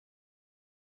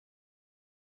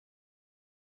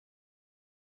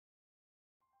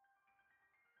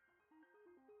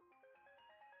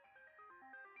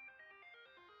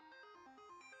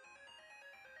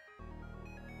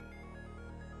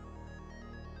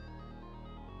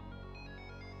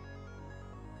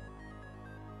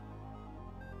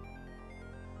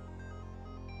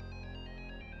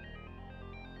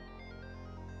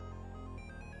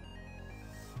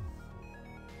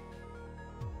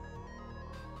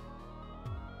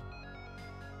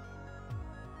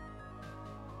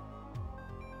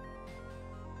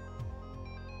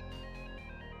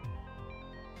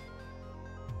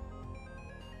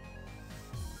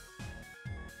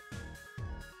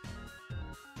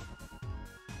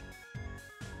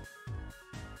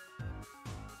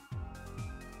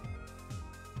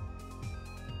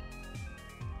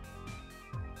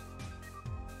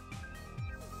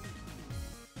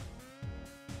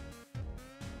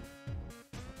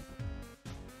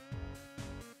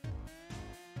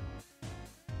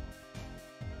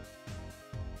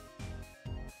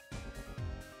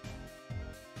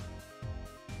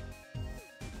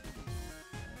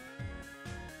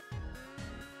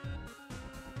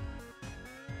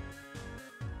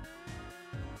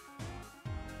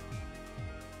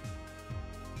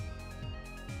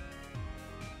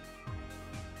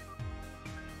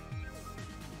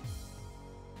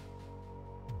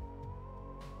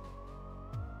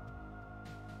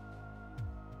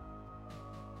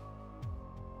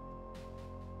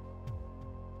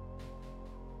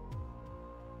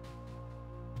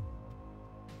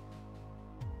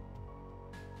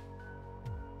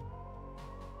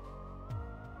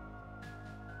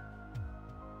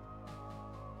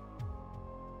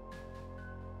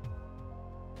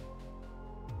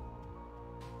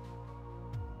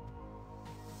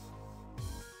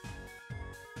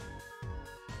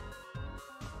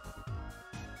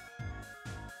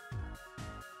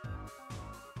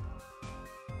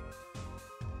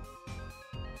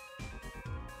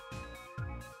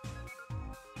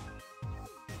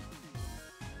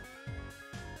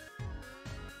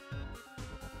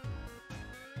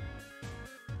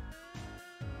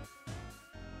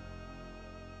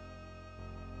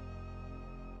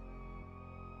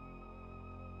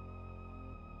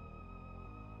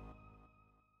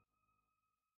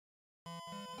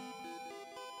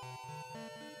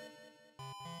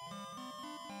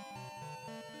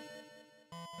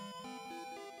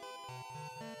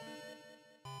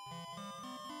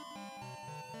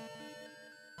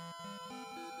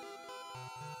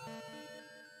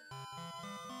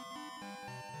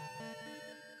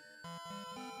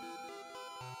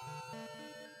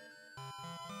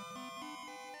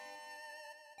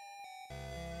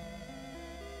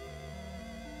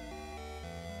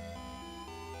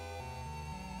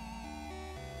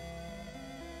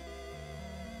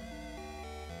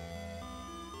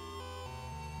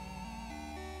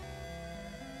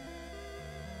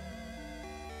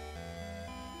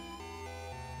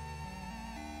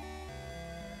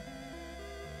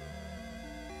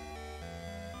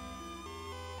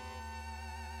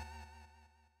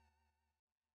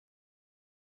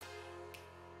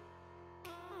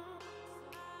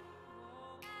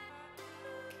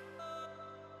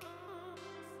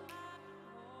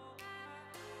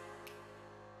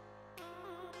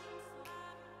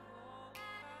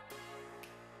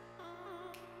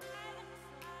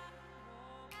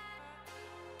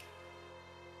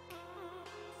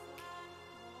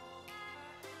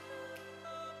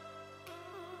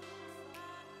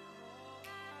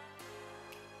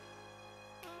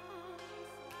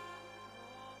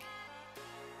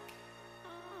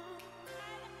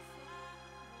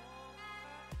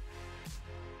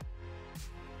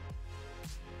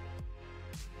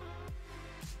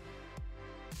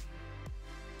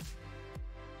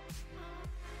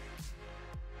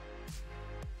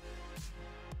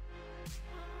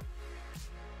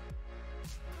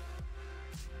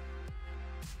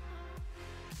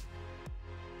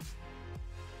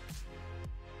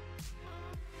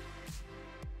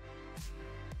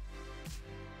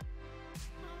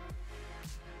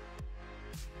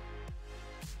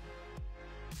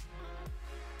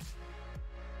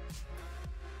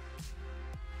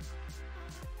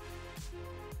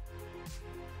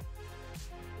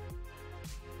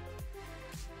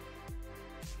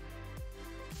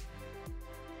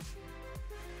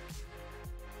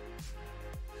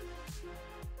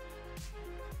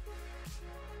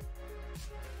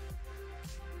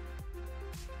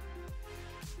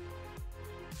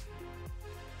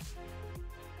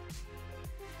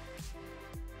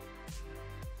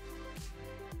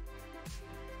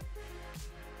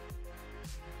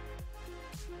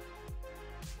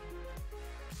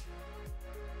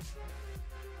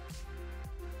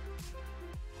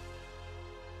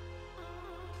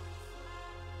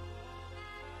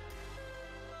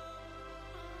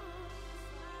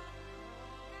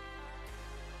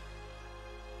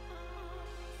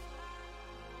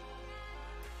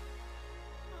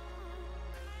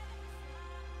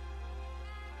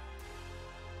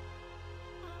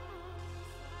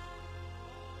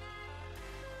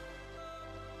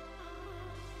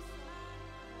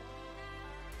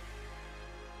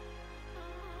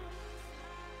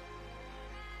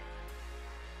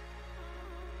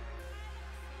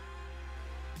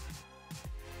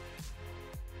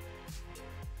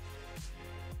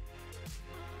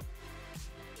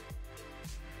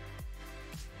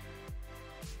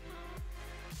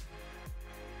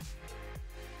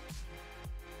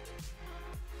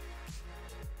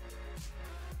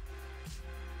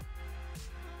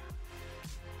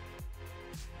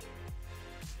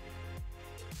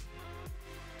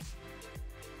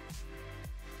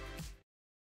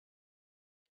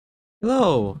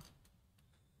Hello,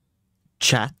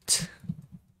 chat.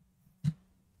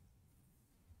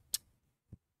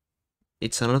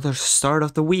 It's another start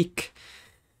of the week.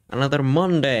 Another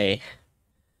Monday.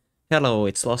 Hello,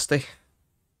 it's Lusty.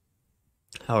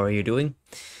 How are you doing?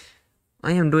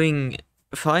 I am doing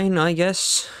fine, I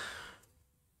guess.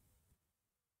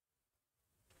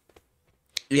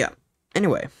 Yeah,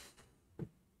 anyway.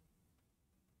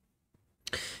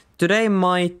 Today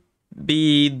might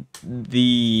be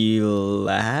the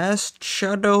last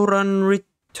Shadowrun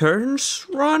Returns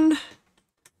run?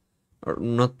 Or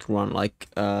not run, like,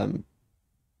 that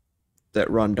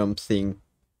random thing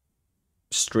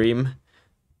stream.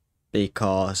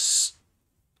 Because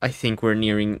I think we're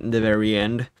nearing the very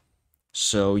end.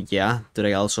 So yeah,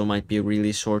 today also might be a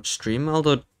really short stream,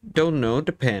 although don't know,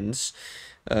 depends.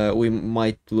 We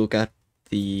might look at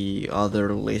the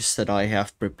other list that I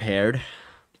have prepared.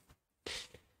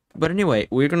 But anyway,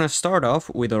 we're gonna start off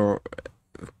with our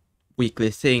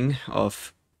weekly thing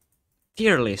of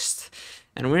tier list.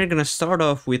 And we're gonna start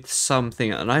off with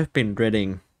something that I've been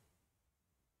dreading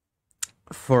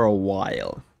for a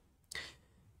while.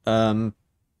 So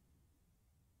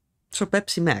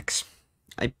Pepsi Max.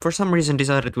 I for some reason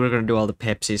decided we're gonna do all the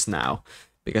Pepsis now.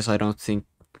 Because I don't think...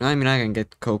 I mean, I can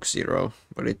get Coke Zero,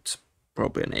 but it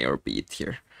probably an A or B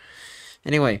tier.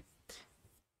 Anyway,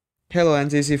 hello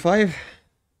NCC5.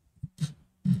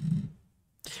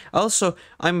 Also,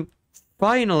 I'm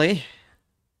finally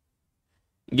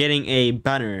getting a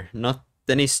banner, not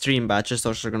any stream badges.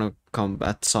 Those are gonna come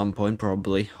at some point,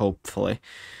 probably, hopefully.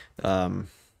 But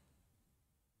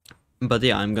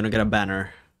yeah, I'm gonna get a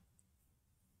banner.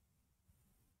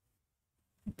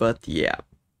 But yeah.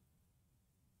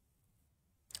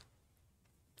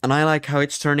 And I like how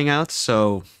it's turning out,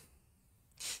 so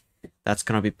that's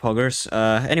gonna be poggers.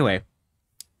 Anyway.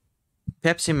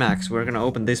 Pepsi Max, we're gonna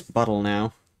open this bottle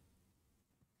now.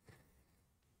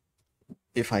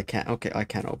 If I can. Okay, I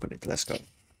can open it. Let's go.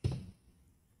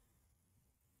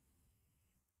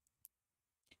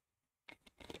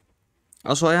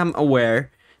 Also, I am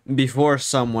aware, before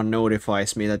someone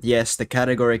notifies me that yes, the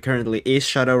category currently is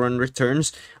Shadowrun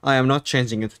Returns, I am not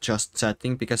changing it to just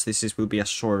setting, because this will be a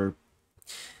shorter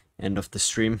end of the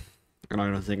stream. And I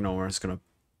don't think no one's gonna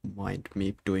mind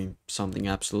me doing something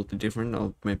absolutely different.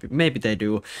 Or maybe they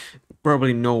do.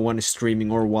 Probably no one is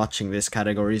streaming or watching this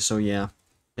category, so yeah.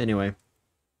 Anyway.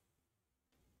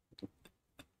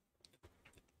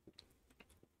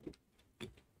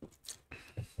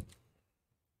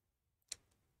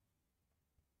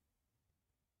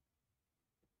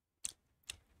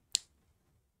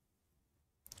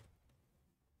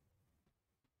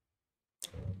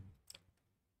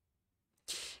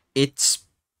 It's...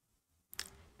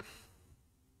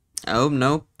 Oh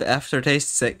no, the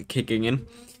aftertaste's kicking in.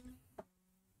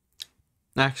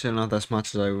 Actually, not as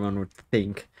much as one would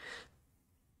think.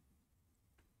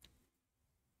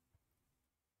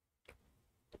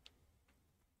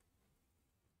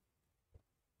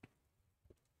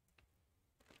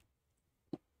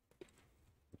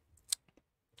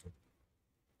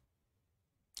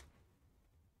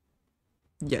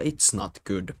 Yeah, it's not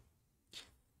good.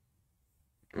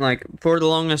 Like, for the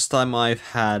longest time I've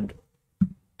had...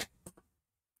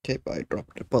 Okay, I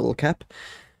dropped the bottle cap.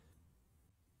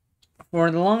 For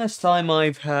the longest time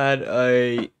I've had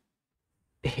a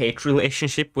hate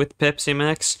relationship with Pepsi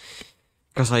Max,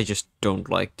 because I just don't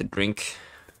like the drink.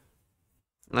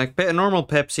 Like, normal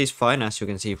Pepsi is fine, as you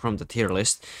can see from the tier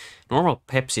list. Normal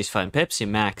Pepsi is fine. Pepsi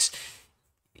Max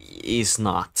is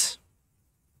not.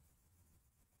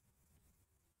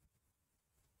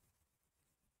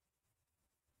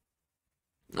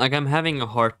 Like, I'm having a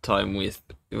hard time with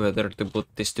whether to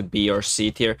put this to B or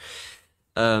C tier.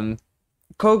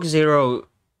 Coke Zero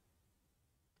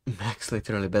Max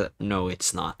literally better. No,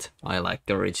 it's not. I like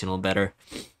the original better.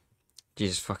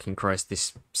 Jesus fucking Christ,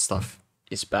 this stuff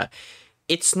is bad.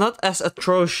 It's not as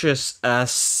atrocious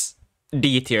as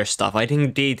D tier stuff. I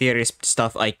think D tier is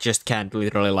stuff I just can't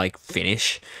literally like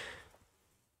finish.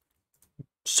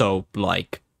 So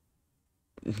like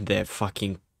the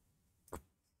fucking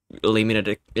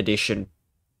limited edition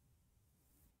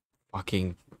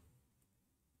fucking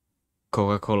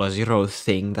Coca-Cola Zero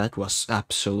thing, that was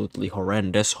absolutely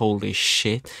horrendous. Holy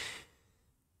shit.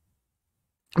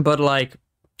 But like,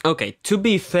 okay, to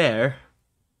be fair,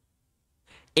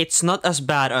 it's not as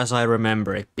bad as I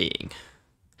remember it being.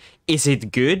 Is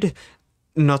it good?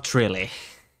 Not really.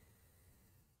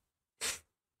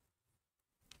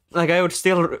 Like, I would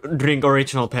still drink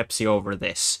original Pepsi over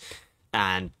this.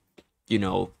 And, you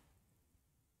know,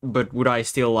 but would I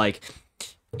still like...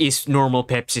 Is normal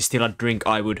Pepsi still a drink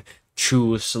I would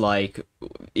choose, like,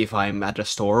 if I'm at a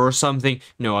store or something?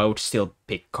 No, I would still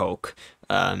pick Coke.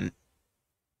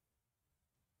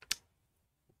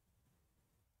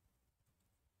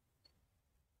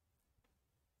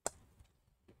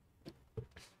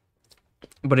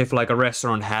 But if, like, a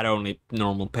restaurant had only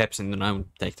normal Pepsi, then I would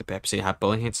take the Pepsi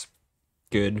happily. It's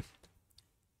good.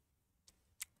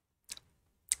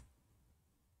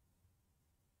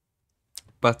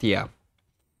 But yeah.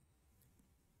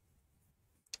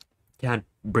 Can't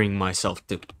bring myself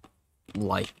to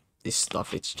like this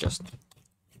stuff. It's just...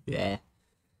 yeah.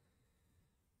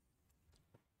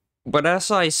 But as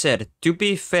I said, to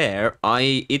be fair,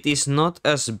 it is not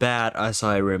as bad as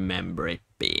I remember it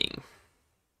being.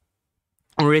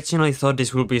 Originally, I thought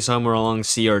this would be somewhere along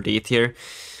C or D tier.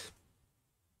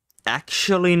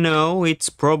 Actually, no, it's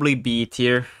probably B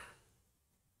tier.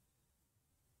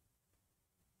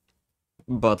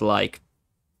 But like,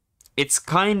 it's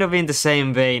kind of in the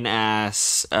same vein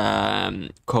as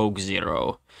Coke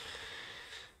Zero.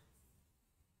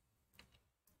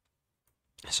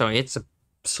 So it's a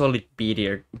solid B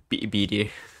tier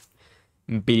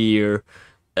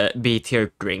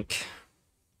drink.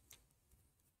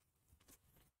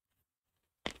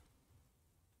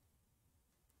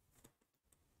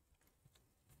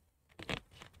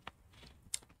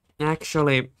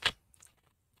 Actually,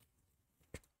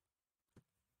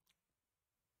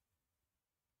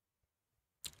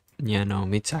 Yeah, no,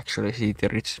 it's actually C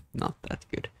tier, it's not that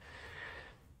good.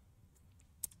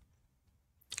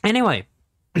 Anyway,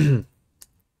 the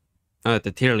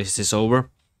tier list is over.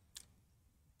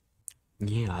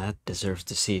 Yeah, that deserves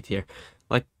the C tier.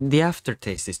 Like, the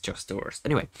aftertaste is just the worst.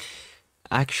 Anyway,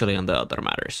 actually on the other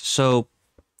matters. So,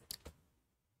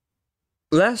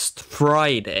 last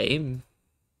Friday,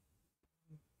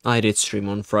 I did stream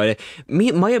on Friday.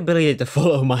 My ability to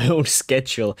follow my own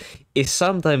schedule is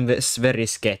sometimes very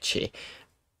sketchy.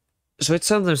 So it's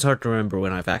sometimes hard to remember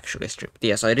when I've actually streamed.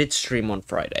 Yes, I did stream on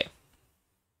Friday.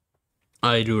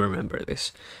 I do remember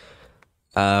this.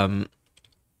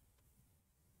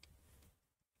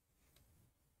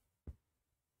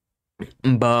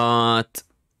 But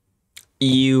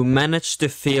you managed to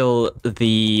feel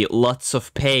the lots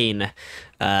of pain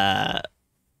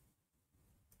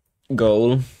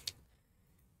goal,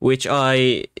 which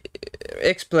I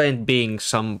explained being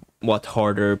somewhat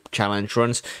harder challenge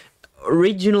runs.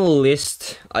 Original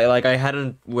list, I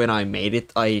hadn't, when I made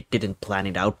it, I didn't plan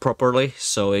it out properly,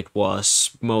 so it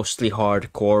was mostly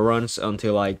hardcore runs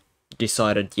until I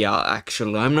decided, yeah,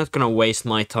 actually, I'm not gonna waste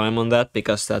my time on that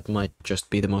because that might just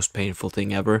be the most painful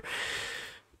thing ever.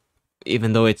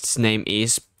 Even though its name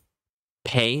is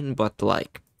pain, but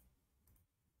like,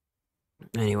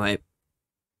 anyway.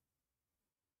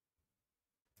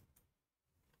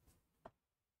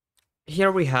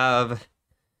 Here we have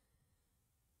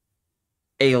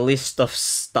a list of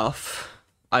stuff.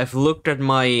 I've looked at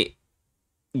my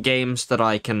games that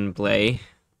I can play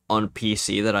on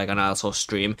PC that I can also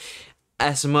stream.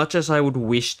 As much as I would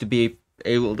wish to be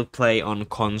able to play on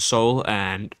console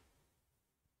and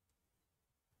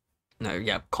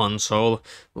console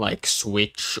like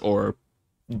Switch or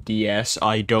DS,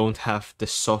 I don't have the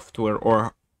software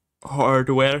or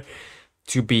hardware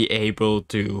to be able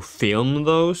to film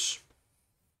those.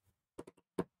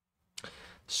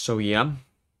 So yeah,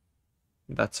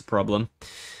 that's a problem.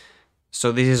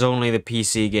 So this is only the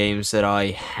PC games that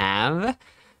I have.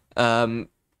 And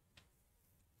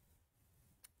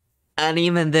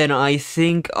even then, I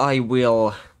think I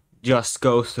will just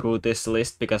go through this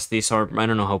list because these are, I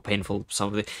don't know how painful some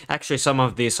of the, actually some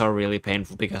of these are really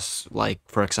painful because, like,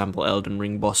 for example, Elden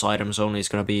Ring boss items only is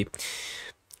gonna be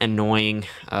annoying.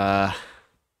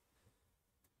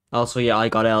 Also, yeah, I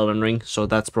got Elden Ring, so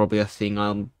that's probably a thing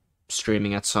I'm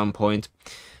streaming at some point.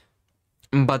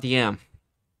 But yeah,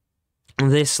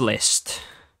 this list.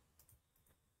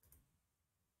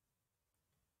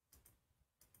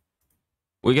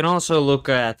 We can also look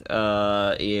at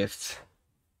if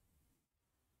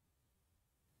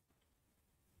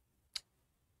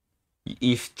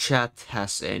chat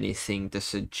has anything to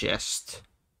suggest.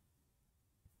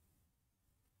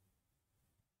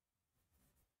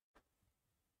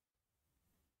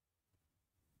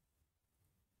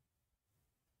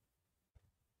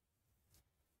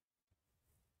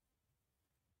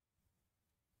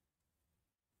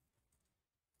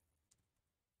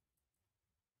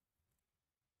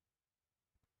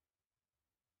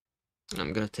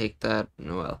 I'm gonna take that.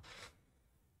 Well,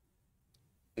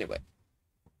 anyway.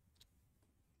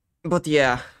 But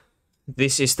yeah,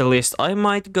 this is the list. I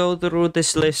might go through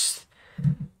this list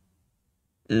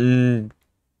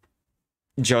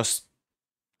just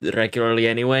regularly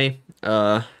anyway.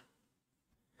 Some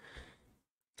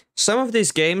of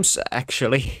these games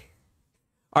actually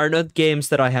are not games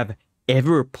that I have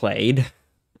ever played.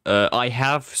 I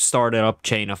have started up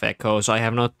Chain of Echoes. I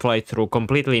have not played through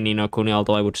completely Ni no Kuni,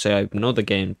 although I would say I know the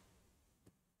game.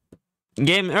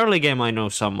 Early game I know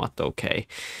somewhat okay.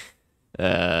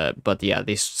 But yeah,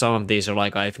 some of these are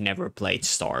like I've never played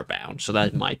Starbound, so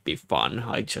that might be fun.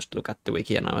 I just look at the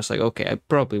wiki and I was like, okay, I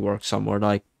probably worked somewhere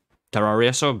like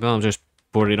Terraria, so I'll just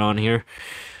put it on here.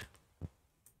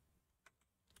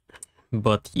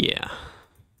 But yeah.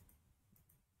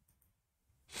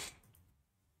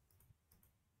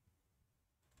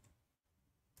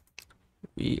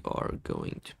 We are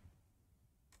going to...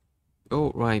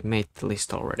 Oh, right, made the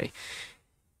list already.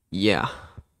 Yeah.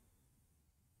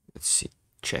 Let's see,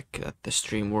 check that the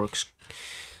stream works.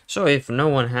 So if no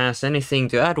one has anything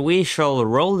to add, we shall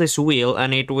roll this wheel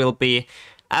and it will be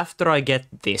after I get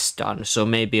this done, so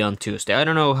maybe on Tuesday. I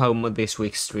don't know how this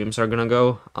week's streams are gonna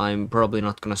go. I'm probably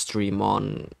not gonna stream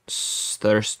on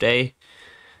Thursday,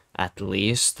 at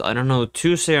least. I don't know,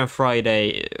 Tuesday or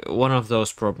Friday, one of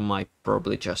those might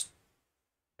probably just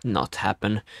not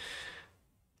happen.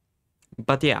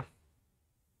 But yeah,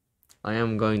 I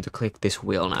am going to click this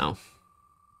wheel now.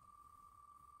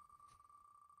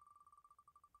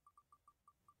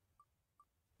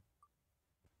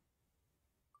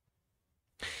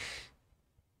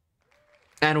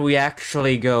 And we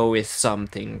actually go with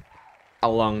something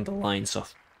along the lines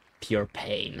of pure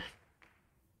pain.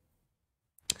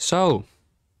 So,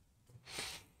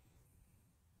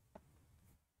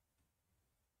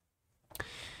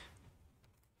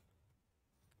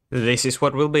 this is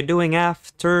what we'll be doing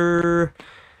after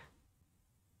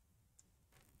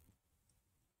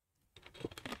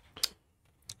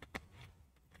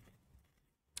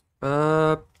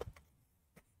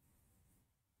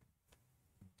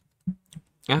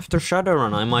after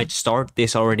Shadowrun. I might start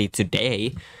this already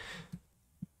today.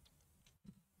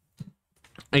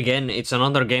 Again, it's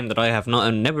another game that I have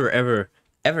never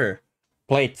ever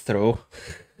played through.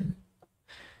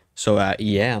 So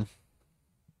yeah,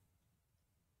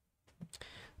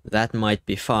 that might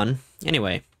be fun.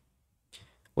 Anyway,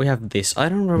 we have this. I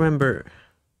don't remember.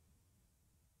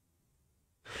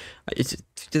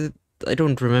 I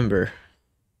don't remember.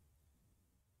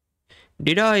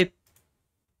 Did I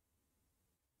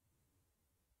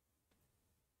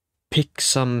pick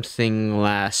something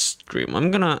last stream?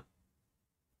 I'm gonna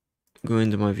go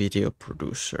into my video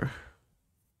producer.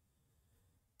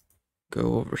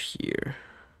 Go over here.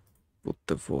 Put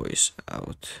the voice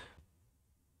out.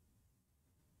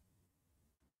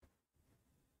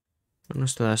 When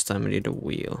was the last time I did a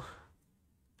wheel?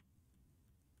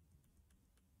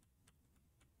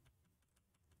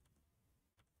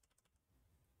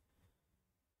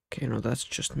 Okay, no, that's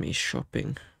just me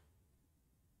shopping.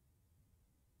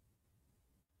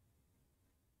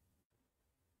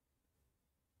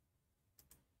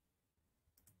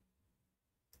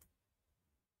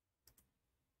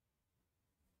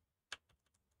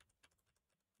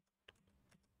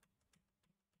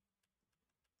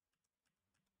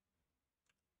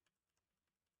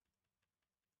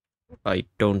 I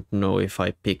don't know if I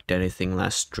picked anything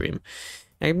last stream.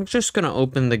 I'm just gonna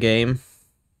open the game.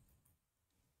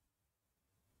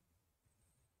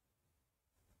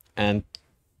 And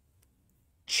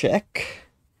check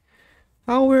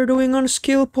how we're doing on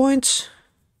skill points.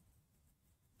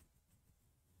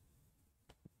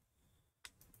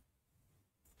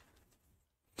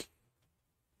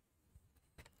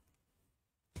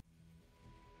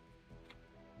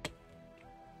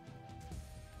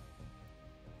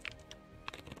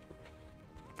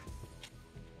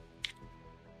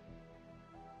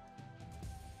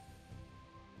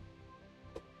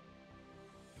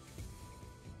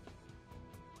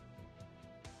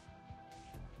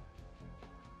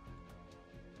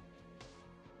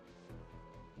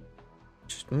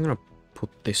 I'm gonna put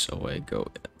this away, go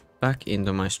back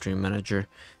into my stream manager,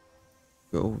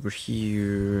 go over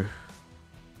here,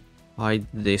 hide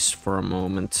this for a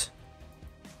moment,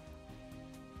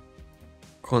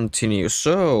 continue.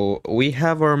 So, we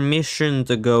have our mission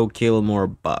to go kill more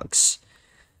bugs.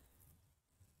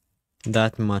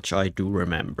 That much I do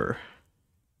remember.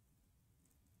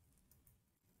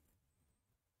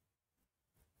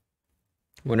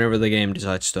 Whenever the game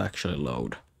decides to actually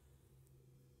load.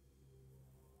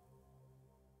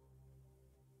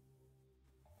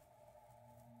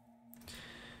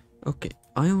 Okay,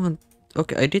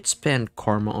 okay, I did spend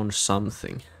karma on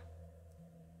something.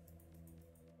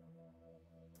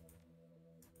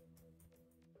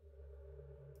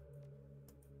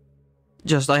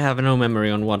 Just I have no memory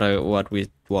on what we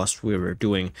were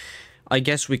doing. I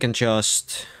guess we can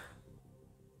just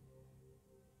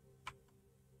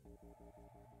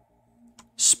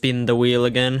spin the wheel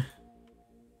again.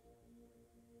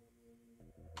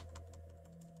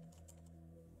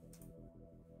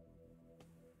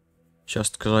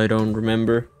 Just because I don't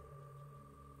remember.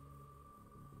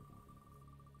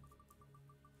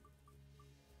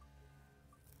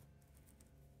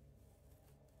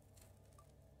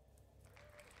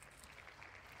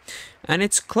 And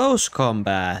it's close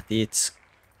combat. It's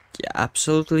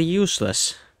absolutely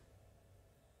useless.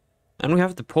 And we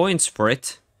have the points for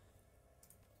it.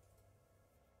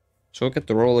 So we'll get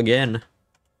to roll again.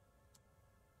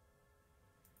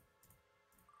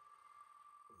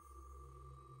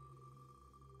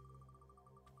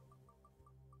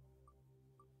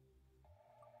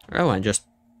 Oh, and just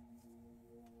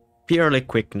purely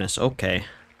quickness, okay.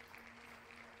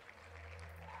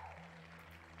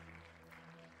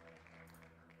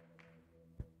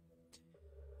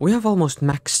 We have almost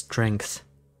max strength.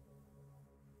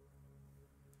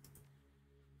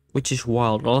 Which is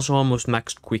wild. Also almost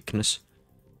max quickness.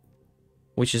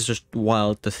 Which is just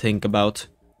wild to think about.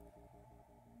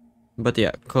 But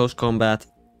yeah, close combat.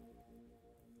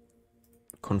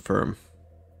 Confirm.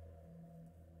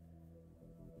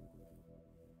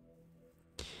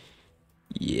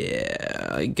 Yeah,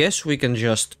 I guess we can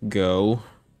just go.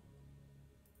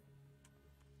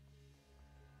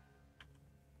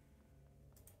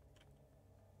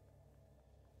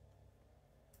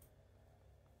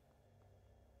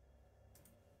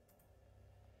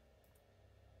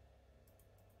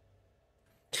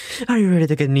 Are you ready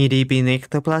to get knee-deep in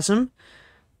ectoplasm?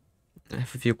 I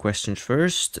have a few questions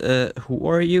first. Who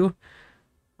are you?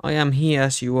 I am he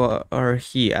as you are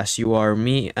he as you are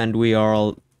me, and we are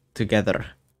all together.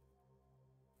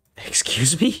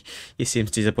 Excuse me? He seems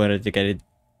disappointed to get it.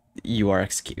 You are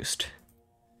excused.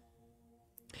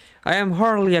 I am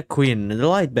Harley Quinn, the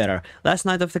Lightbearer, last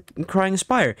knight of the Crying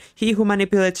Spire, he who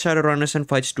manipulates shadowrunners and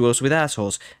fights duels with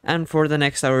assholes, and for the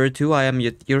next hour or two I am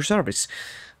at your service.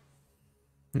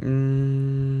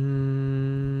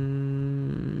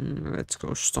 Let's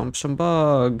go stomp some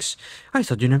bugs. I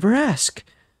thought you never ask.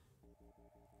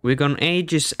 We got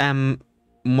Aegis M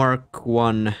Mark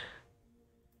 1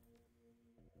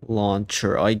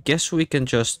 launcher. I guess we can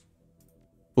just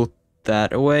put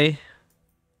that away.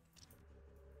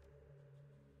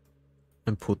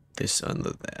 And put this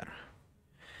under there.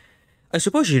 I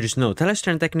suppose you just know,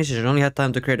 Telestran technicians only had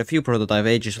time to create a few prototype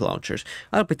Aegis launchers.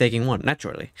 I'll be taking one,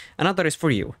 naturally. Another is for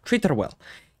you. Treat her well.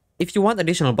 If you want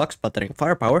additional bug-sputtering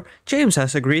firepower, James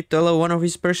has agreed to allow one of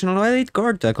his personal elite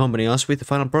guard to accompany us with the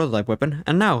final prototype weapon,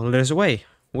 and now, let us away.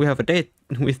 We have a date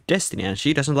with Destiny, and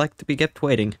she doesn't like to be kept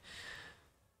waiting.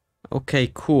 Okay,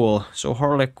 cool. So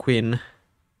Harley Quinn.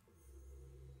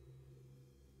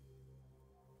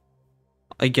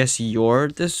 I guess you're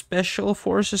the special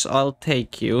forces. I'll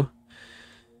take you.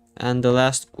 And the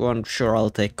last one, sure,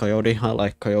 I'll take Coyote. I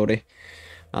like Coyote.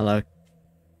 I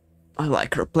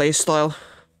like her playstyle.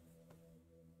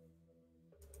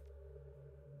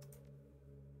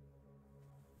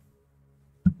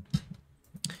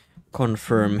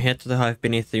 Confirm. Head to the hive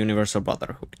beneath the Universal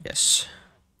Brotherhood. Yes.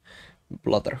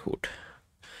 Brotherhood.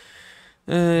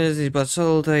 But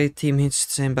so the team hits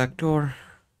the same back door.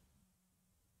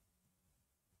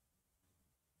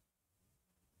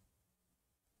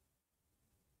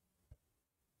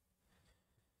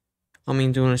 I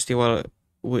mean, to honesty, while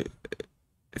we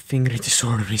fingering the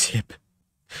sword on his hip.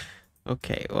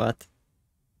 Okay, what?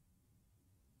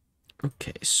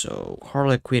 Okay, so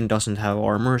Harley Quinn doesn't have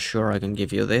armor. Sure, I can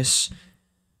give you this.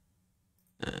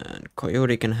 And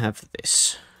Coyote can have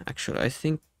this. Actually, I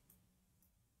think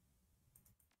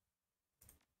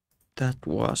that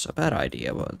was a bad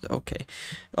idea, but okay.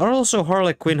 Also,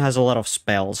 Harley Quinn has a lot of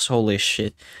spells. Holy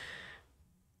shit.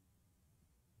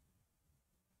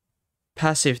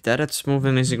 Passive that's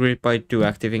movement is agreed by 2,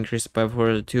 active increased by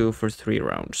 2 for 3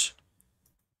 rounds.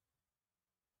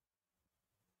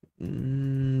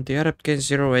 The adept gains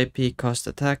 0 AP cost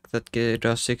attack that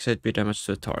does 6 HP damage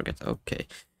to the target. Okay,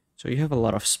 so you have a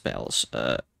lot of spells.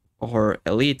 Our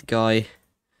elite guy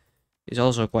is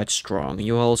also quite strong.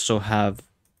 You also have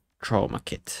trauma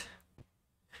kit.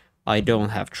 I don't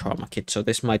have trauma kit, so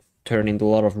this might turn into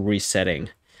a lot of resetting.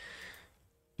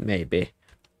 Maybe.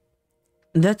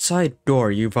 That side door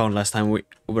you found last time we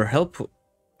were helpful.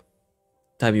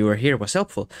 Time you were here was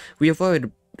helpful. We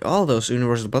avoided all those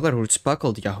Universal Brotherhood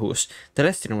sparkled yahoos.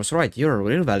 Celestina was right, you're a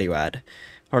real value add.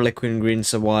 Harley Quinn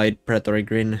grins a wide, predatory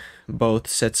grin, both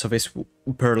sets of his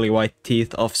pearly white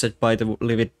teeth offset by the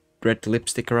livid red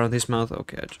lipstick around his mouth.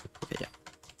 Okay, yeah.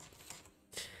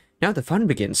 Now the fun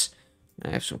begins.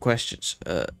 I have some questions.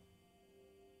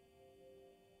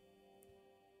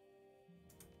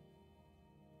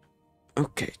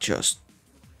 Okay, just...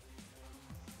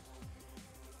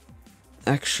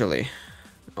 Actually...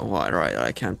 Oh, right,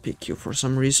 I can't pick you for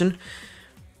some reason.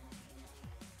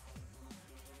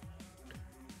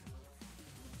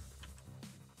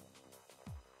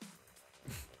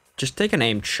 Just take an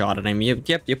aimed shot at him.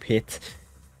 Yep, hit.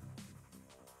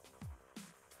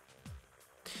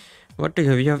 What do you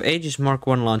have? You have Aegis Mark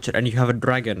 1 launcher and you have a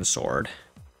dragon sword.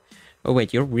 Oh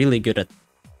wait, you're really good at...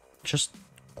 Just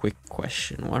quick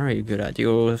question. What are you good at?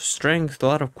 You have strength, a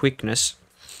lot of quickness.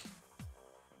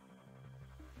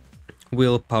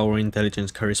 Willpower,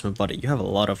 intelligence, charisma, body. You have a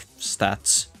lot of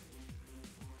stats.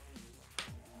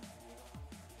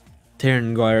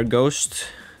 Ternguire Ghost.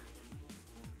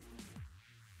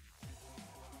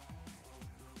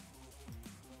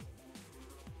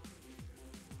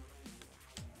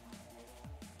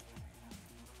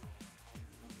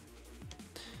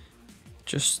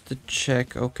 Just to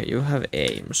check. Okay, you have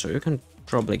aim, so you can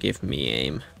probably give me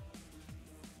aim.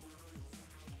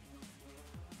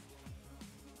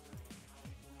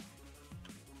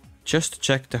 Just to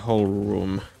check the whole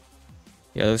room.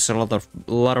 Yeah, there's a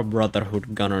lot of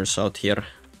Brotherhood gunners out here.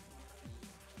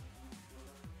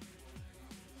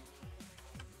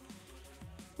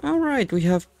 All right, we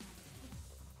have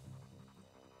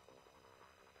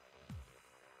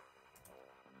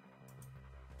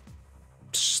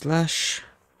slash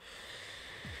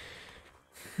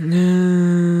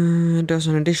It does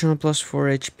an additional +4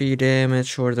 HP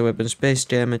damage or the weapon's base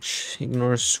damage.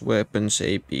 Ignores weapon's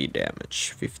AP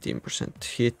damage. 15%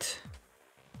 hit.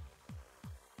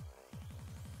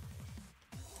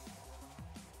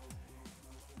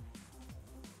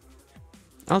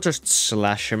 I'll just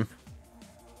slash him.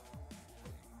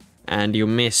 And you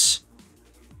miss.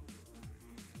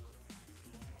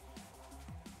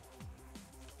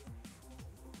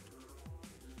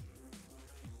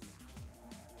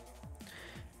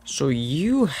 So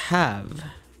you have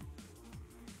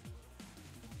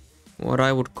what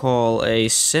I would call a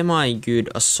semi-good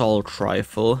assault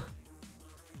rifle.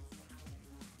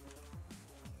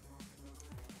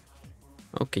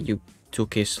 Okay, you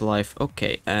took his life.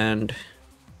 Okay, and...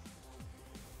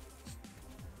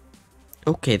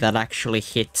 okay, that actually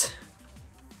hit.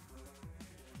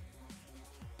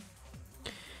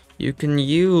 You can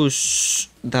use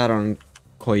that on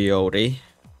Coyote,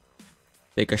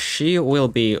 because she will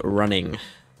be running.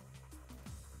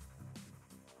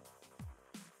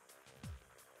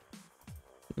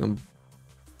 You can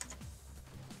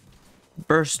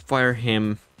burst fire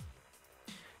him,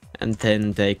 and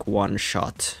then take one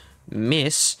shot.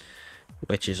 Miss,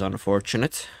 which is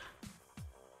unfortunate.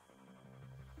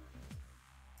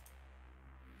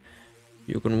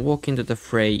 You can walk into the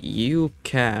fray. You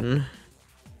can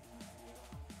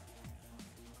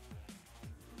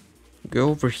go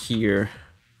over here.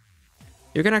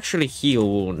 You can actually heal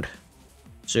wound,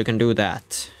 so you can do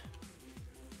that.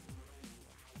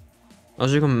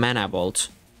 Also, you can mana bolt.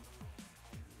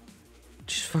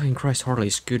 Jesus fucking Christ, Harley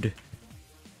is good.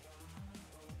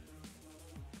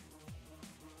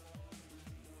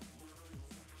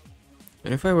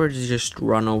 And if I were to just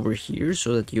run over here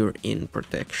so that you're in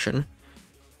protection.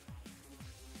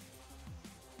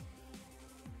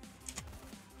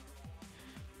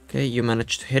 Okay, you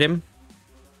managed to hit him.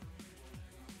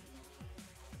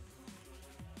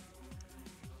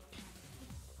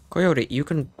 Coyote, you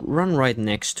can run right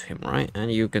next to him, right? And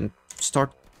you can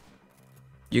start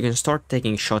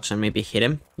taking shots and maybe hit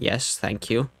him. Yes, thank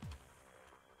you.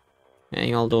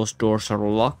 And all those doors are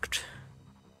locked.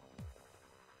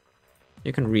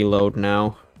 You can reload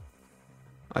now.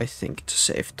 I think it's a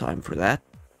safe time for that.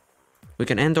 We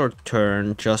can end our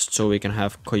turn just so we can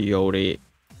have Coyote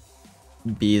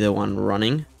be the one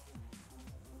running.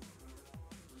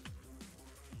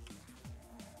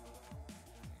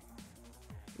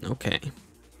 Okay.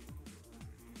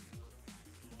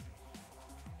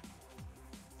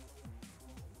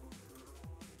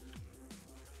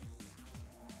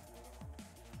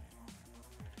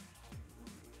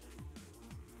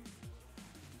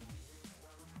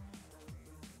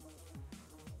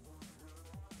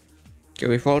 Okay,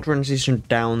 we've all transitioned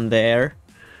down there.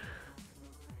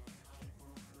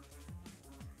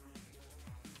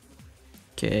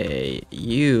 Okay,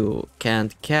 you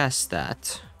can't cast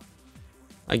that.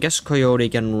 I guess Coyote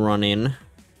can run in.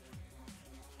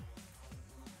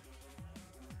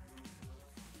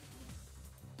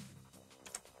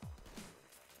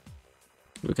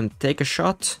 We can take a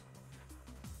shot.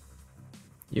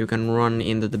 You can run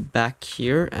into the back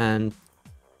here and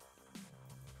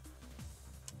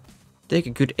take a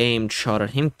good aimed shot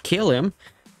at him, kill him,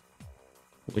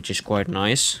 which is quite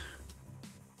nice.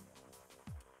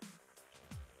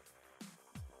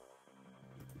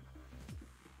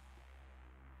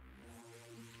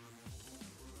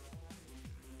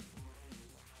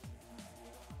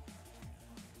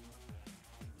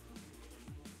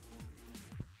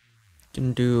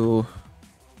 Can do...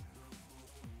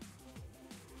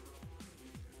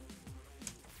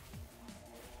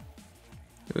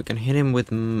 we can hit him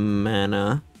with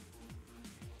mana.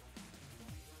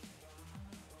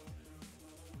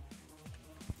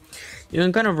 You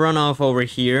can kind of run off over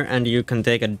here and you can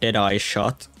take a dead-eye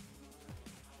shot.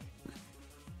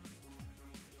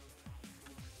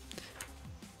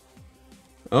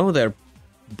 Oh, they're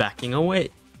backing away.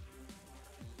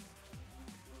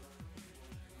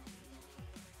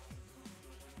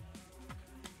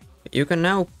 You can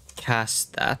now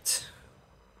cast that.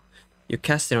 You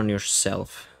cast it on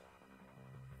yourself.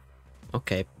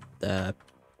 Okay, that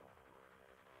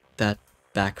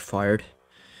backfired.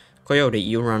 Coyote,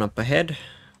 you run up ahead.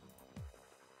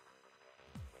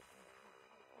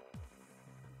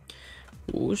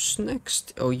 Who's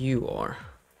next? Oh, you are.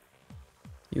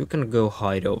 You can go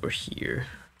hide over here.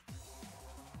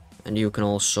 And you can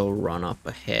also run up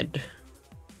ahead.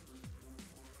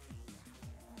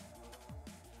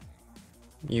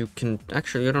 You can...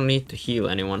 actually, you don't need to heal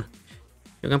anyone.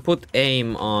 You can put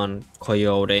aim on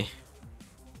Coyote.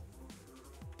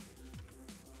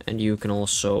 And you can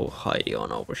also hide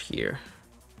on over here.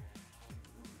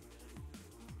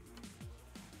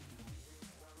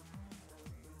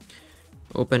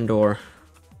 Open door.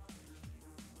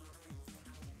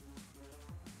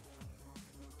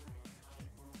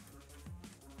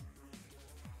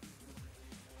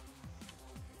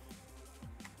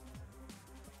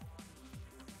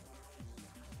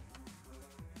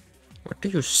 What do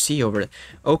you see over there?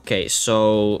 Okay,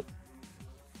 so...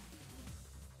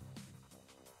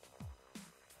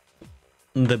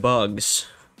 the bugs.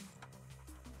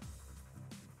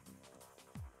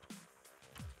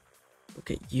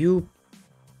 Okay, you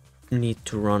need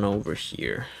to run over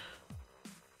here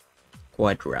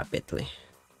quite rapidly.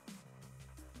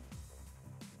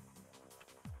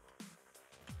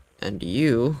 And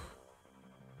you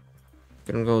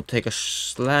can go take a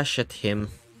slash at him.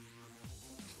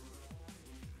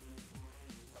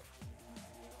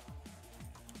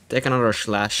 Take another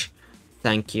slash.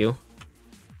 Thank you.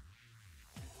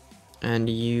 And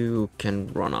you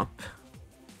can run up.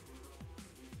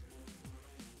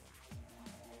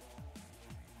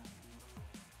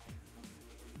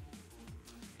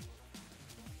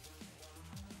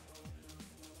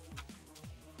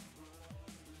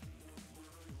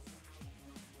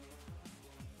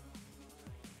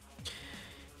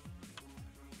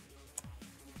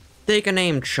 Take an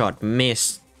aimed shot,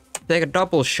 miss. Take a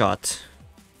double shot.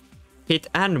 Hit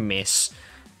and miss.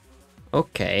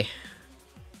 Okay.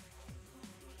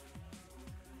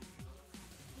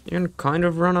 You can kind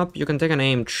of run up, you can take an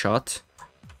aimed shot.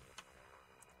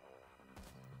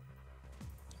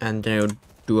 And then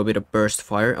do a bit of burst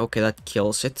fire. Okay, that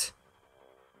kills it.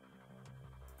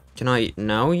 Can I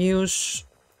now use...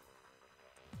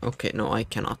 okay, no, I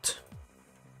cannot.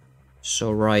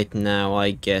 So right now,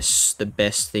 I guess the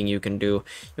best thing you can do...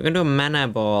 you can do a mana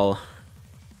ball.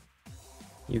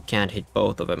 You can't hit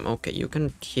both of them. Okay, you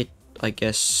can hit, I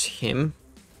guess, him.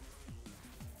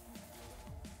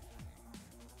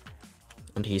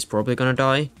 And he's probably gonna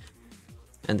die.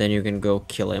 And then you can go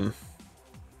kill him.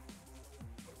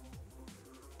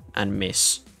 And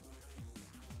miss.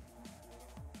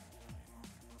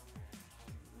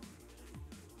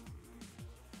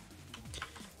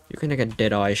 You can take a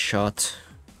dead-eye shot.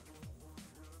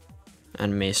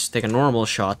 And miss. Take a normal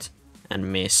shot.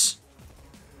 And miss.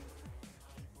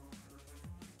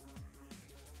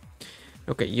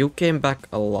 Okay, you came back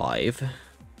alive.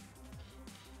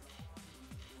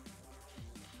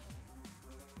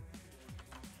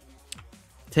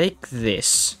 Take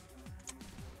this.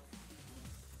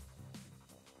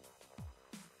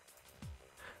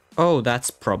 Oh,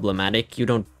 that's problematic. You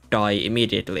don't die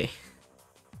immediately.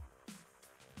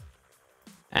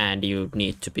 And you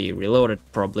need to be reloaded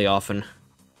probably often.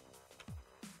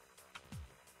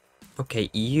 Okay,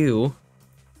 you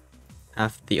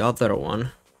have the other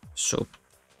one. So...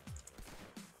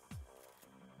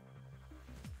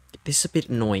 this is a bit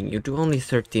annoying. You do only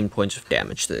 13 points of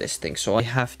damage to this thing, so I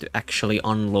have to actually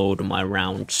unload my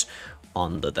rounds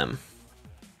onto them.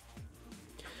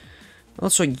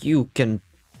 Also, you can...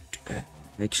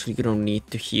 actually, you don't need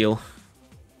to heal.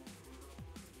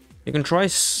 You can try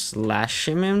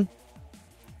slashing him,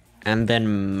 and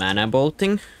then mana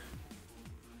bolting.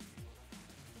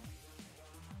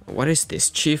 What is this?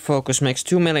 Chief Focus makes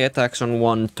 2 melee attacks on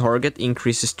one target,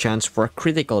 increases chance for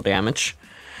critical damage.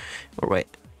 Alright.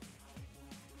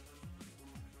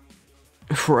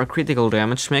 For a critical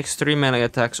damage, makes 3 melee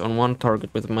attacks on one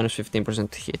target with a minus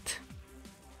 15% hit.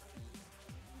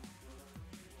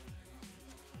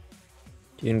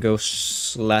 You can go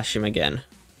slash him again.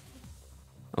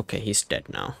 Okay, he's dead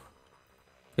now.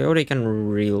 We already can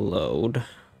reload.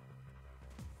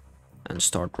 And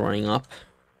start running up.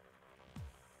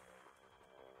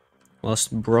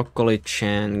 Whilst Broccoli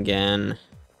Chan can...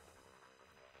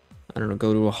 I don't know,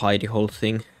 go to a hidey hole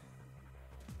thing.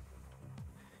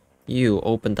 You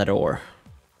open the door.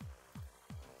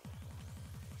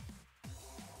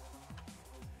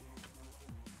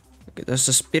 Okay, there's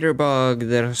a spitter bug,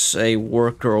 there's a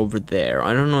worker over there.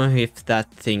 I don't know if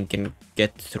that thing can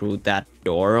get through that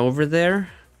door over there.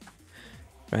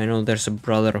 But I know there's a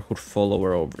Brotherhood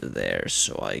follower over there,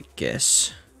 so I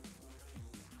guess...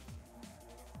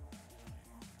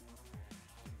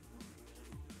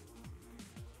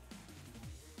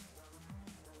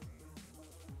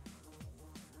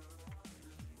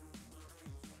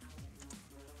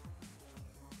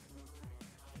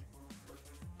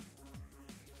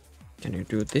 can you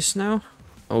do this now?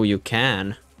 Oh, you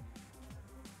can.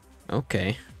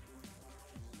 Okay.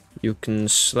 You can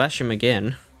slash him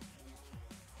again.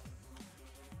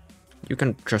 You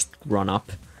can just run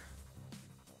up.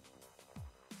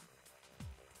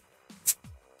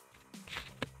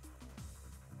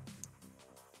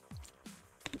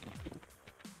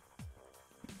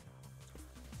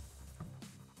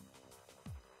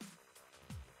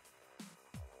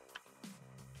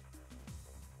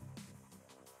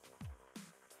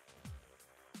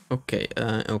 Okay,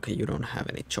 okay, you don't have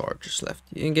any charges left.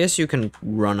 I guess you can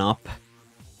run up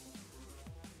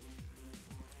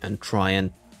and try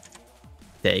and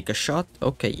take a shot.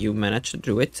 Okay, you managed to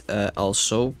do it.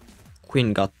 Also,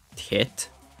 Quinn got hit.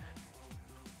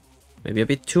 Maybe a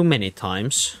bit too many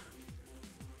times.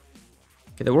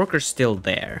 Okay, the worker's still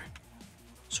there,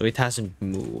 so it hasn't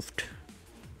moved.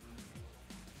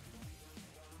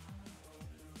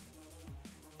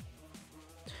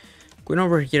 Quinn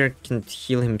over here can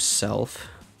heal himself.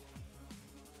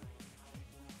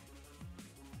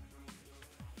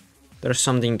 There's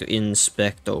something to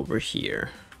inspect over here.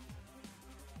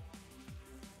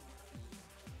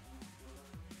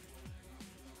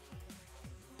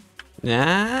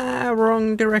 Ah,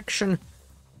 wrong direction.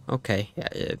 Okay,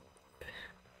 yeah.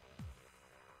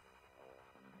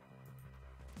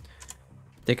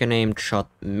 Take an aimed shot,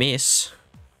 miss.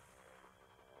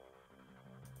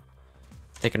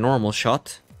 Take a normal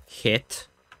shot, hit.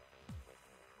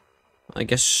 I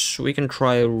guess we can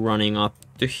try running up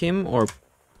to him, or...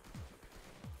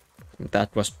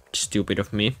 That was stupid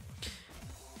of me.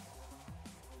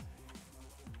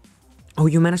 Oh,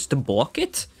 you managed to block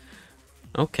it?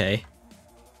 Okay.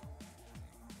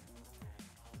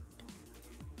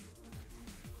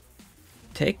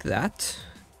 Take that.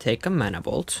 Take a mana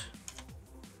bolt.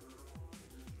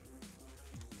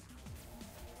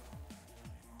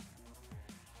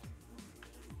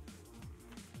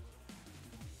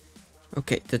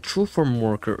 Okay, the true form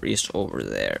worker is over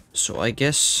there, so I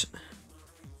guess...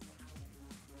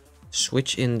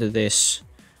 Switch into this,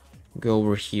 go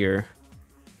over here,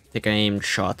 take an aimed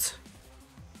shot,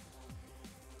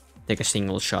 take a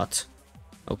single shot.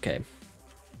 Okay.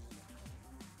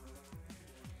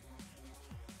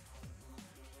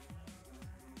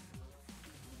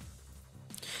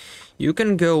 You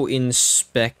can go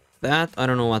inspect that. I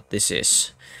don't know what this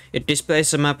is. It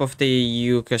displays a map of the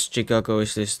UCAS Chicago.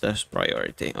 Is this the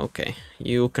priority? Okay.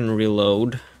 You can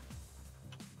reload.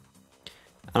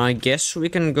 And I guess we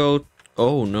can go...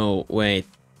 Oh no, wait.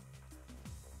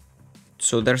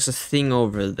 So there's a thing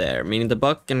over there, meaning the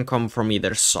bug can come from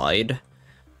either side.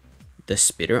 The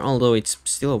spitter, although it's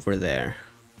still over there.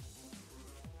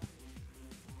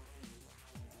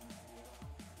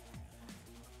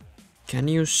 Can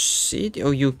you see it?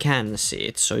 Oh, you can see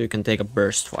it, so you can take a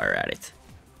burst fire at it.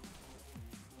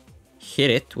 Hit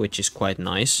it, which is quite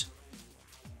nice.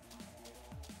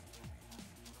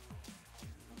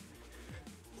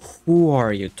 Who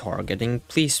are you targeting?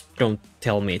 Please don't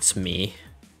tell me it's me.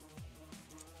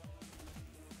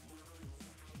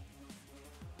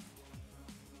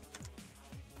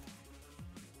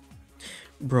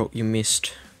 Bro, you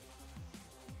missed.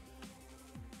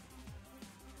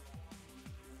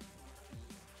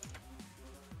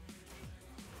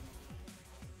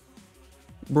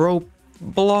 Bro,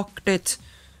 blocked it.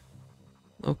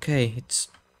 Okay, it's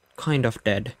kind of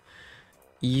dead.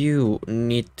 You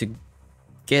need to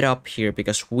get up here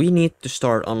because we need to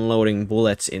start unloading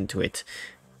bullets into it.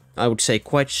 I would say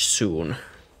quite soon.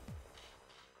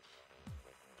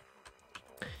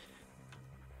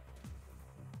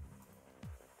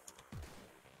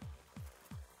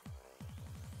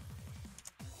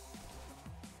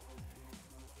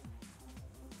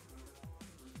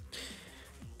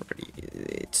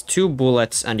 It's 2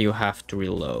 bullets and you have to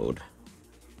reload.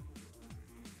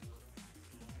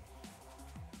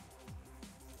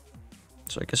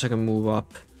 So I guess I can move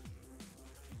up,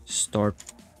 start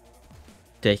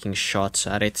taking shots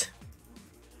at it.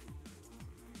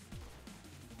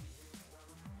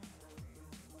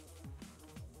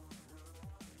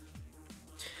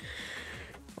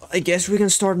 I guess we can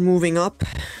start moving up.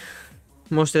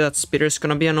 Mostly that spitter's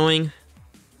gonna be annoying.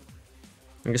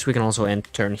 I guess we can also end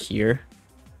turn here.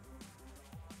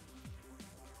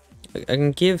 I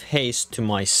can give haste to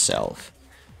myself.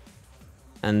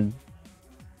 And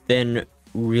then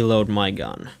reload my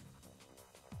gun.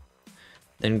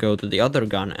 Then go to the other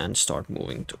gun and start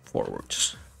moving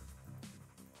forwards.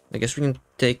 I guess we can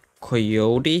take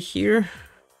Coyote here.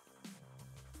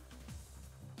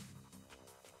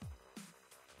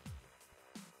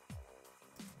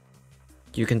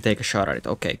 You can take a shot at it.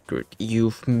 Okay, good.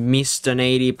 You've missed an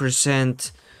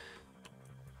 80%.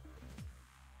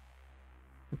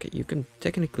 Okay, you can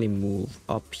technically move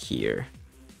up here.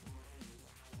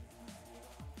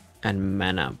 And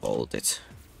mana bolt it.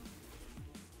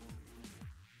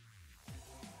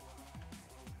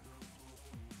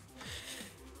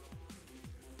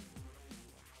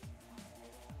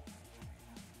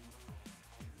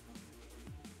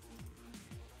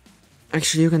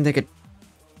 Actually, you can take it.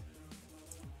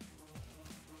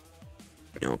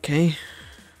 Okay.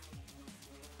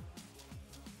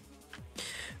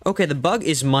 Okay, the bug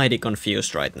is mighty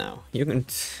confused right now. You can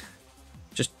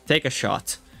just take a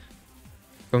shot.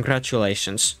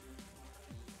 Congratulations.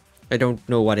 I don't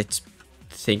know what it's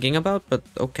thinking about, but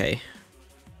okay.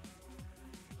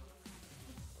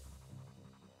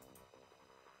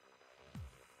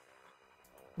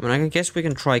 I mean, I guess we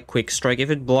can try Quick Strike. If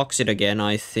it blocks it again,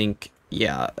 I think,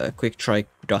 yeah, a Quick Strike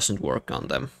doesn't work on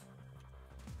them.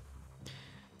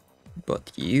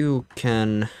 But you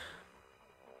can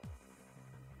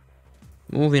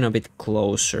move in a bit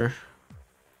closer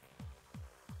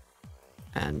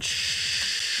and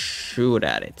shoot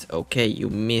at it. Okay, you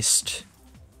missed.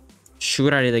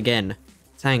 Shoot at it again.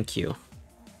 Thank you.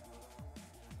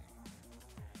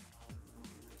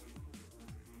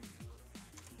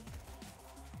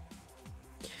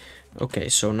 Okay,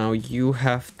 so now you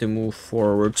have to move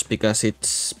forwards because it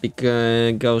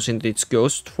goes into its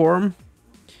ghost form.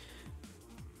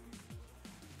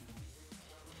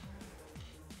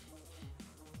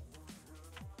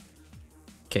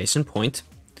 Case in point.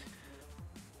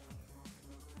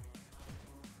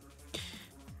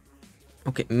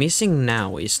 Okay, missing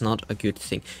now is not a good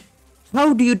thing.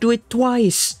 How do you do it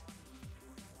twice?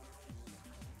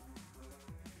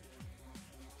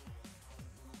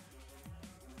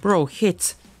 Bro,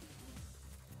 hit.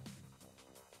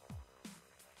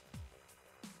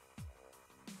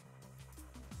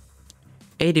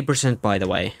 %, by the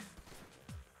way.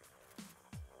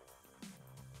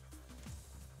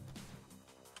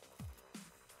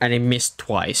 And he missed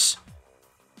twice.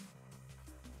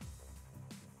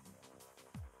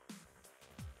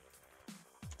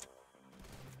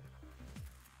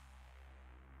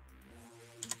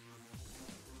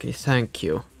 Okay, thank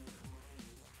you.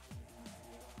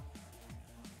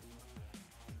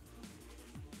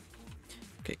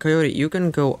 Okay, Coyote, you can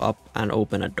go up and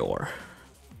open a door.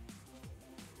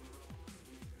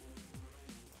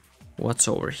 What's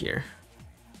over here?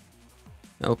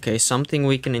 Okay, something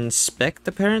we can inspect,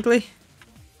 apparently.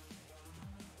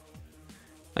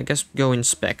 I guess go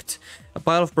inspect. A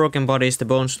pile of broken bodies, the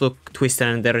bones look twisted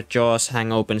and their jaws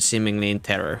hang open seemingly in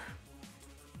terror.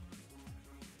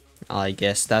 I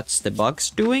guess that's the bug's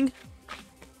doing?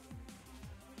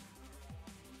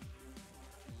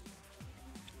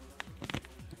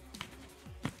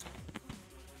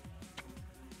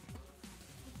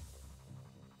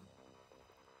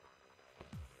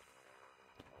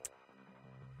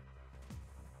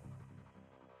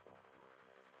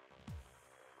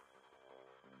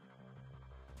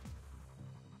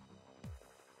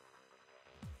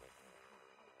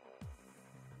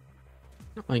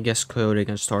 I guess Coyote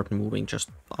can start moving just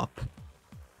up.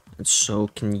 And so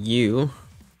can you.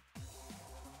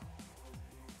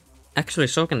 Actually,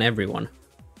 so can everyone.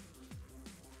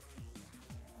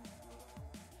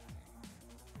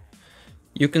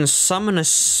 You can summon a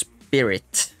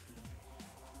spirit.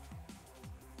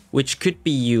 Which could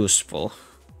be useful.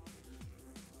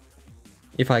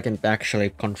 If I can actually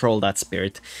control that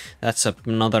spirit. That's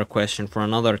another question for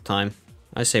another time.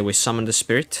 I say we summon the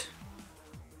spirit.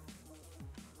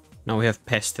 Now we have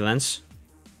Pestilence.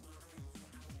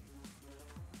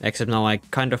 Except now I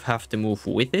kind of have to move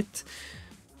with it.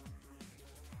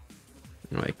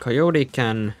 Anyway, Coyote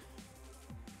can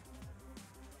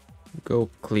go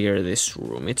clear this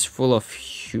room. It's full of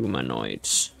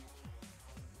humanoids.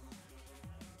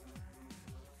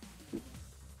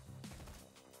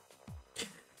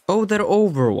 Oh, they're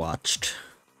overwatched.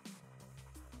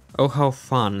 Oh, how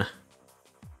fun.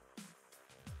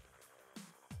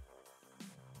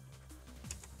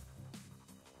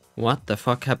 What the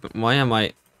fuck happened? Why am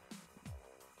I...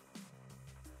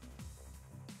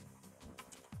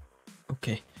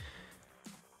 Okay.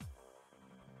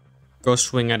 Go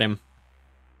swing at him.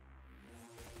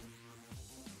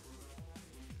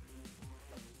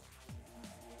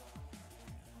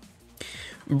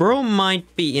 Bro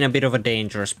might be in a bit of a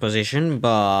dangerous position,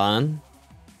 but...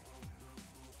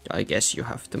 I guess you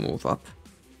have to move up.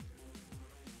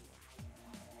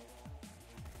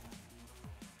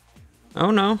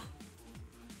 Oh no.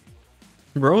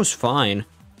 Bro's fine.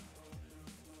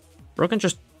 Bro can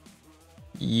just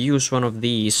use one of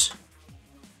these.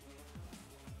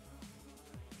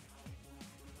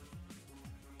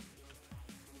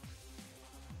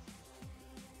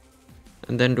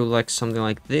 And then do like something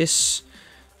like this.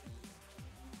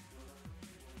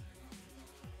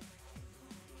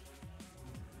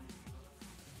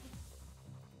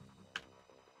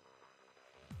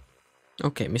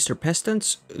 Okay, Mr.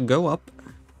 Pestilence, go up.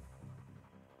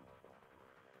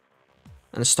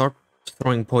 And start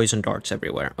throwing poison darts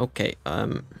everywhere. Okay,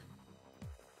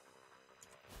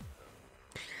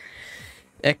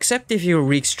 except if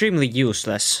you're extremely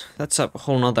useless. That's a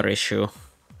whole nother issue.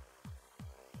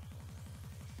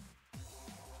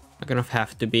 I kind of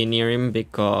have to be near him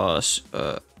because,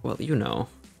 well, you know.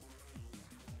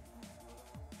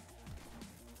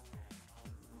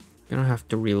 Gonna have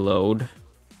to reload.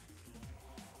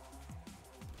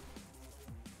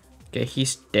 Okay,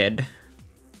 he's dead.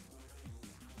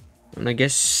 And I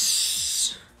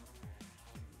guess...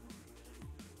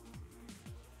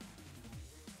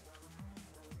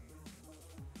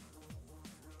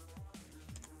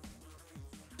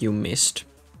 You missed.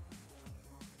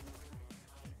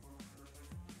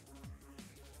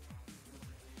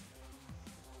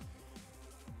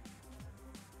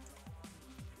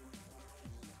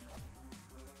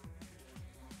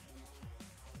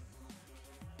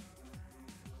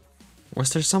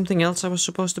 Was there something else I was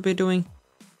supposed to be doing?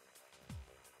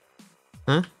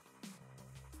 Huh?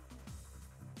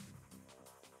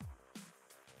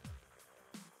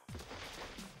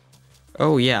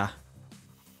 Oh, yeah.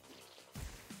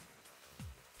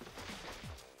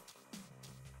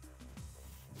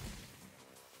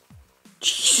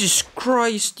 Jesus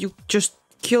Christ, you just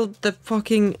killed the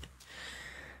fucking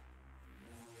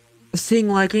thing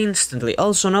like instantly.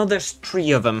 Also, now there's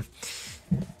 3 of them.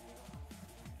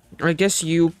 I guess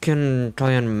you can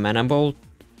try and mana bolt.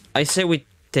 I say we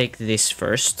take this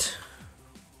first.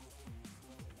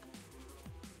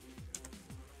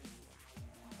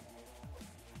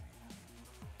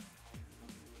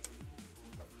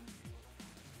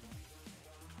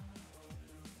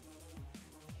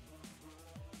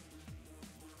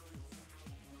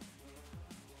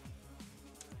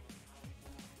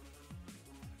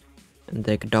 And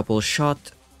take a double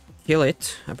shot. Kill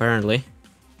it, apparently.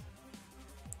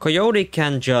 Coyote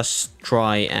can just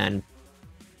try and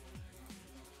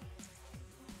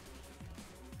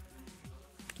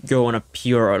go on a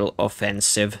pure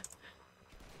offensive.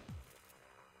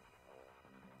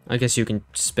 I guess you can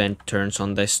spend turns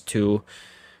on this too.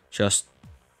 Just...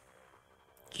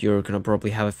 You're gonna probably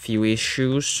have a few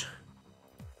issues.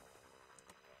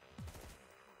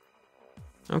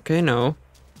 Okay, no.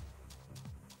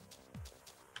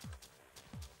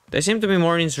 They seem to be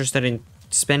more interested in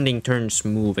spending turns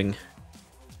moving.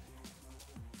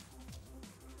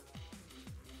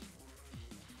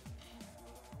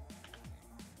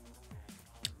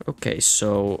 Okay,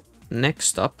 so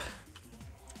next up.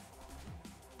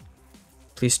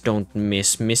 Please don't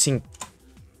miss. Missing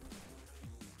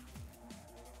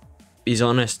is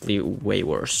honestly way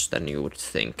worse than you would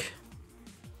think.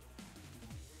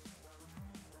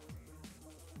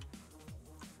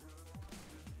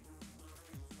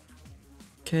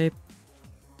 Okay.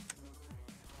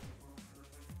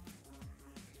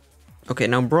 Okay,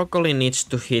 now Broccoli needs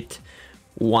to hit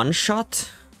 1 shot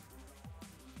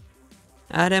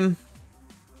at him.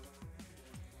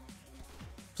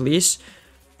 Please.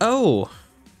 Oh!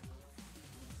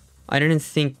 I didn't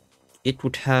think it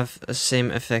would have the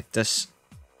same effect as...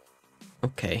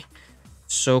 Okay.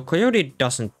 So Coyote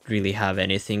doesn't really have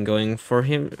anything going for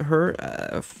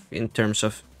her in terms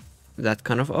of that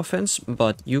kind of offense,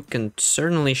 but you can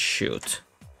certainly shoot.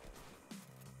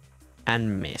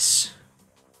 And miss.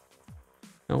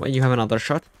 Oh, wait, you have another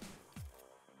shot.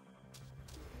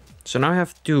 So now I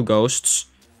have 2 ghosts.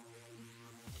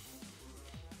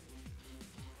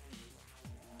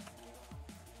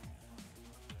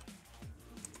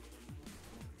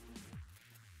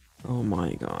 Oh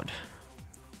my god.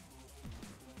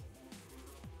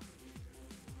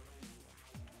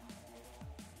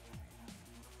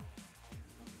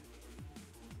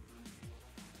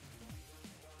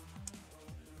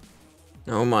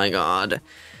 Oh my god.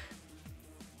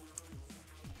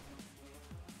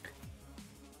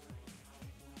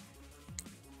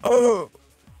 Oh!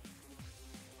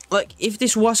 Like, if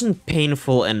this wasn't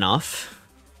painful enough,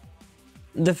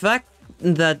 the fact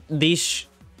that these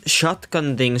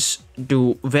shotgun things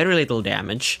do very little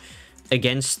damage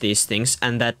against these things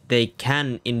and that they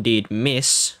can indeed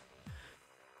miss.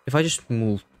 If I just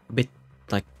move a bit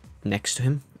like next to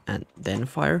him and then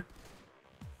fire.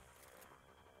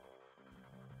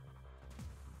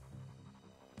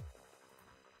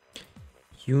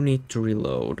 You need to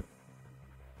reload.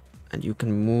 And you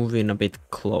can move in a bit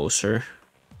closer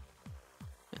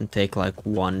and take like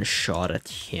 1 shot at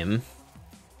him.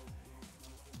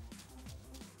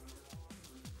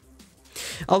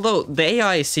 Although the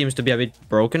AI seems to be a bit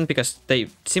broken because they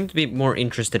seem to be more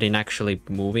interested in actually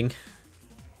moving.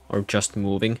 Or just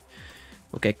moving.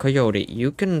 Okay, Coyote,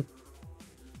 you can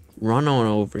run on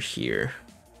over here.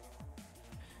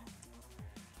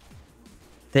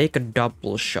 Take a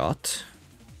double shot.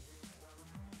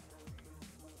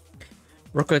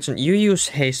 Rocket, you use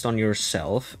haste on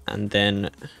yourself and then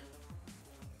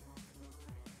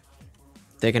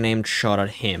take an aimed shot at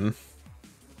him.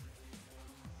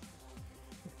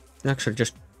 Actually,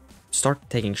 just start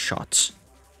taking shots.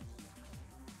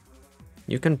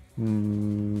 You can...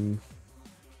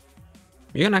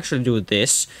 you can actually do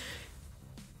this.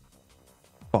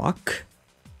 Fuck.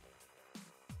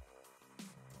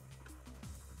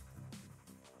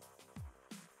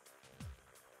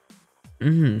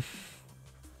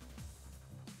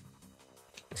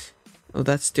 Oh,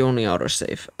 that's the only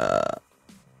autosave.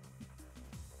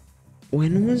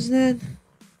 When was that?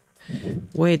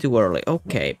 Way too early.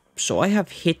 Okay, so I have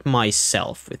hit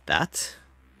myself with that.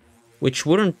 Which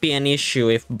wouldn't be an issue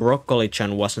if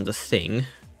Broccoli-chan wasn't a thing.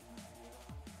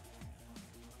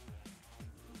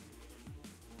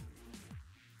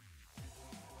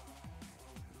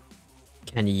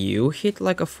 Can you hit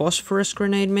like a phosphorus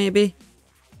grenade, maybe?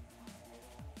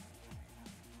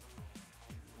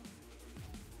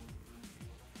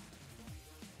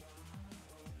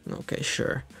 Okay,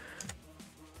 sure.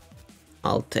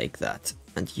 I'll take that.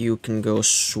 And you can go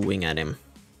swing at him.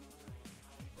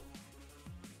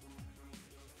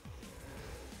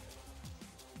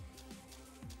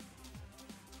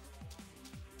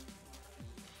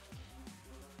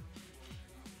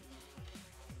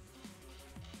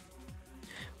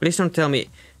 Please don't tell me...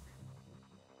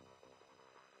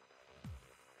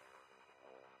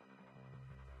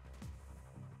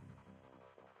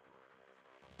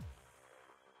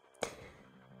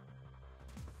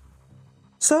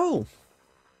 So...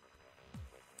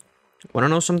 wanna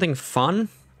know something fun?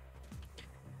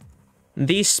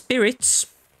 These spirits...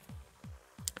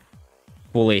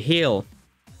 fully heal.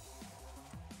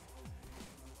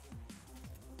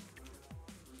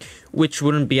 Which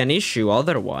wouldn't be an issue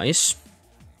otherwise.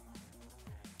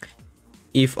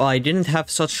 If I didn't have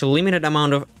such a limited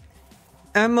amount of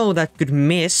ammo that could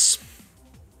miss.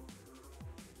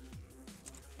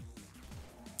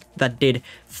 That did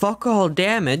fuck all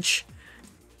damage.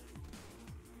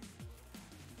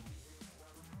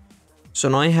 So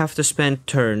now I have to spend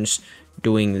turns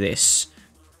doing this.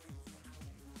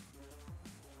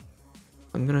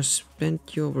 I'm gonna spend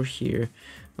you over here.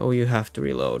 Oh, you have to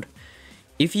reload.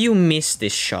 If you miss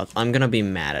this shot, I'm gonna be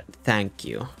mad at... Thank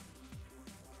you.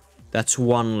 That's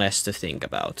one less to think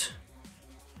about.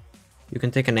 You can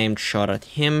take an aimed shot at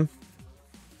him.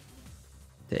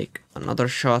 Take another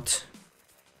shot.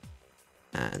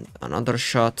 And another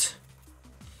shot.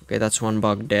 Okay, that's one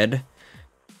bug dead.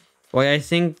 Why, I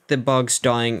think the bug's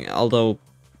dying, although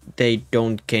they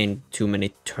don't gain too many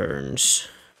turns.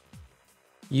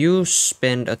 You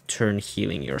spend a turn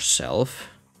healing yourself.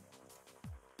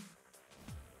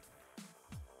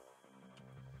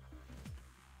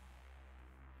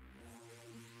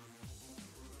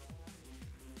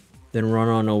 Then run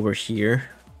on over here.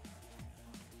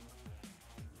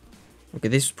 Okay,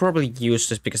 this is probably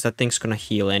useless because that thing's gonna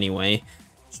heal anyway.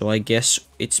 So I guess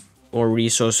it's... or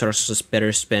resources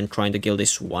better spent trying to kill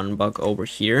this one bug over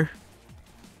here.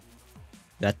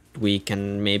 That we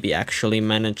can maybe actually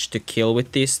manage to kill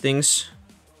with these things.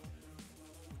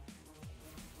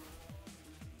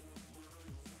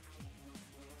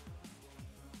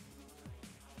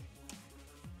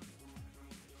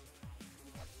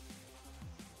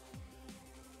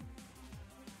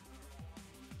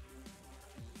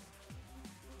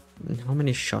 How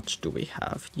many shots do we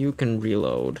have? You can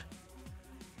reload.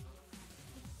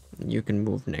 You can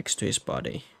move next to his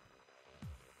body.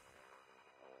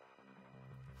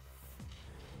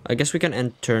 I guess we can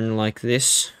end turn like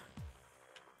this.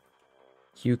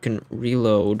 You can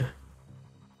reload.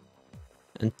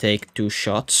 And take 2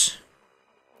 shots.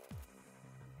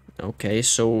 Okay,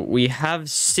 so we have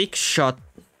 6 shot.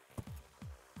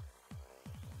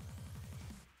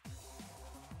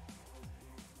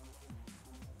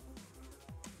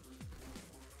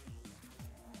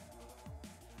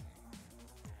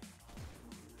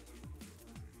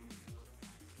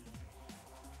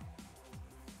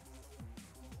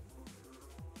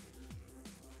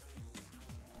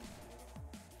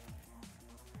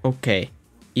 Okay,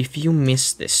 if you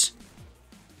miss this,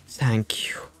 thank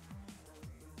you.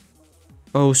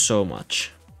 Oh, so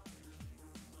much.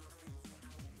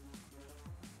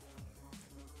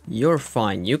 You're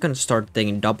fine, you can start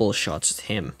taking double shots at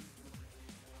him.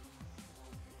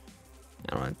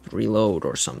 Alright, reload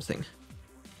or something.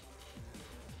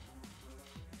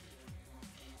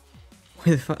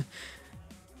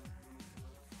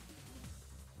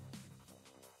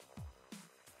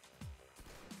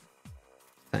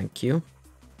 Thank you.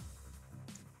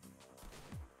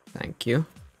 Thank you.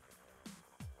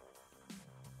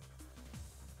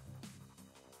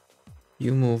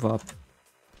 You move up.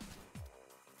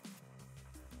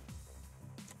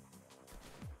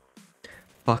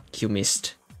 Fuck, you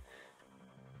missed.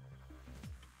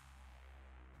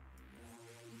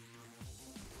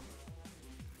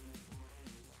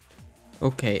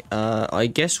 Okay, I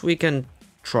guess we can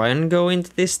try and go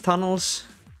into these tunnels.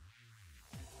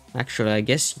 Actually, I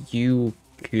guess you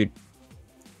could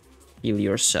heal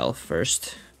yourself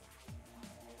first.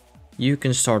 You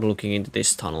can start looking into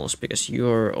these tunnels because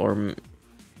you're... or...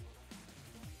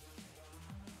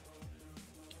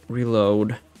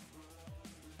 reload.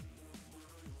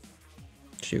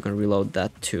 So you can reload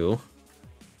that too.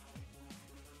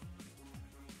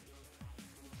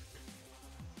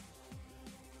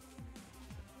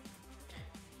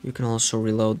 You can also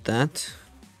reload that.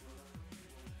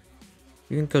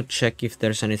 You can go check if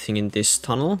there's anything in this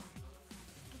tunnel.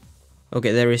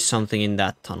 Okay, there is something in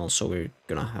that tunnel, so we're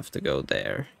gonna have to go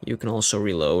there. You can also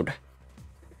reload.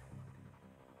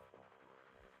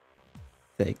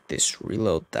 Take this,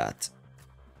 reload that,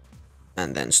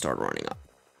 and then start running up.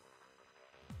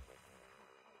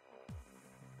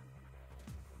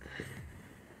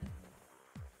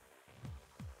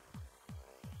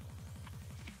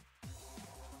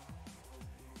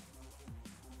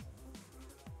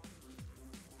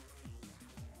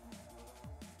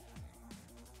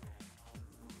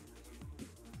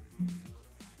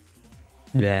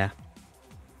 Yeah.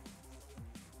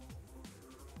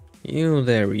 You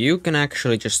there, you can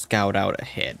actually just scout out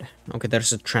ahead. Okay,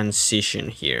 there's a transition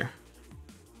here.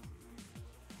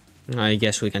 I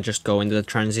guess we can just go into the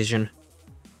transition.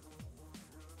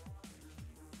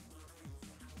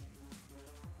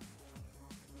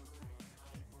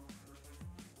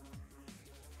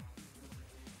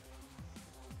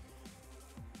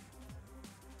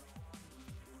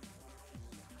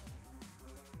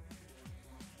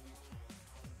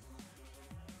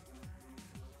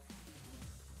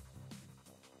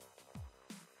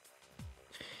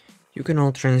 You can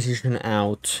all transition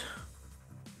out.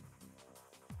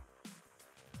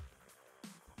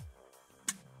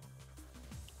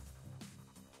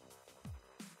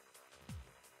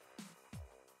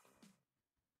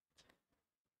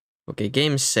 Okay,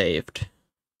 game saved.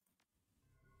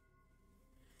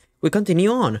 We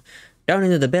continue on, down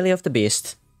into the belly of the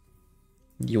beast.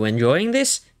 You enjoying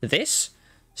this? This?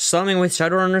 Slumming with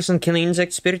shadowrunners and killing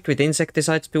insect spirit with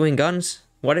insecticide spewing guns?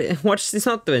 What's this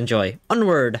not to enjoy?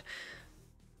 Onward!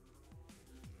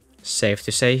 Safe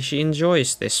to say she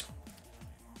enjoys this.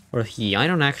 Or he, I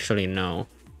don't actually know.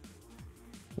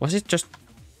 Was it just...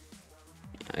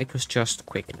 It was just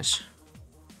quickness.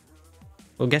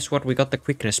 Well, guess what? We got the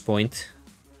quickness point.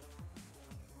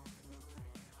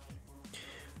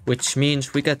 Which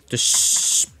means we got to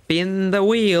spin the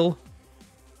wheel.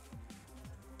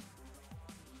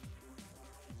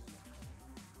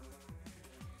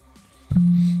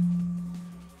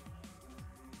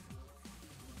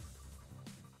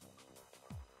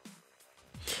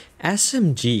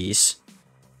 SMGs.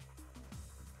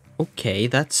 Okay,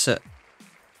 that's a...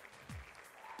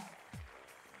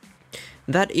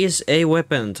 That is a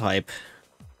weapon type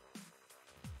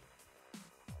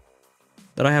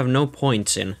that I have no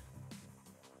points in.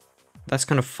 That's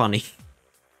kind of funny.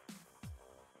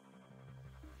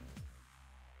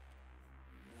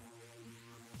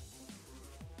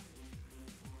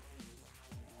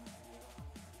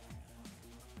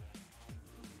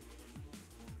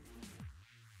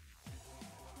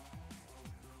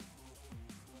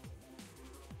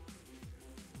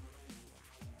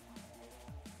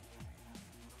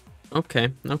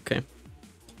 Okay, okay.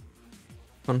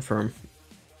 Confirm.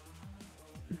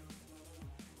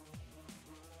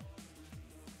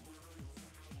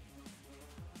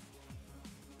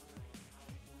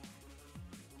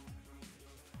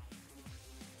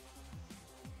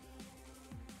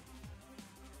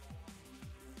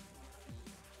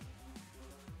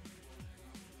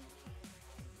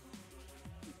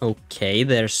 Okay,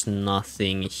 there's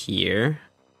nothing here.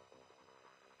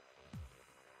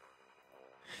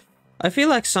 I feel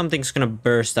like something's gonna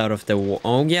burst out of the wall.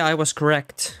 Oh yeah, I was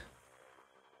correct.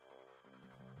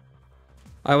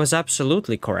 I was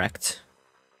absolutely correct.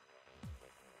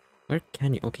 Where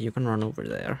can you... Okay, you can run over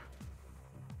there.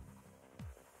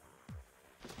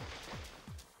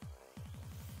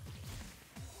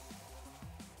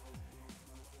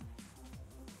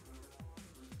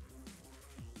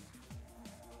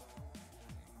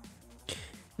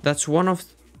 That's one of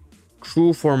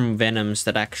true form venoms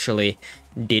that actually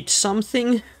did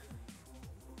something.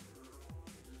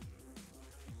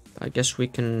 I guess we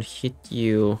can hit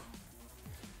you.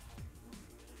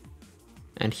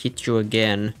 And hit you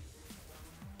again.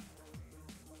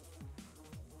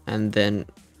 And then...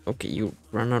 Okay, you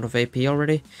run out of AP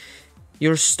already.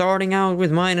 You're starting out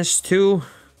with -2,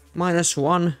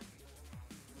 -1.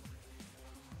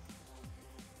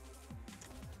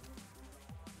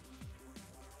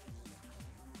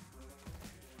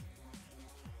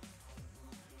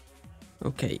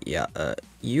 Okay, yeah,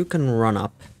 you can run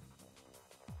up.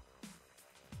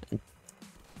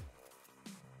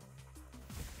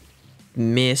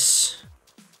 Miss.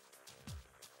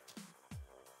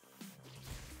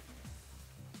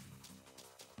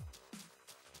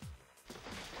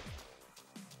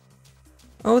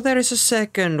 Oh, there is a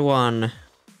second one.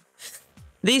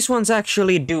 These ones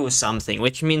actually do something,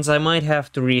 which means I might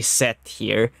have to reset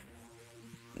here.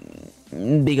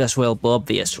 Because, well,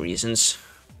 obvious reasons.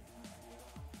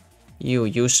 You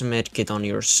use a medkit on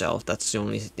yourself. That's the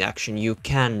only action you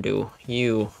can do.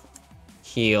 You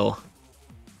heal.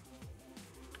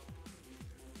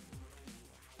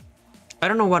 I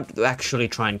don't know what to actually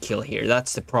try and kill here.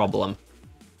 That's the problem.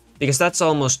 Because that's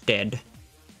almost dead.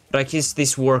 Like, is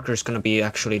this worker's gonna be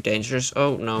actually dangerous?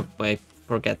 Oh, no, wait,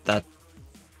 forget that.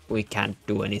 We can't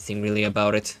do anything really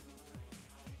about it.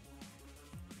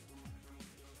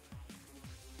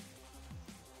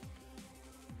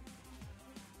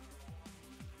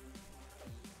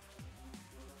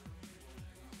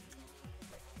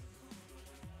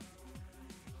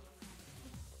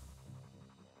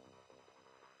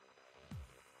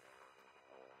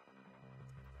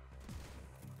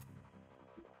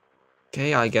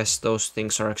 Okay, I guess those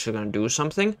things are actually gonna do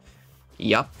something.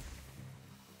 Yup.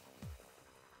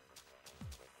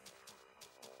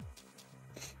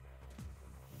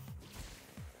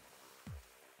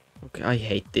 Okay, I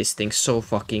hate these things so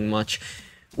fucking much.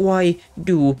 Why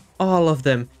do all of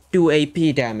them do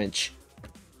AP damage?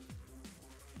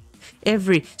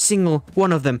 Every single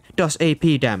one of them does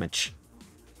AP damage.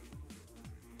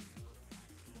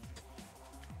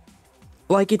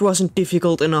 Like it wasn't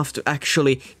difficult enough to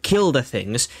actually kill the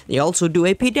things, they also do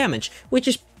AP damage, which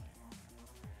is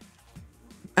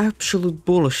absolute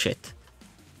bullshit.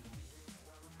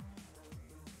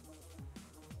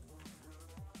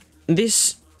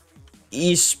 This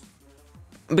is...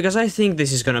 because I think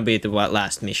this is gonna be the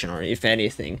last mission, or if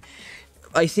anything.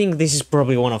 I think this is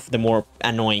probably one of the more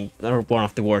annoying, or one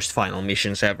of the worst final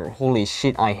missions ever. Holy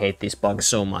shit, I hate this bug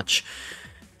so much.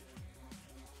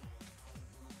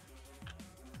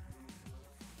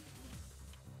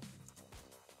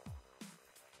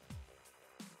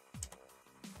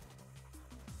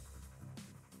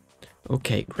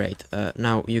 Okay, great.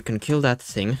 Now you can kill that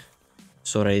thing,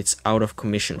 so that it's out of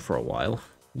commission for a while.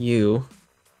 You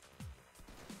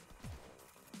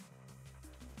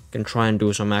can try and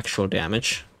do some actual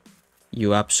damage.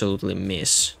 You absolutely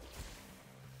miss.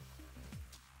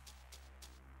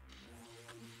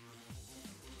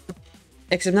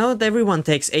 Except now that everyone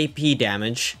takes AP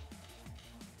damage.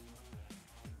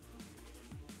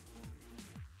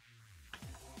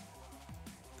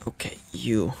 Okay,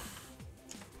 you...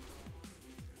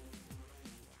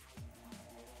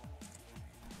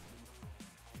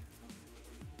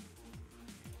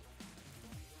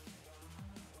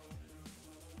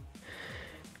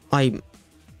 I'm...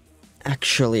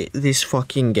 actually, this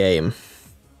fucking game...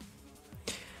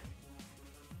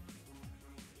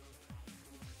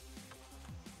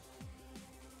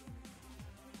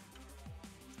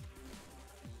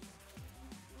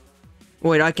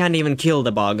 Wait, I can't even kill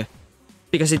the bug.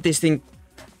 Because this thing...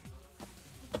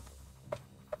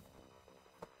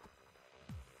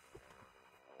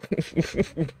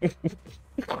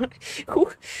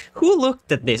 who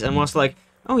looked at this and was like,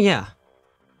 oh yeah,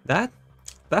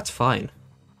 that's fine.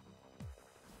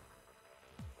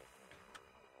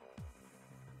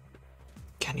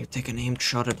 Can you take an aimed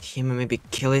shot at him and maybe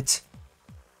kill it?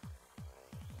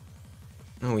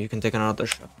 No, you can take another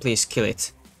shot. Please kill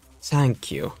it.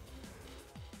 Thank you.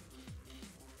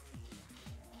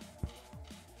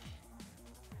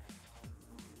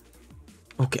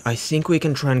 Okay, I think we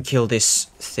can try and kill this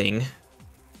thing.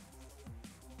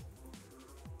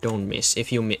 Don't miss.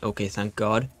 If you miss... okay, thank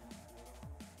God.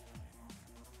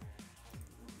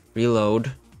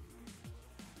 Reload.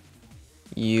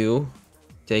 You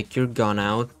take your gun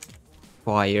out.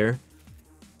 Fire.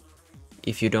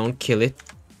 If you don't kill it...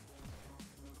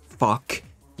 fuck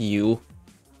you.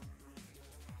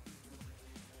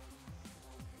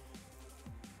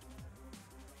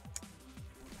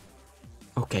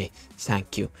 Okay,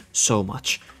 thank you so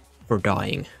much for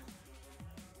dying.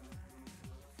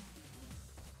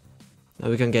 Now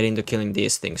we can get into killing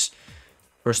these things.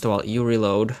 First of all, you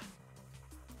reload.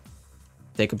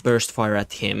 Take a burst fire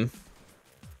at him.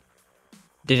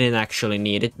 Didn't actually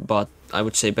need it, but I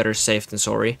would say better safe than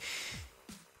sorry.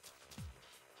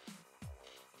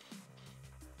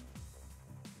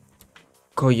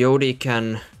 Coyote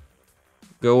can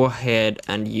go ahead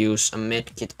and use a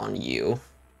medkit on you.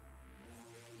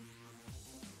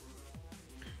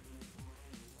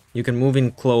 You can move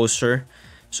in closer,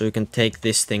 so you can take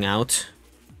this thing out.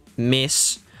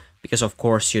 miss, because of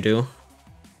course you do.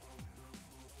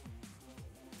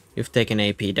 You've taken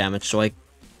AP damage, so I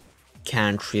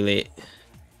can't really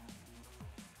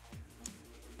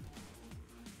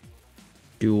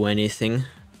do anything.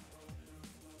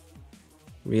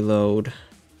 Reload.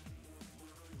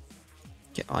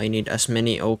 Okay, I need as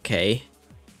many. Okay.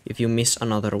 If you miss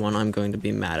another one, I'm going to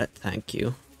be mad at. Thank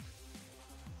you.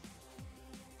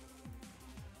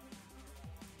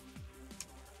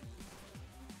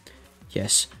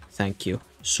 Yes, thank you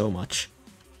so much.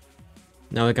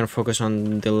 Now we can focus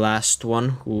on the last one,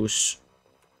 who's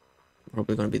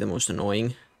probably gonna be the most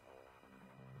annoying.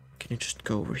 Can you just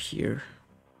go over here?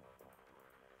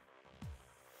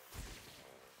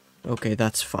 Okay,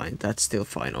 that's fine. That's still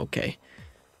fine. Okay.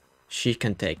 She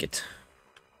can take it.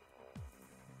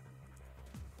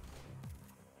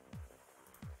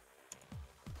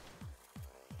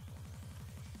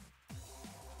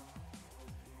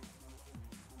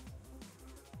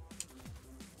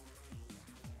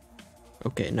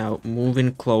 Okay, now move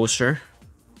in closer.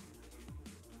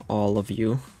 All of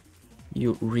you.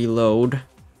 You reload.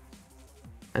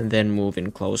 And then move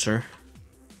in closer.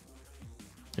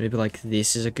 Maybe like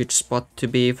this is a good spot to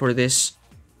be for this.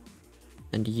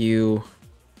 And you...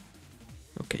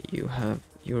 Okay,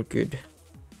 you're good.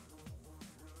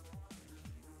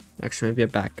 Actually, maybe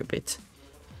back a bit.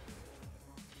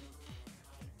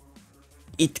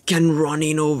 It can run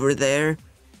in over there.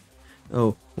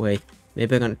 Oh, wait.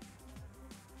 Maybe I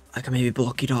can maybe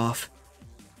block it off.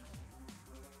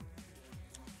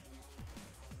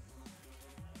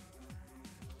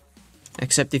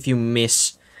 Except if you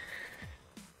miss.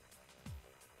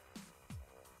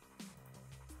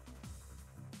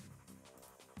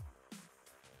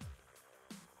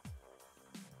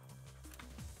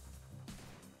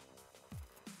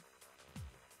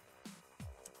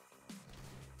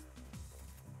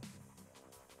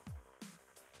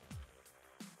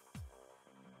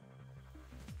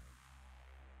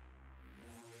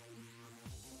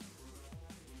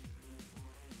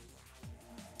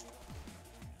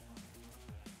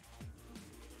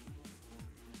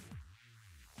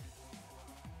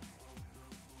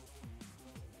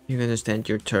 You can just end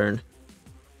your turn.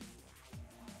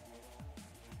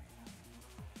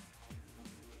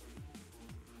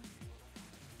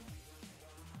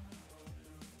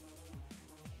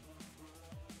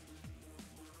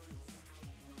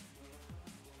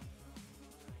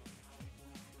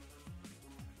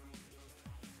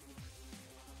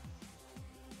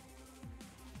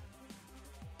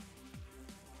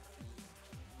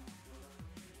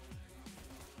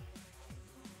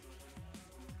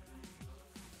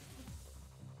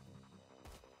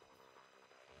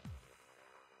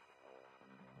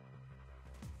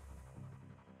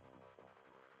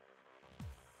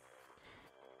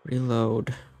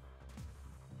 Reload.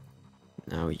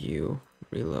 Now you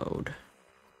reload.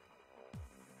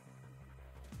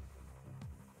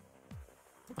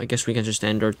 I guess we can just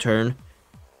end our turn.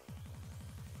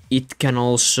 It can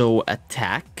also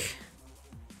attack.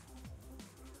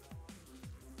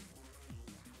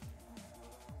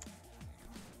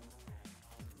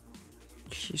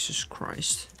 Jesus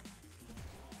Christ.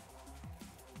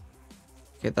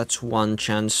 Okay, that's one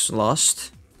chance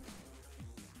lost.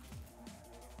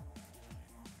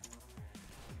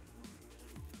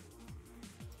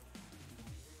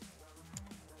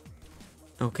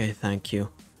 Okay, thank you.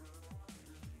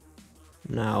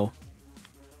 Now,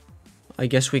 I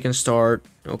guess we can start...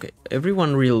 Okay,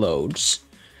 everyone reloads.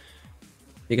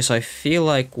 Because I feel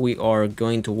like we are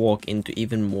going to walk into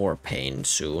even more pain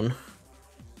soon.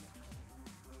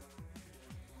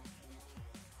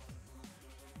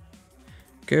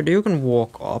 Good, you can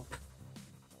walk up.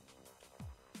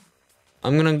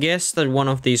 I'm gonna guess that one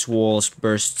of these walls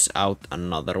bursts out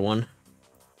another one.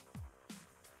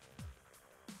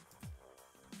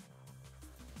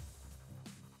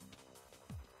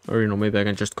 Or, you know, maybe I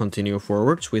can just continue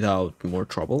forwards without more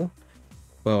trouble.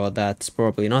 Well, that's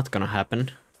probably not gonna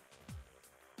happen.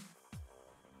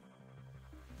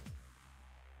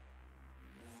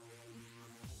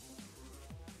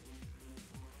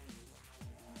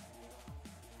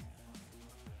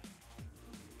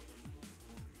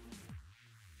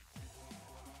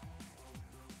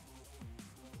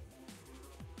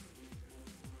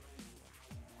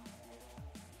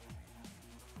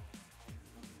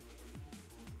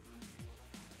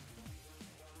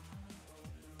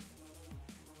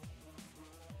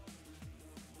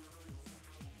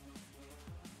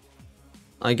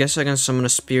 I guess I can summon a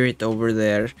spirit over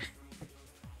there.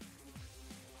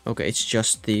 Okay, it's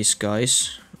just these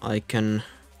guys. I can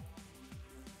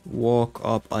walk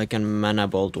up, I can mana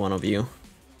bolt one of you.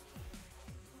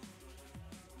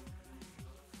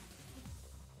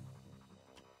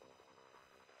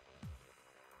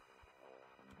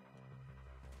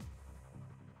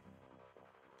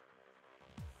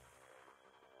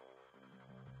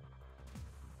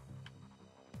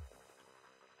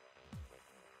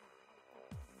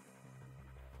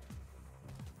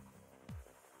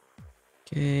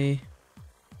 Okay.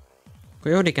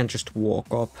 Coyote can just walk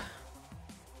up.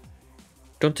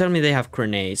 Don't tell me they have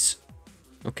grenades.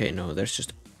 Okay, no, there's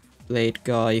just a blade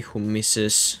guy who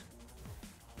misses.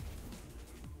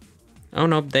 Oh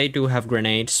no, they do have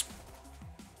grenades.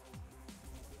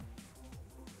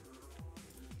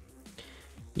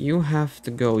 You have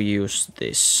to go use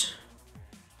this.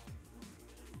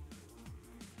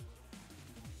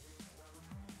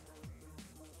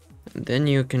 And then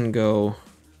you can go...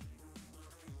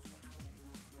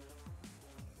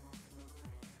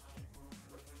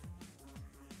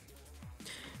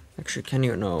 Actually, can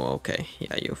you? No, okay.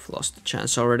 Yeah, you've lost the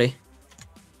chance already.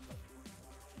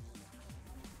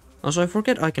 Also, I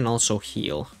forget I can also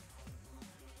heal.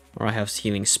 Or I have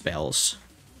healing spells.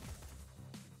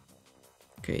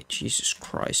 Okay, Jesus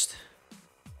Christ.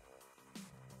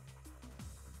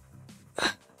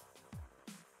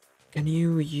 Can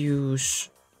you use...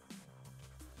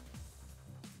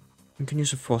 You can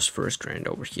use a phosphorus grenade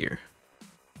over here.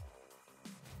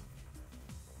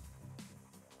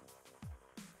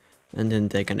 And then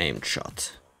take an aimed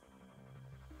shot.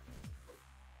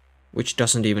 Which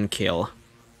doesn't even kill.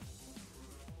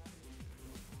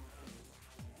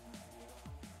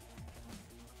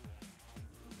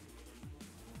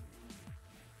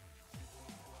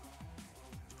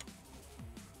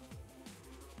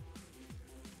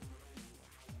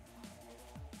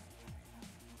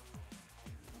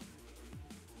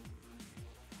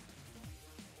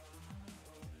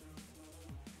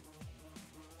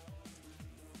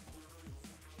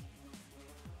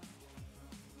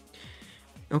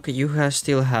 Okay, you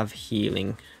still have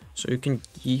healing, so you can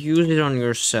use it on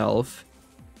yourself.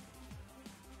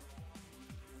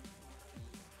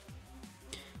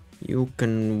 You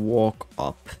can walk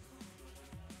up.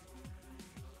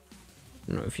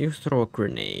 No, if you throw a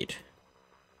grenade.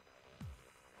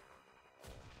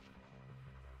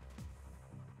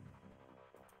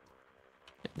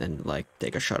 Then, like,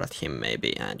 take a shot at him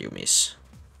maybe, and you miss.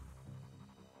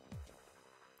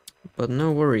 But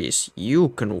no worries, you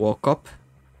can walk up.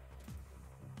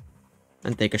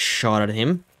 And take a shot at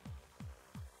him.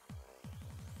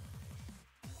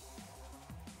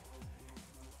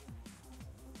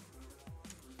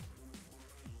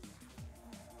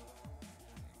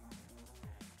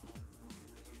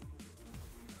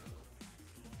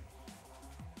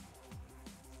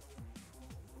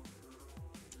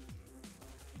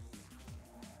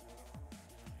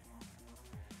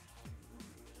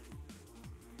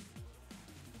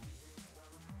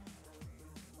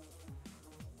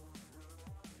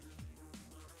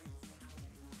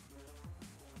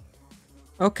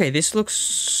 Okay, this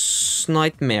looks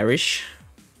nightmarish.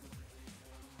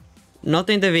 Not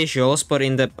in the visuals, but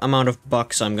in the amount of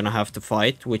bugs I'm gonna have to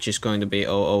fight, which is going to be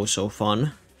oh so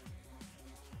fun.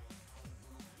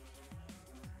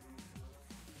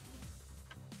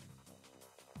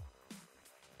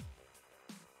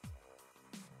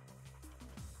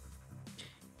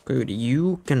 Good,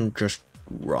 you can just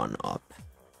run up.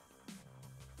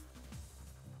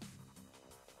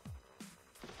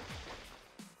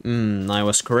 I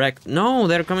was correct. No,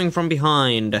 they're coming from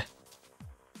behind.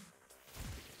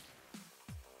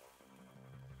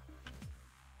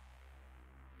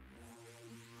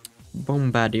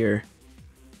 Bombardier.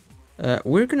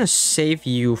 We're gonna save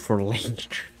you for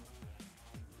later.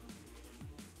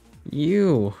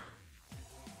 You.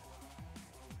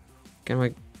 Can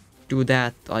I do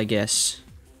that, I guess?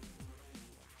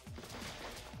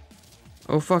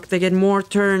 Oh fuck, they get more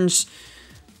turns.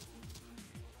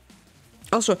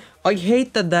 Also, I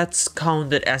hate that that's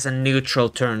counted as a neutral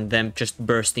turn, them just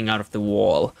bursting out of the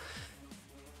wall.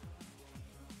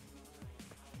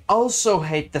 Also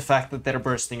hate the fact that they're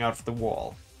bursting out of the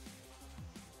wall.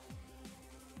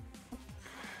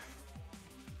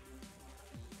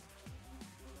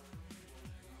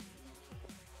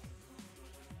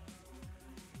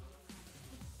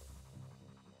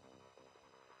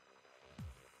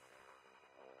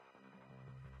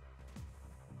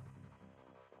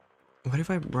 What if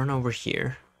I run over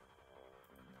here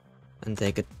and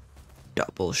take a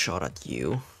double shot at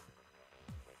you?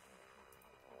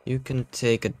 You can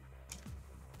take a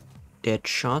dead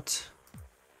shot.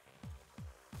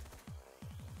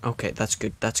 Okay, that's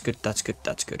good, that's good, that's good,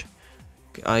 that's good.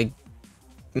 Okay,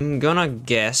 I'm gonna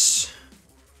guess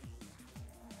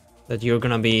that you're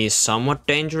gonna be somewhat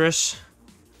dangerous.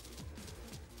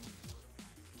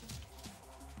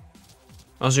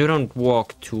 Also, you don't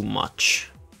walk too much.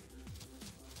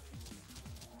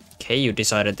 Okay, you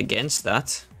decided against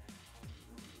that.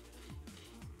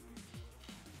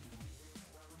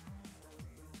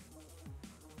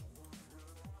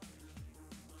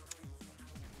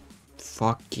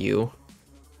 Fuck you.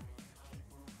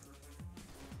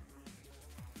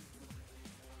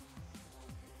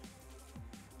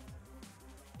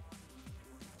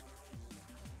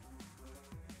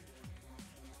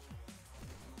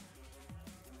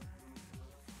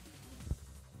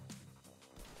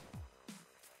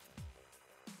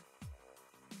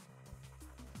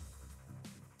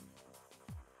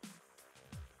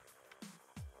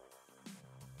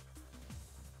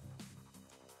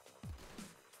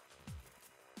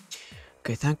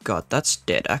 Okay, thank God, that's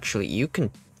dead. Actually, you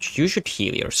should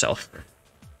heal yourself.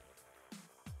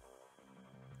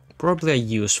 Probably a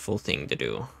useful thing to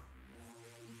do.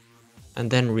 And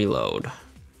then reload.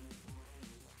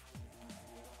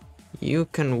 You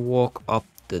can walk up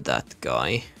to that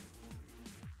guy.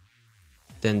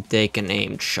 Then take an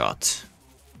aimed shot.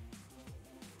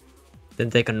 Then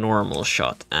take a normal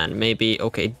shot and maybe,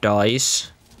 okay,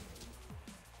 dice.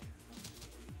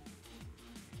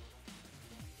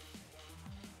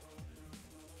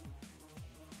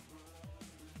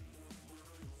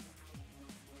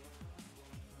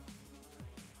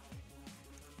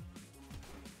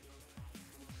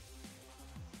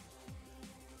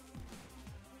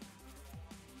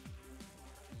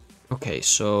 Okay,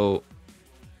 so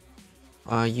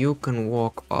you can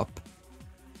walk up.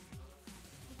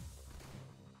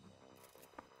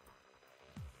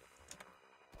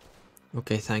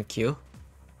 Okay, thank you.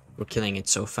 We're killing it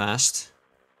so fast.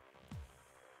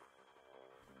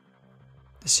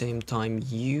 At the same time,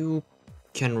 you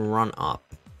can run up.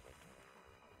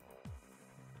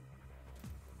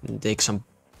 And take some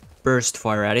burst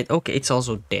fire at it. Okay, it's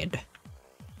also dead.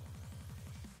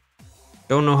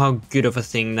 Don't know how good of a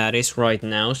thing that is right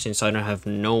now, since I don't have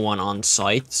no one on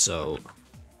site, so...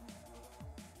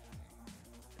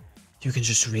 You can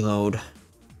just reload.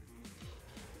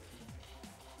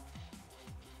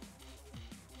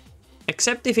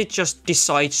 Except if it just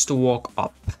decides to walk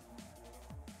up.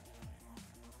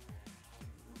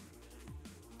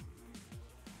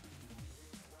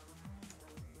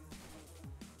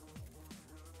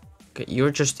 Okay,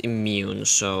 you're just immune,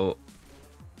 so...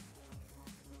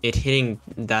 It hitting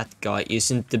that guy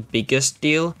isn't the biggest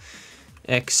deal.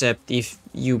 Except if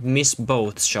you miss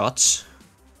both shots.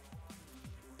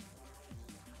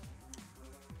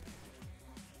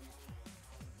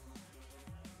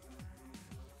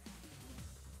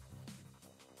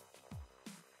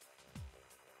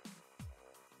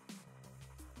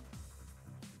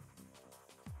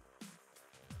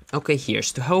 Okay,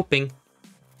 here's to hoping.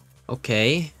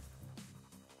 Okay.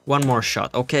 One more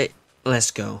shot. Okay,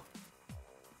 let's go.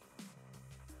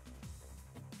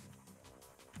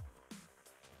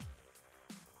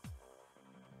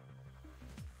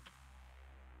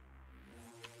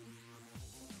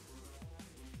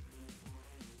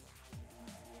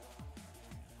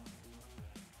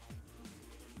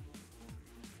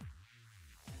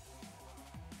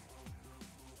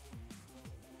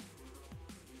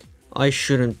 I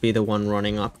shouldn't be the one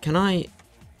running up. Can I...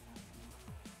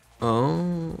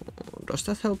 Oh... Does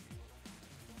that help?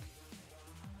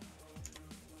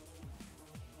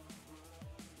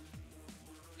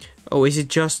 Oh, is it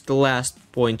just the last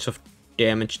points of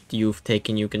damage you've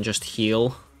taken you can just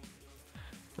heal?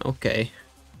 Okay.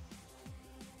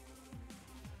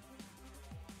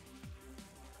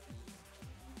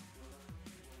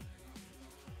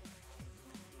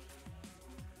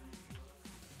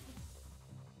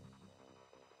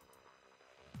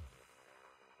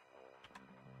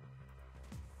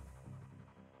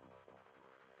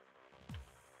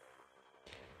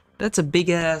 That's a big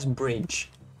ass bridge.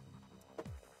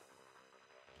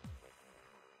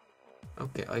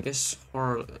 Okay, I guess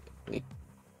Harley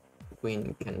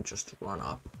Quinn can just run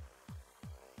up.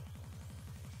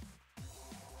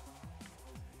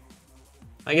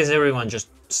 I guess everyone just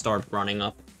start running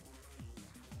up.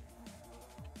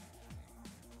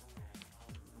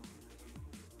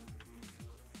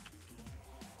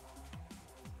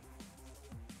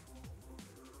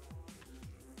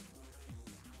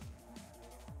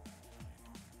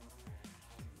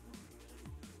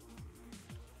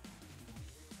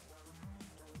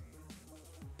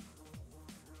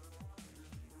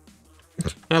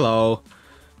 Hello.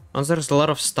 Oh, there's a lot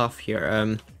of stuff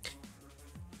here.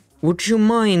 Would you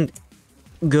mind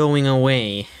going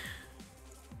away?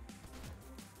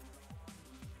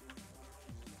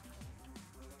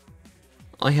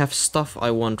 I have stuff I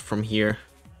want from here.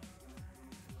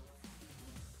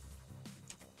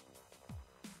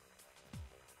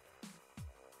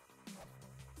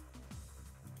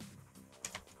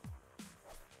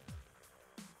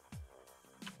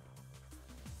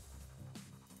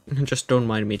 Just don't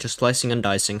mind me, just slicing and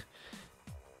dicing.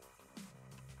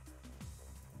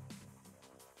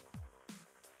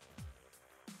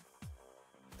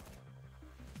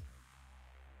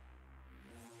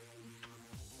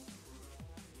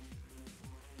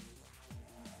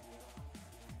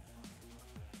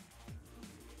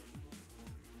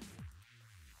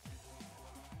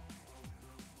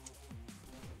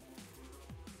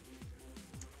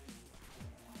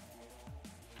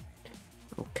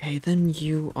 Okay, then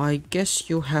I guess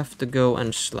you have to go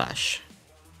and slash.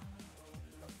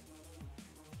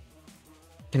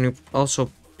 Can you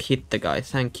also hit the guy?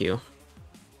 Thank you.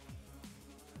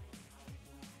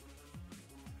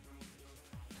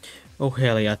 Oh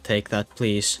hell yeah, take that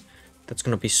please. That's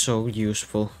gonna be so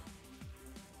useful.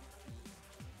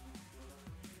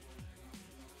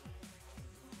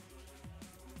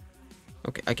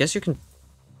 Okay, I guess you can...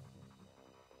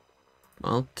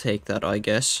 I'll take that, I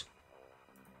guess.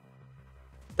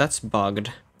 That's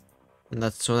bugged. And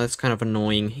that's kind of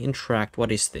annoying. Interact,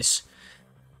 what is this?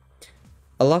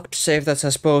 A locked safe that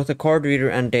has both a card reader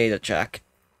and data jack.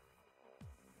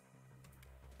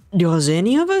 Does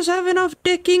any of us have enough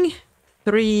decking?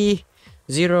 3,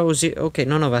 0, 0. Okay,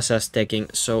 none of us has decking,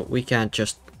 so we can't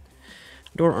just...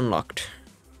 Door unlocked.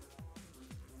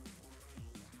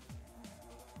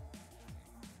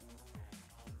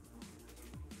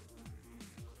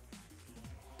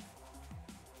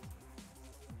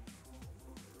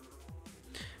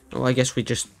 Oh, I guess we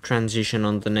just transition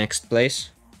on the next place.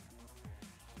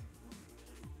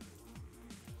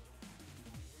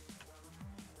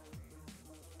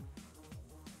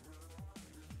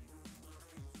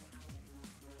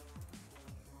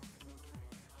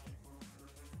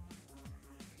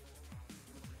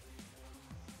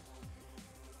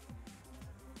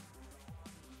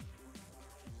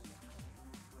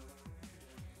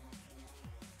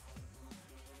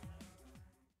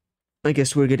 I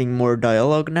guess we're getting more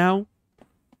dialogue now.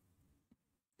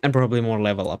 And probably more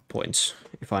level up points,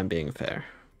 if I'm being fair.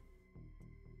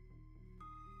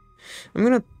 I'm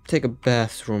gonna take a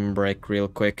bathroom break real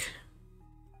quick.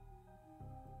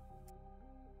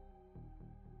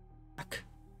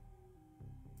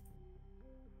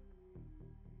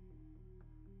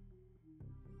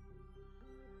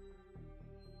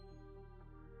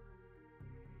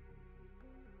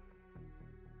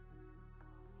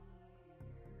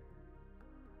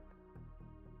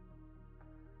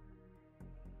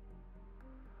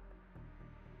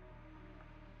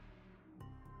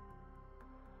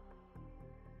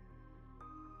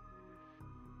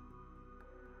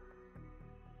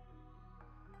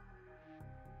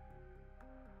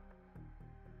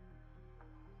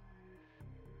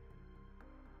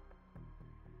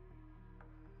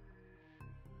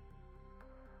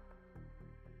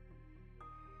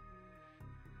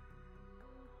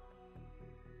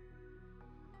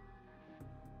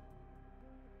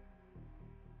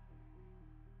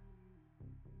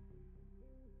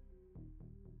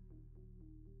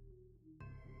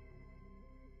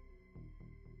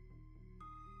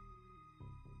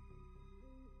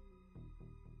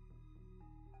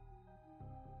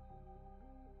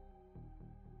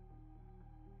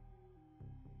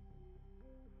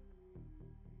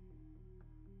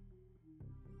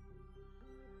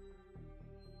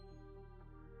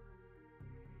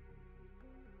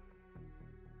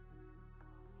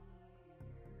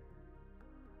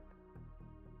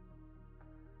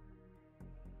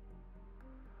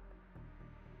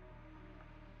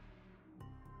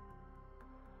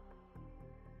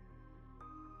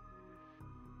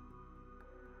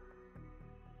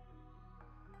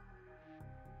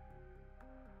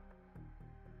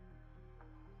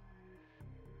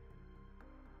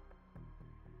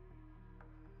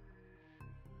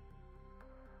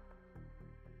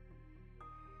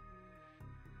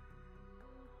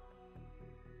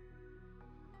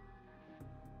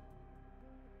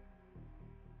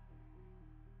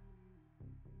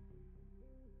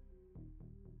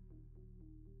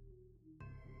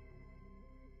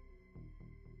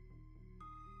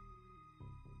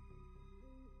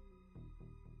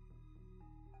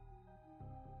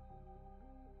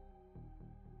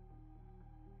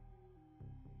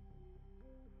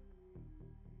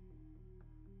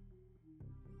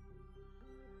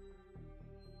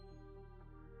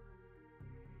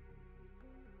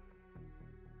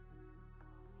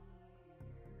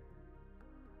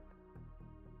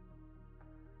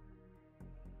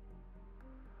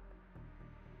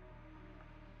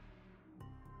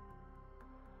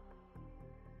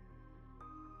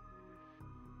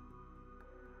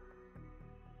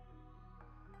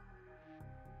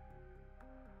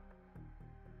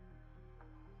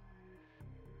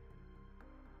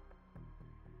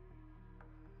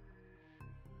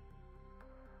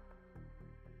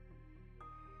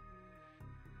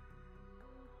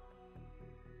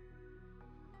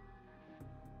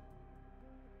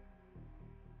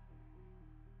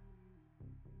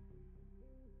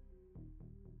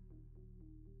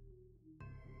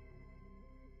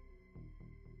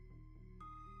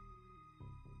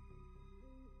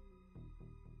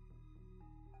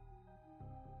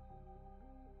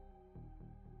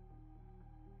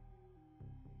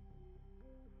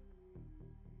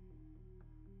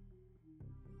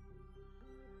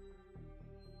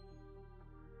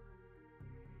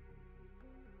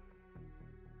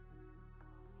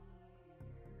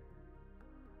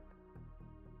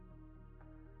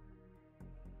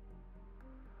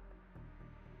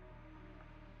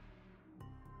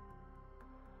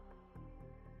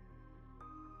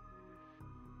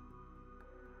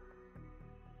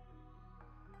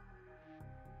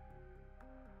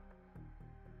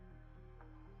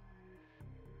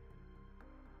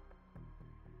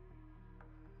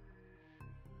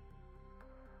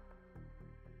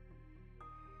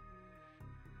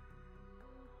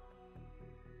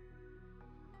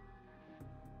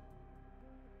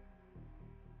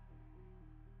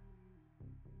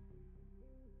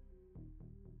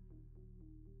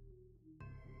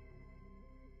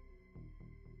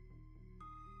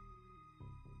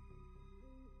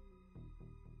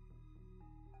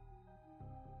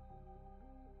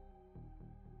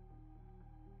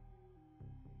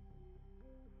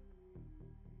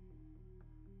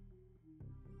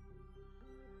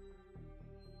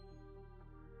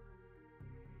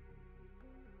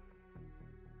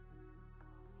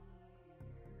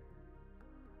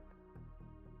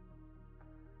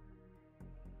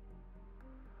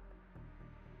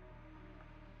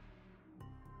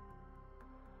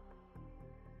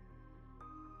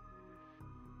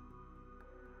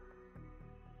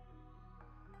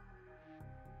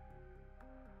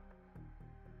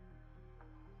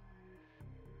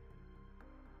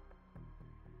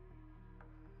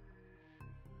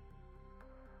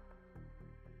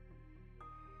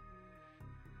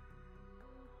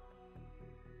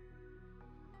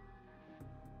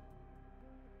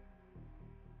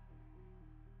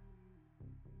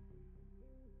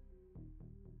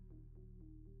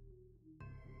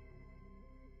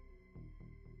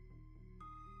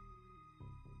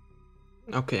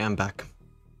 Okay, I'm back.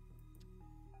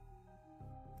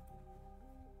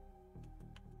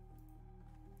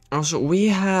 Also, we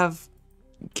have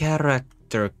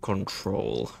character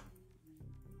control.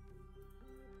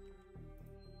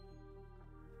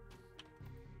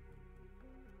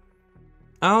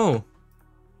 Oh.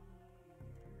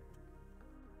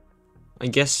 I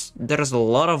guess there's a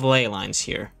lot of ley lines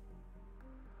here.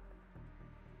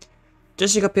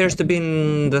 Jessica appears to be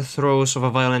in the throes of a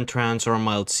violent trance or a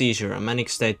mild seizure, a manic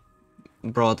state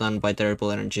brought on by terrible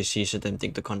energy she's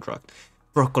attempting to contract.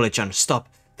 Broccoli-chan, stop!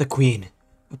 The Queen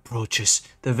approaches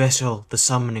the vessel, the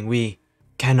summoning. We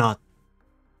cannot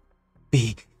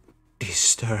be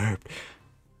disturbed.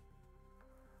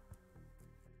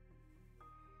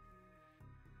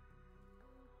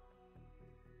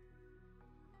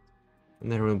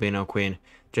 There will be no Queen.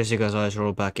 Jessica's eyes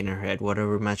roll back in her head.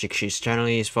 Whatever magic she's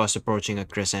channeling is fast approaching a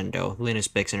crescendo. Linus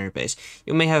begs in her base.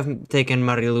 You may have taken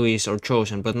Marie-Louise or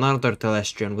chosen, but another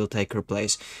Telestian will take her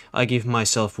place. I give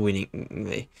myself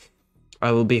winningly.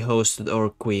 I will be host to our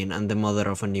Queen and the mother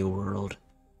of a new world.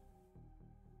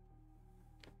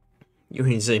 You're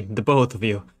insane, the both of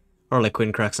you. Harley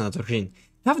Quinn cracks out her chin.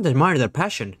 You haven't admired their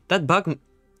passion. But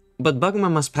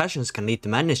Bugmama's passions can lead to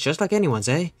madness just like anyone's,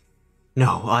 eh?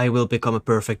 No, I will become a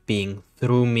perfect being.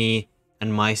 Through me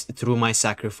and through my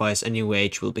sacrifice, a new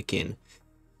age will begin.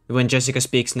 When Jessica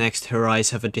speaks next, her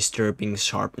eyes have a disturbing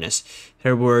sharpness.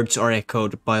 Her words are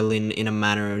echoed by Lynn in a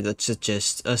manner that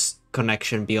suggests a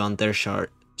connection beyond their shared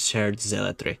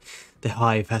zealotry. The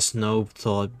hive has no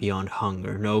thought beyond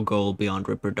hunger, no goal beyond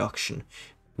reproduction.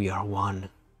 We are one.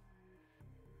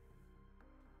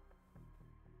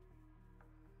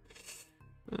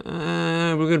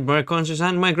 Goodbye, conscious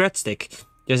and my gratstick.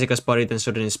 Jessica's body then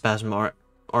suddenly spasmed,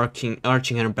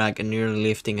 arching her back and nearly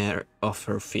lifting her off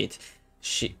her feet.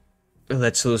 She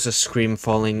lets loose a scream,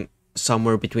 falling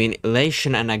somewhere between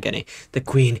elation and agony. The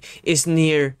Queen is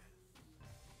near.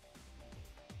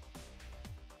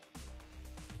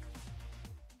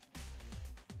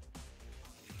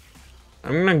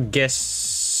 I'm gonna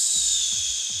guess.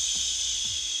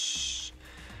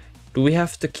 Do we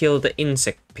have to kill the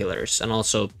insect pillars? And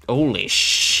also, holy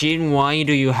shit, why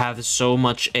do you have so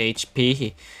much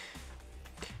HP?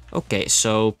 Okay,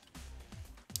 so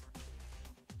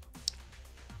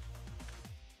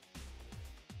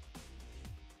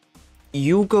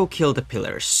you go kill the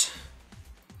pillars.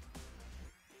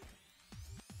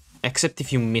 Except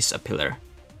if you miss a pillar.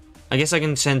 I guess I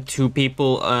can send 2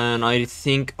 people, and I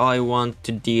think I want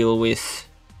to deal with...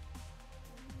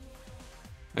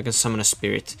 I can summon a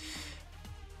spirit.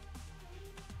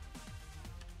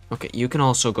 Okay, you can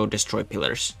also go destroy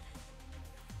pillars.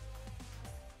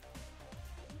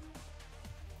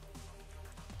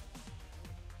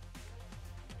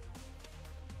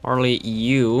 Harley,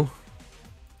 you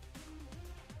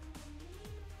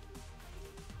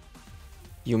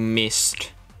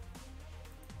missed.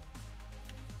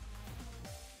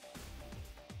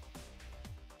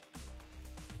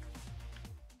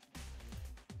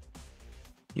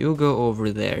 You go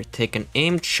over there, take an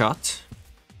aimed shot.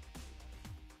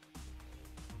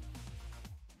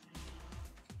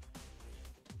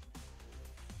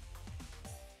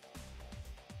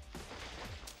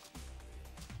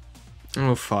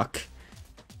 Oh fuck.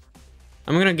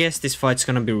 I'm gonna guess this fight's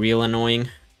gonna be real annoying.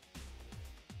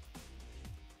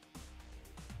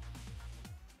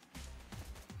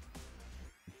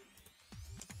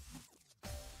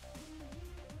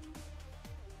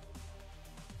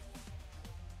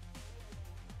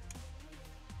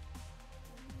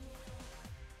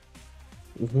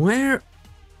 Where?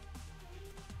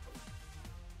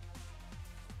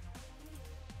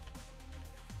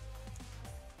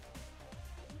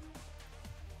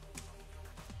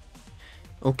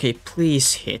 Okay,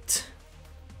 please hit.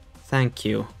 Thank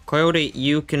you. Coyote,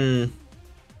 you can...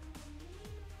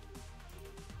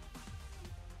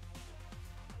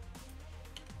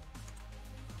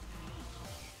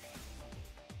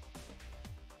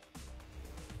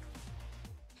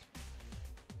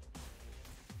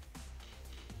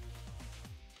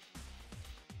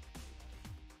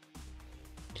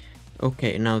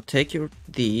 Okay, now take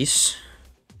these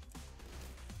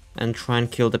and try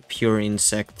and kill the pure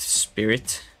insect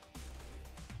spirit.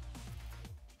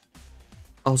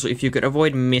 Also, if you could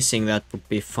avoid missing, that would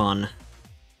be fun.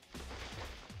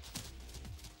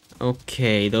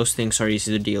 Okay, those things are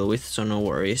easy to deal with, so no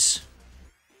worries.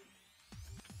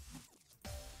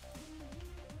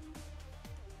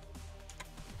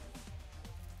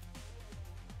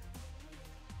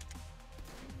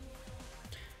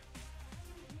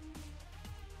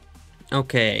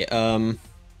 Okay,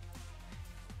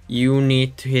 you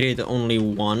need to hit it only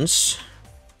once.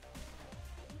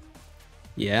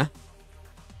 Yeah.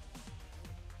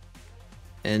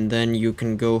 And then you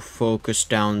can go focus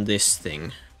down this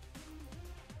thing.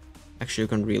 Actually, you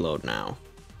can reload now.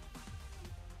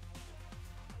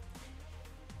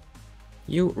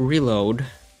 You reload.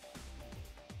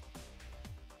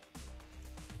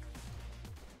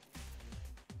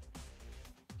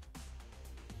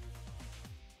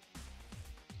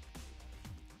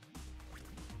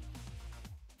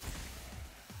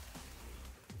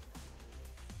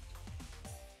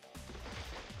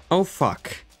 Oh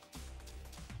fuck.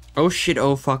 Oh shit,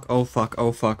 oh fuck, oh fuck,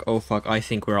 oh fuck, oh fuck. I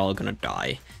think we're all gonna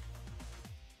die.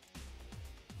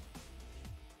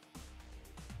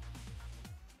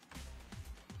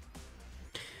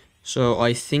 So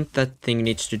I think that thing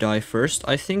needs to die first.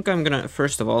 I think I'm gonna,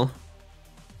 first of all...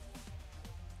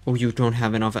 Oh, you don't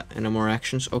have enough any more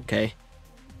actions? Okay.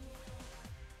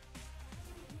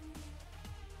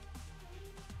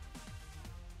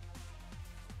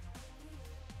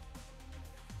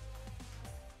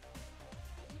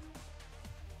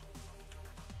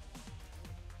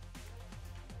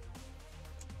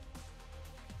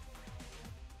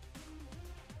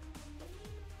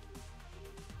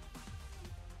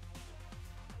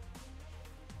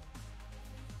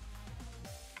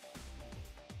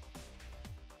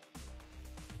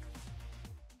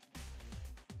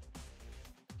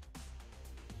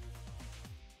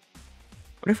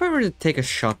 What if I were to take a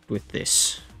shot with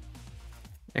this?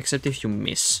 Except if you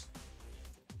miss.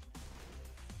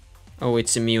 Oh,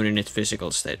 it's immune in its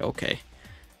physical state, okay.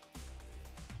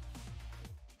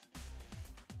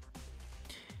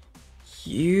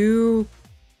 You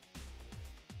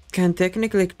can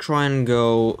technically try and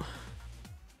go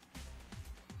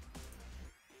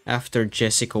after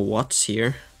Jessica Watts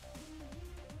here.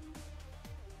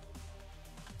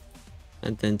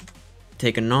 And then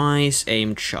take a nice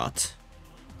aimed shot.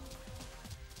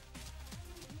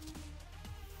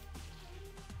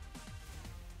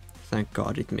 Thank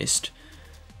God it missed.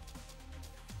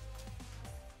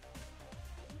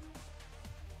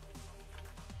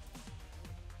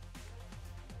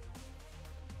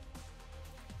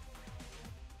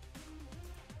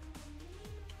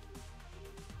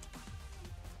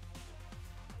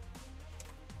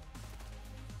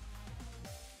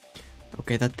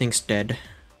 Okay, that thing's dead.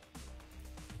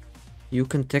 You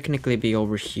can technically be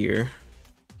over here.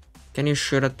 Can you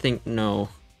shoot that thing? No.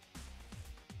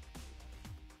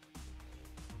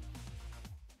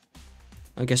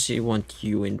 I guess you want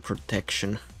you in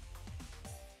protection.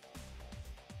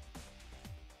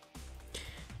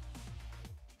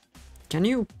 Can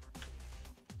you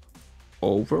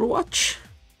Overwatch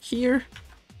here?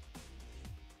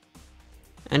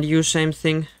 And you same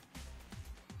thing?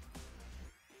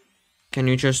 Can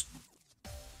you just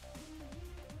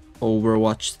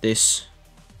Overwatch this?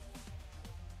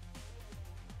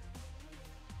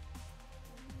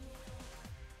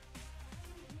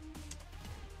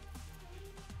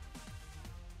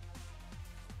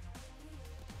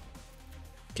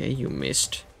 Okay, you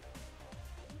missed.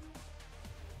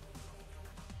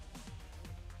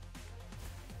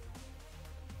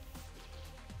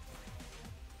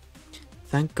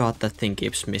 Thank God that thing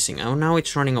keeps missing. Oh, now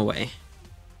it's running away.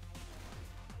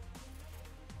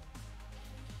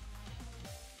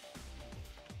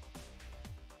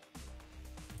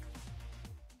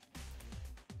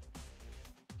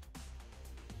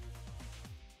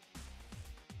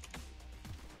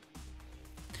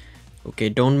 Okay,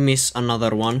 don't miss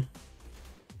another one.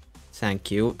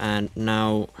 Thank you. And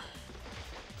now...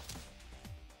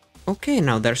 Okay,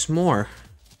 now there's more.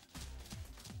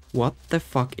 What the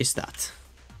fuck is that?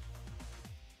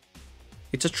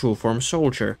 It's a true form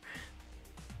soldier.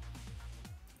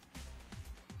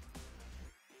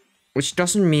 Which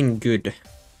doesn't mean good.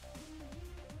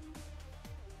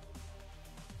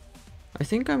 I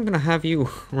think I'm gonna have you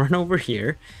run over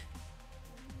here.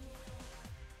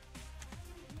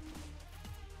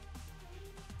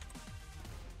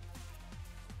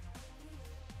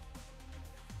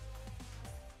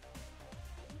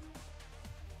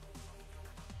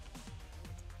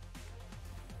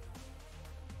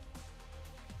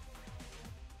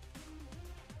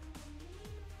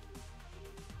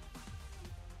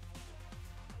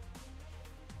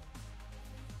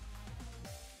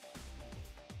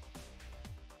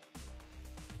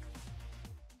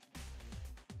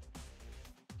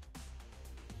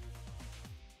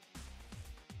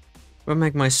 I'll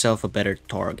make myself a better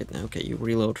target now. Okay, you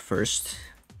reload first.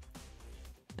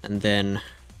 And then...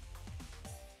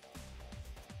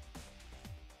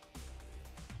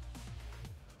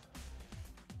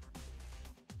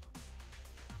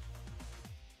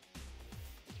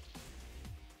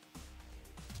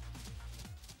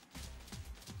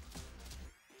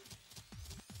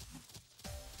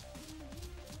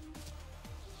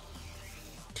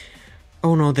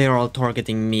 Oh no, they're all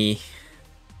targeting me.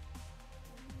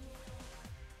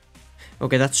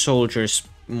 Okay, that soldier's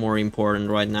more important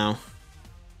right now.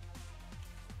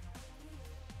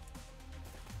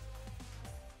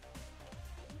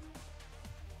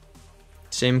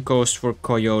 Same goes for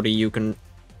Coyote, you can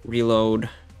reload.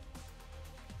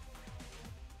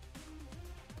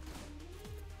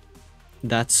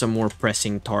 That's a more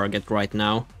pressing target right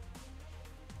now.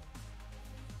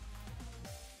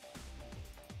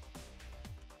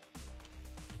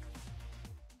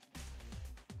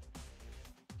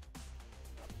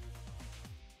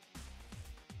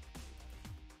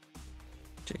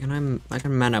 I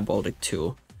can mana bolt it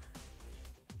too.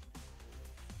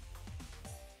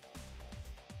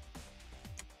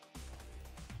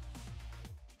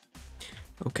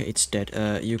 Okay, it's dead.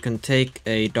 You can take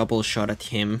a double shot at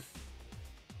him.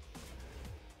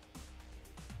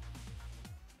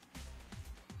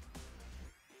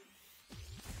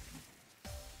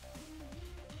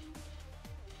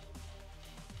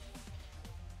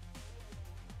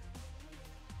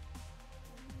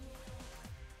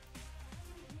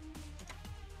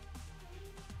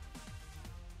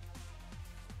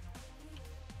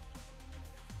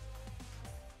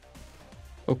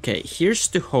 Okay, here's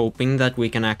to hoping that we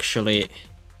can actually...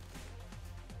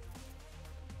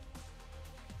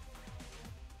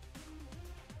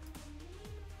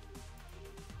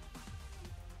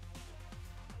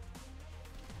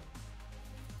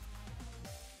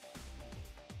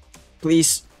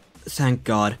 Please, thank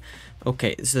God.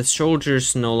 Okay, so the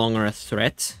soldier's no longer a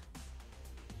threat.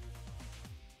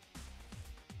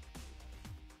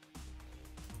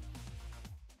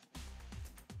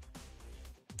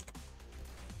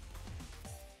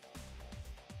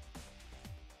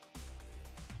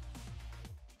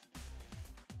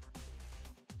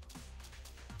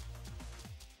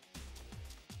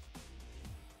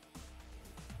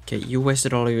 Okay, you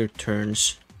wasted all of your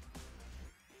turns.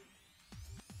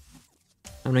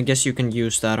 And I guess you can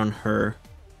use that on her.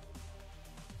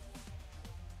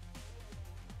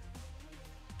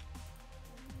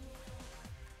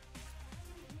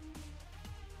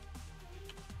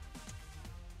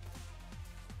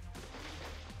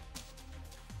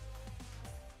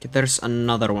 Okay, there's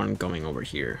another one going over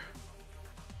here.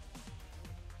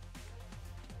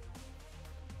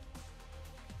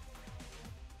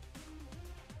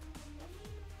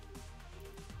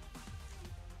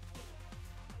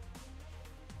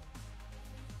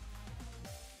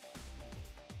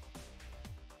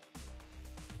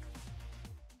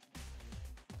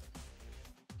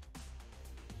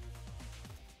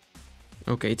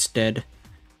 Okay, it's dead.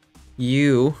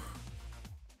 You...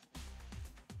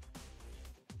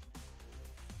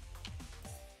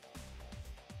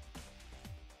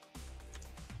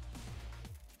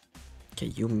 Okay,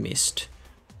 you missed.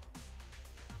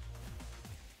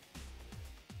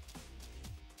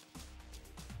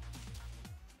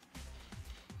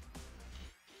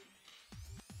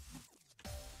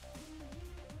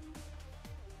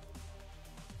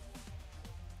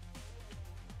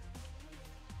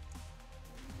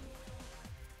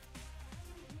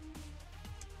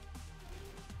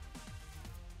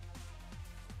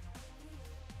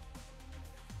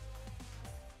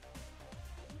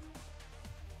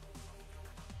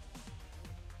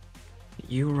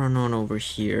 You run on over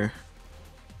here.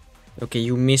 Okay,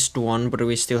 you missed one, but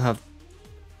we still have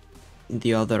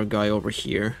the other guy over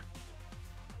here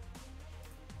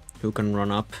who can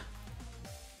run up.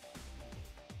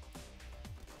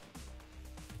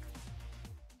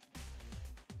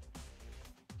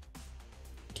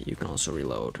 Okay, you can also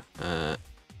reload.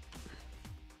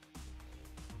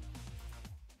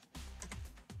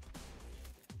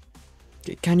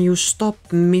 Okay, can you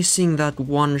stop missing that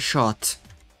one shot?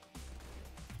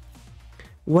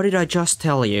 What did I just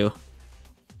tell you?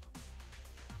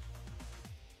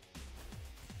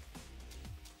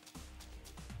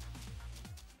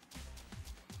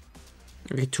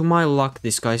 Okay, to my luck,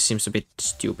 this guy seems a bit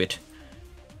stupid.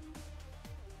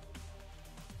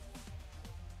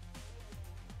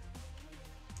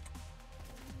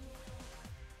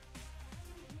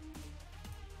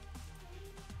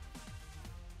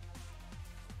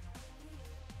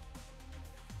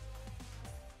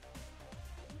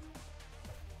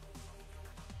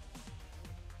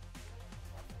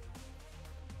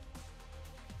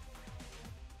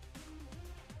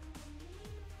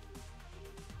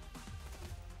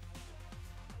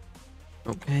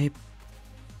 Okay.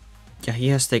 Yeah, he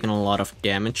has taken a lot of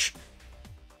damage.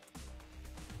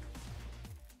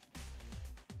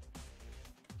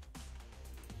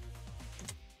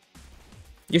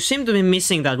 You seem to be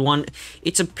missing that one.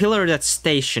 It's a pillar that's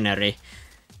stationary.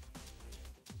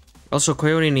 Also,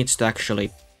 Coyote needs to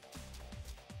actually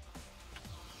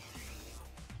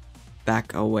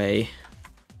back away.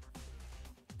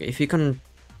 If you can...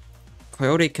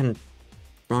 Coyote can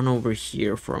run over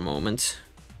here for a moment.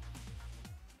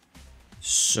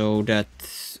 So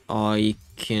that I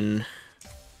can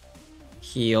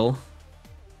heal.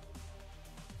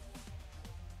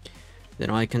 Then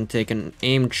I can take an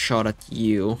aimed shot at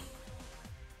you.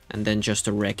 And then just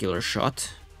a regular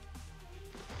shot.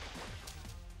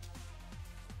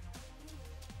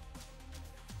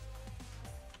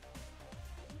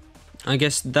 I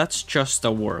guess that's just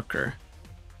a worker.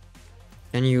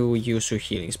 Can you use your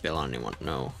healing spell on anyone?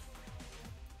 No.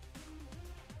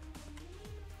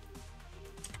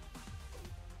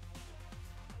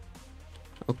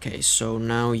 Okay, so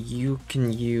now you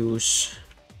can use...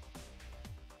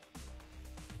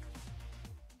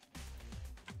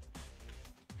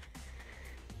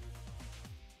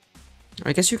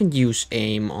 I guess you can use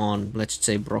aim on, let's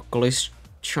say,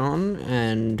 Broccoli-chan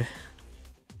and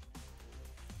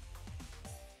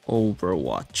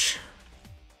Overwatch.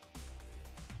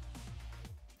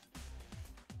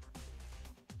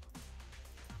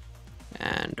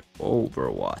 And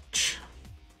Overwatch.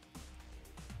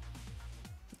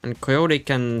 And Coyote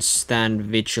can stand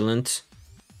vigilant.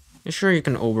 I'm sure you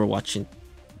can Overwatch in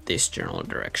this general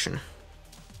direction.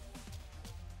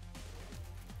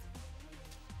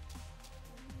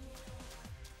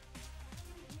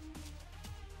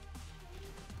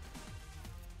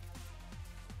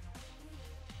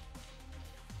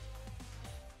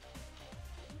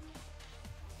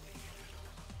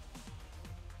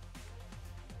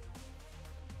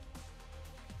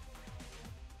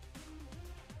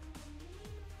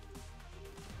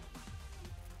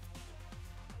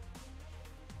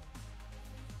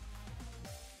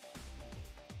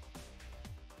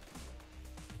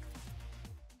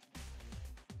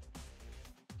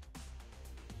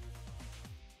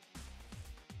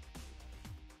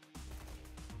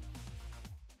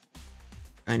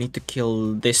 I need to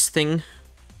kill this thing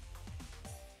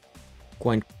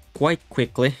quite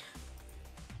quickly.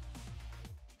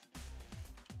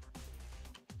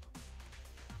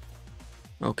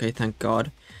 Okay, thank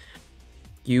God.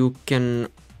 You can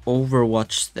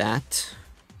Overwatch that.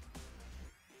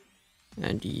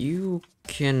 And you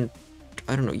can...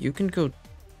 I don't know, you can go...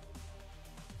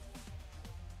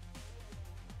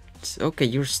 Okay,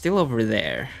 you're still over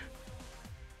there.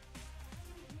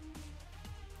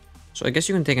 So I guess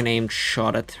you can take an aimed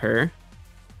shot at her.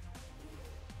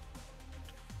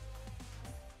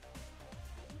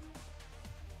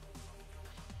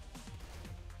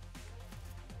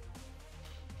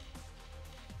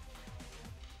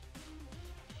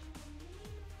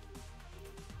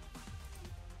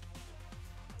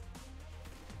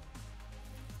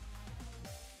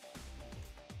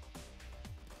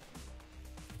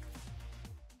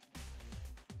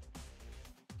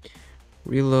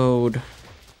 Reload.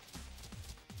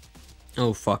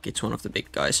 Oh fuck, it's one of the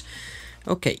big guys.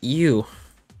 Okay, you.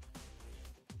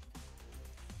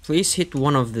 Please hit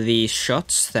one of these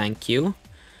shots, thank you.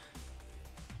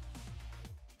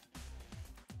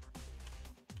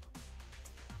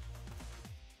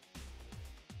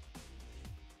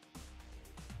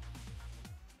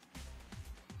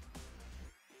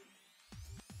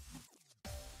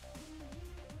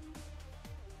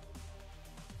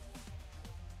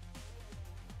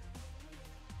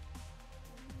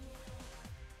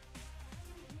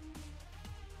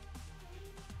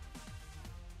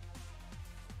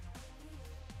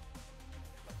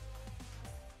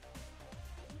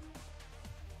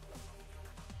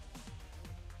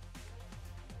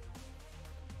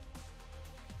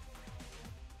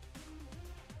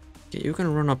 Okay, you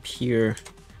can run up here.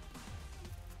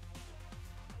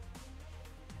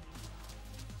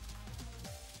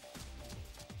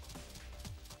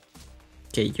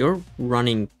 Okay, you're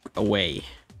running away.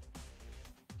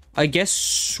 I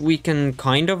guess we can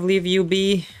kind of leave you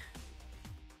be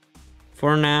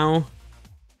for now.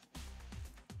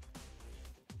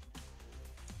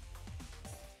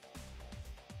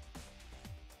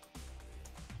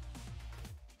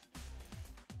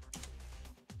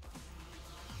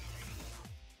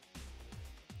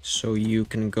 So you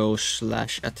can go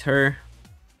slash at her.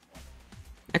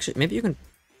 Actually, maybe you can...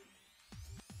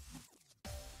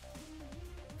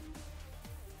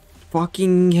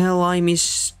 Fucking hell, I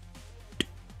missed...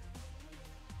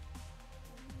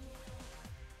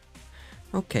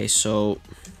 Okay, so...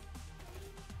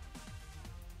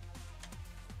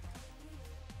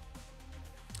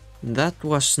 That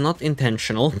was not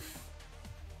intentional.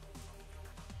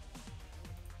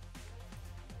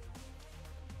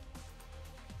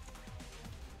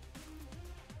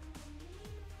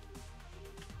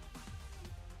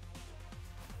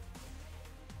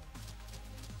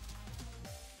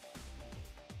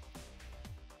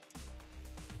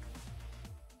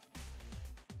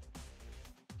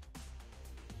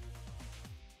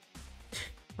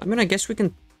 I mean, I guess we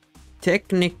can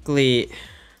technically...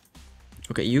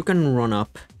 Okay, you can run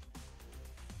up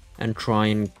and try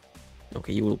and...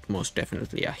 Okay, you will most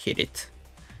definitely hit it.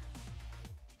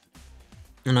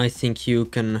 And I think you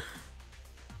can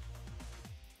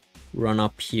run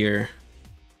up here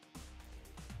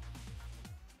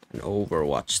and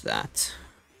overwatch that.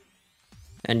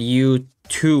 And you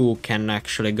too can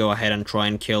actually go ahead and try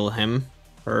and kill him,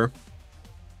 her.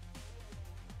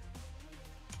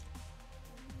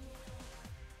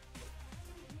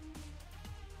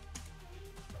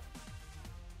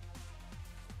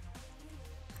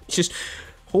 It's just,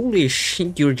 holy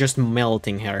shit, you're just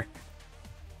melting her.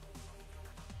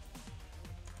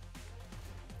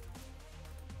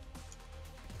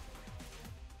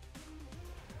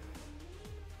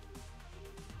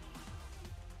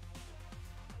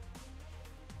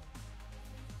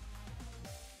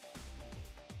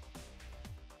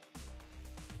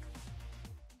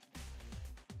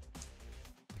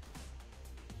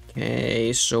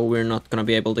 Okay, so we're not gonna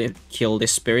be able to kill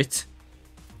this spirit.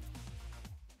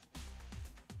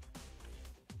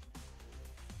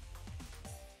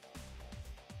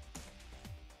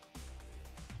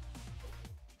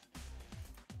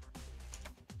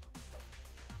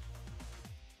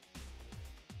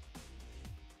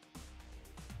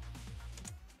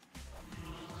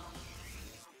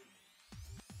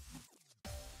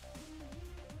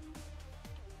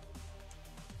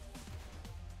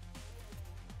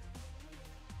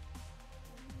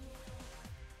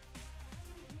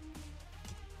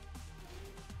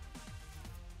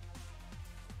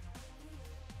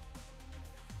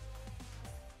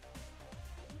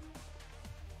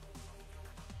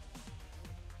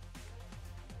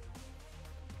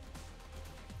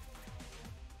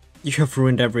 You have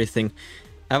ruined everything.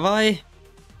 Have I?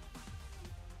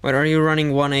 Wait, are you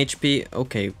running 1 HP?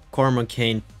 Okay, Karma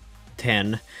Cane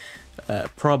 10.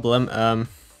 Problem,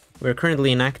 we're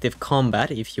currently in active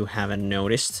combat, if you haven't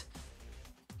noticed.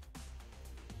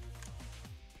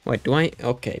 Wait, do I?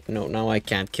 Okay, no, now I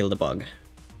can't kill the bug.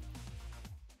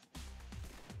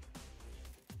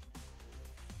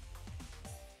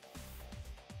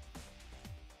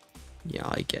 Yeah,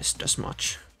 I guessed as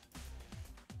much.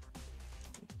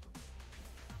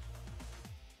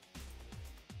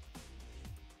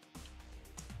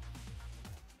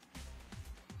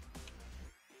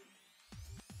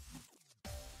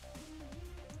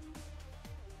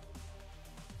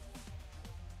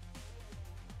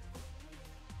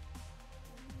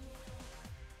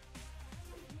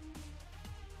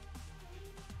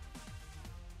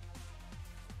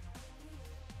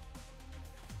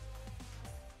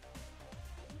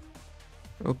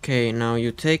 Okay, now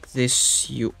you take this,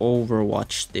 you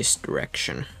overwatch this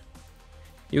direction.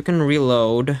 You can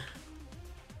reload.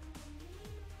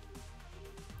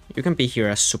 You can be here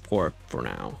as support for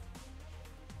now.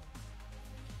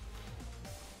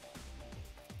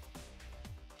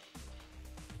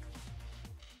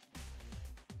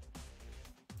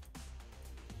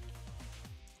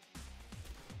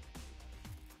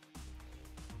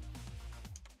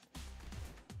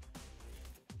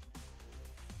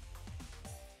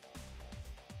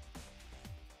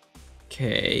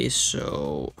 Okay,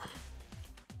 so...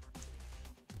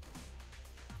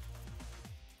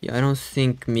 Yeah, I don't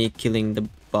think me killing the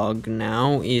bug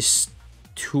now is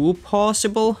too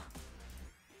possible.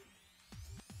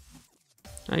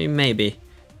 I mean, maybe.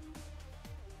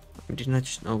 Didn't I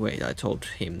just... Oh wait, I told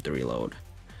him to reload.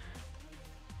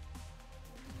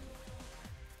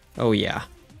 Oh yeah.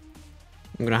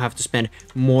 I'm gonna have to spend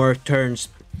more turns.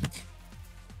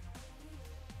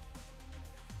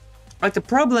 Like, the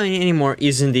problem anymore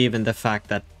isn't even the fact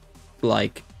that,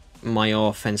 like, my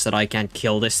offense that I can't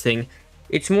kill this thing.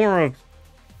 It's more of...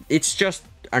 It's just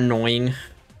annoying.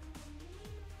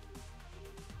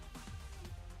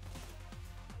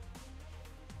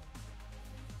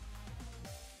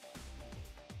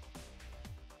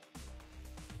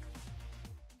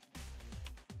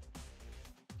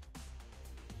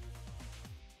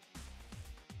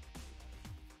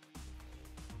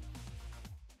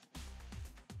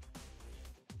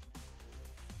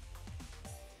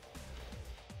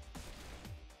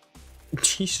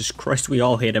 Jesus Christ, we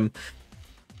all hit him.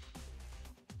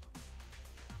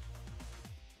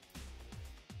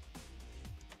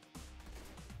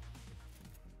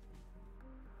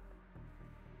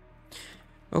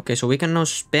 Okay, so we can now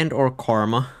spend our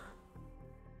karma.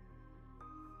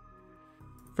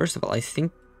 First of all, I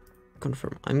think...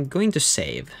 Confirm. I'm going to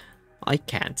save. I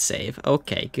can't save.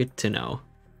 Okay, good to know.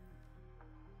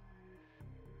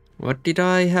 What did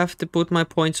I have to put my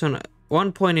points on?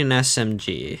 1 point in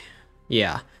SMG.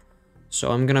 Yeah.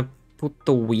 So I'm gonna put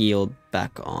the wheel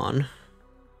back on.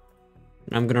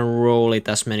 And I'm gonna roll it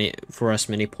as many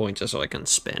points as I can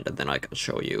spend, and then I can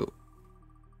show you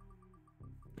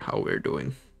how we're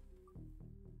doing.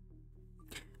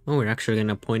 Oh, we're actually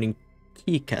gonna pointing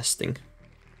key casting.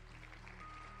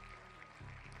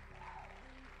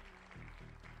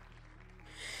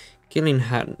 Killing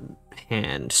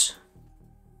hands.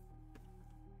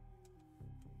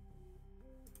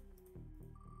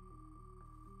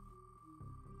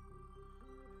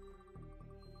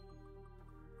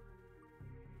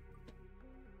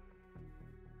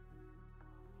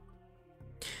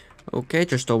 Okay,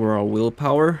 just overall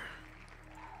willpower.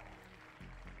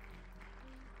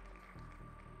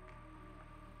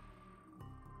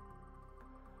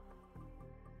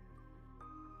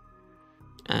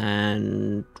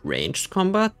 And ranged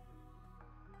combat.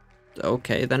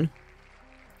 Okay, then.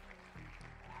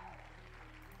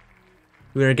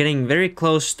 We're getting very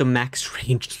close to max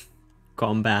ranged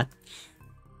combat.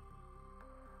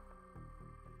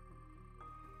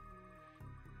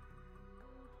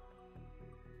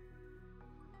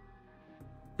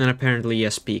 And apparently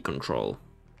ESP control.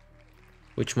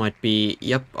 Which might be...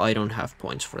 Yep, I don't have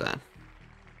points for that.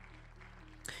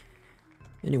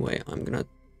 Anyway, I'm gonna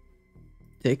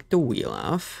take the wheel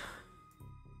off.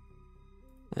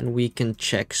 And we can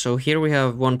check. So here we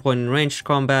have 1 point in ranged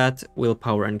combat,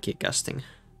 willpower, and key casting.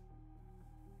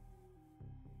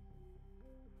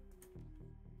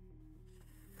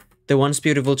 The once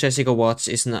beautiful Jessica Watts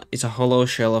is a hollow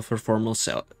shell of her former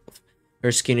self.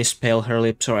 Her skin is pale, her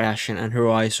lips are ashen, and her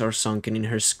eyes are sunken in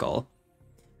her skull.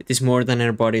 It is more than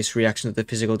her body's reaction to the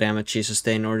physical damage she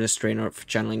sustained or the strain of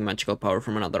channeling magical power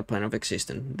from another plane of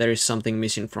existence. There is something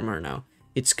missing from her now.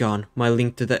 It's gone. My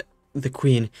link to the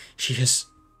Queen. She has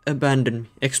abandoned me,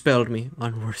 expelled me.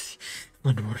 Unworthy.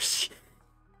 Unworthy.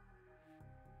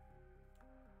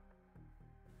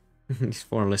 It's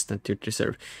far less than you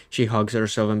deserve. She hugs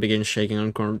herself and begins shaking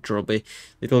uncontrollably,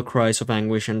 little cries of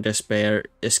anguish and despair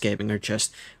escaping her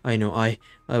chest. I know I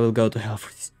will go to hell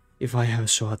for this. If I have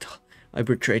sought, I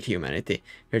betrayed humanity.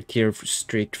 Her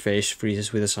tear-streaked face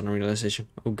freezes with a sudden realization.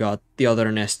 Oh God, the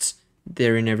other nests.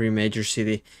 They're in every major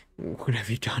city. What have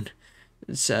you done?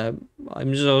 Sam,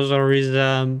 I'm so sorry,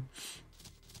 Sam.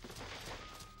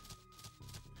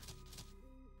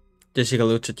 Jessica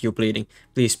looks at you bleeding.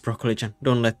 Please, Broccoli-chan,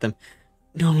 don't let them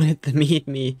eat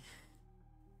me.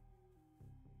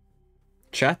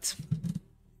 Chat?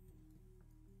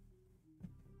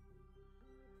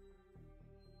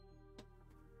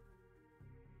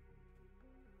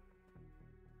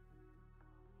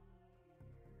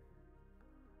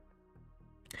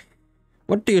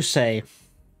 What do you say?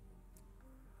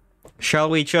 Shall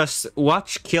we just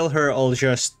watch kill her or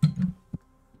just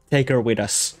take her with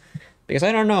us? Because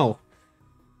I don't know.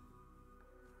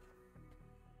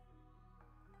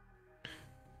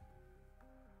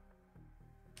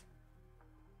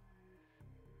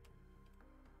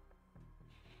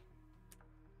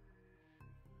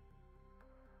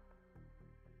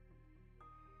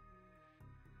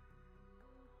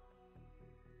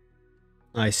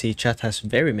 I see chat has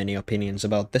very many opinions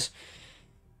about this.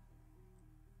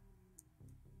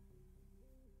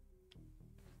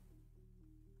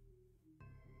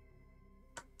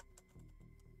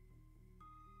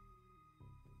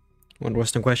 What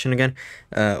was the question again?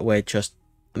 Wait just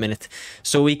a minute.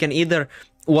 So we can either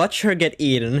watch her get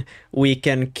eaten, we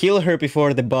can kill her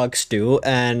before the bugs do,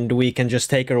 and we can just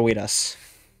take her with us.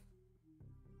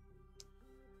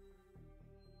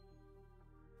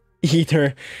 Eat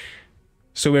her.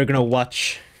 So we're gonna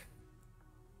watch.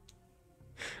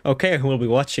 Okay, we'll be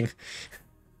watching.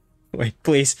 Wait,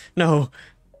 please, no.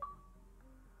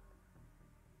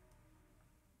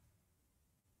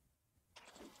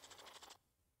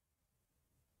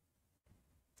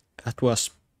 That was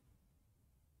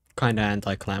kinda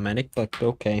anticlimactic, but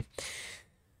okay.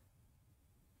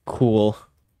 Cool.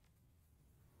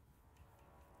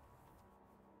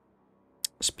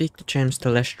 Speak to James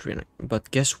Telestrian,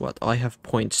 but guess what? I have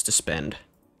points to spend.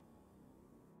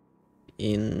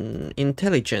 In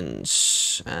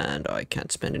intelligence, and I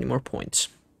can't spend any more points.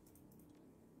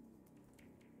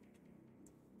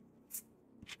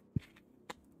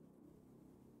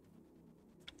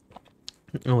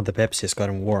 Oh, the Pepsi has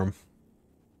gotten warm.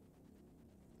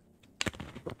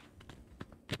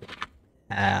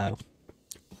 Ow.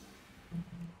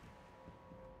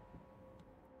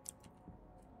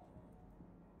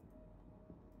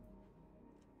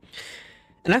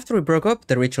 And after we broke up,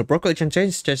 the ritual Broccoli-chan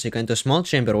changed Jessica into a small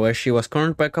chamber where she was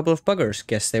cornered by a couple of buggers.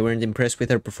 Guess they weren't impressed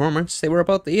with her performance, they were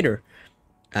about to eat her.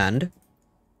 And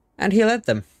he let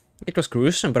them. It was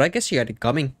gruesome, but I guess you had it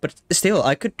coming. But still,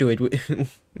 I could do it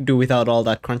do without all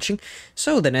that crunching.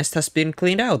 So the nest has been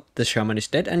cleaned out, the shaman is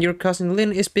dead, and your cousin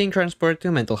Lynn is being transported to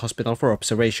a mental hospital for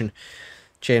observation.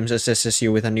 James assesses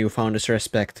you with a newfound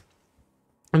respect.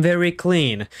 Very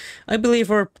clean. I believe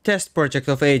our test project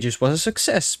of ages was a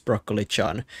success,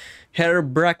 Broccoli-chan. Herr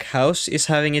Brackhouse is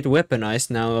having it weaponized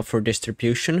now for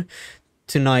distribution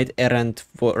to knight-errant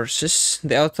forces.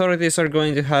 The authorities are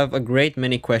going to have a great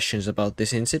many questions about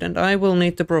this incident. I will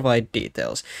need to provide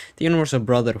details. The Universal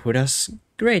Brotherhood has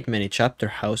great many chapter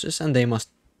houses, and they must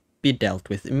be dealt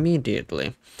with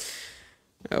immediately.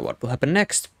 What will happen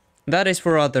next? That is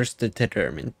for others to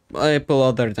determine. People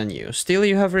other than you. Still,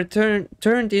 you have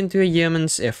turned into a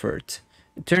yeoman's effort.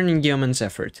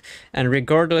 And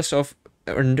regardless of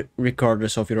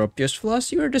your obvious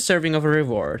flaws, you are deserving of a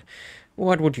reward.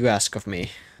 What would you ask of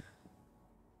me?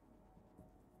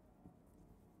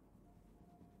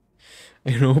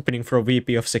 An opening for a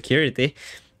VP of security.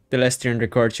 The Lestrian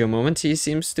records you a moment. He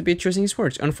seems to be choosing his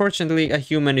words. Unfortunately, a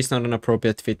human is not an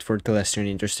appropriate fit for the Lestrian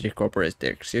Industry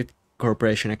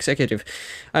Corporation executive.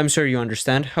 I'm sure you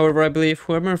understand. However, I believe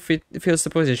whoever fills the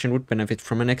position would benefit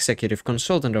from an executive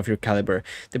consultant of your caliber.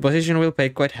 The position will pay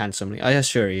quite handsomely, I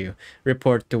assure you.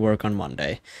 Report to work on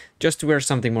Monday. Just wear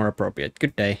something more appropriate.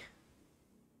 Good day.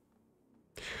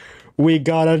 We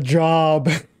got a job.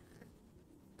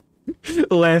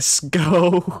 Let's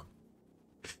go.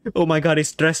 Oh my god,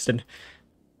 it's Dresden.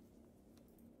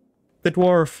 The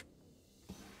dwarf.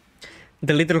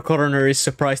 The little coroner is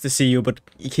surprised to see you, but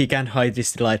he can't hide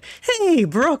his delight. Hey,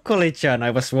 Broccoli-chan!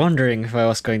 I was wondering if I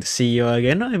was going to see you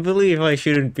again. I believe I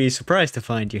shouldn't be surprised to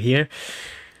find you here.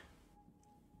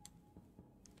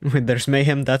 When there's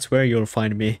mayhem, that's where you'll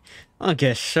find me. I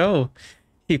guess so.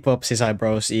 He pops his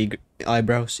eyebrows eager.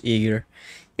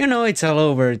 You know, it's all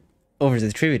over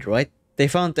the tribute, right? They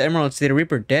found the Emerald City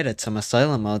Reaper dead at some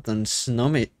asylum out on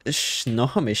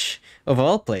Snohomish, of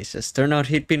all places. Turned out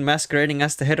he'd been masquerading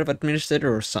as the head of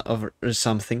administrator or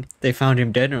something. They found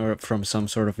him dead or from some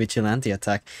sort of vigilante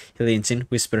attack. He leans in,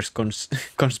 whispers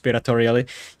conspiratorially.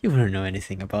 You wouldn't know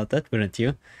anything about that, wouldn't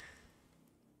you?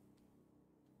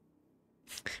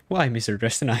 Why, Mr.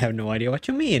 Dresden, I have no idea what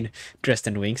you mean.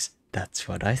 Dresden winks. That's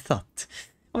what I thought.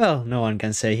 Well, no one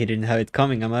can say he didn't have it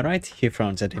coming, am I right? He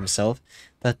frowns at himself.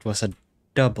 That was a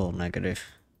double negative.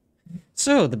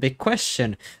 So, the big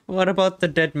question. What about the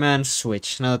dead man's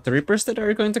switch? Now that the Reapers that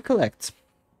are going to collect?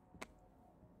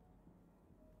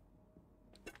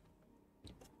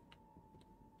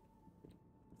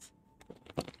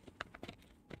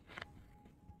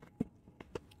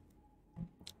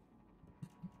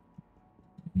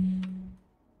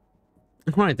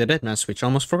 Right, the dead man's switch.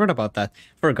 Almost forgot about that.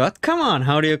 Forgot? Come on,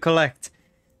 how do you collect?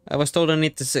 I was told I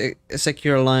need to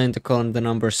secure a line to call the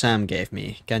number Sam gave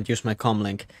me. Can't use my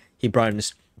comlink. He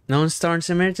brightens. Lone Star's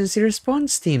emergency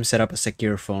response team set up a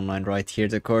secure phone line right here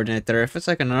to coordinate their efforts.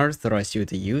 I can authorize you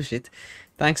to use it.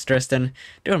 Thanks, Dresden.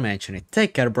 Don't mention it.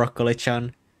 Take care,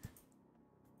 Broccoli-chan.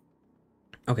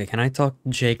 Okay, can I talk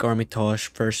Jake Armitage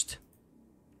first?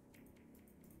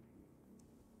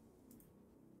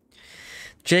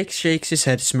 Jake shakes his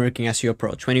head, smirking as you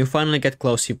approach. When you finally get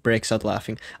close, he breaks out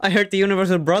laughing. I heard the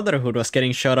Universal Brotherhood was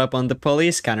getting shot up on the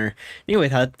police scanner. Knew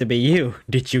it had to be you.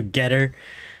 Did you get her?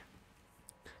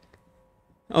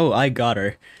 Oh, I got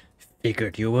her.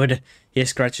 Figured you would. He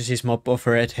scratches his mop of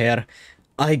red hair.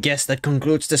 I guess that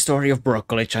concludes the story of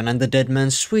Broccoli-chan and the dead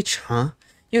man's switch, huh?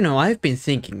 You know, I've been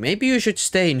thinking, maybe you should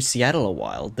stay in Seattle a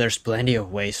while. There's plenty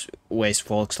of ways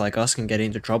folks like us can get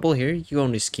into trouble here. You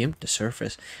only skimmed the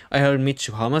surface. I heard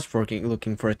Mitsuhama's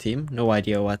looking for a team. No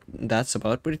idea what that's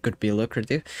about, but it could be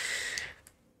lucrative.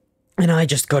 And I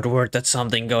just got word that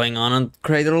something going on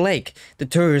Crater Lake. The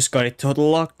tourists got it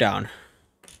total lockdown.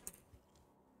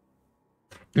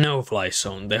 No-fly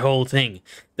zone, the whole thing.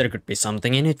 There could be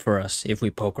something in it for us, if we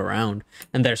poke around.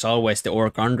 And there's always the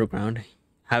Orc Underground.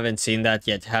 Haven't seen that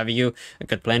yet, have you? I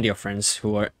got plenty of friends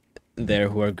who are there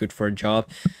who are good for a job.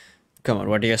 Come on,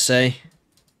 what do you say?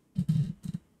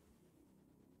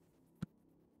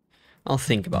 I'll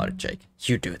think about it, Jake.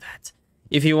 You do that.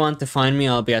 If you want to find me,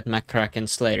 I'll be at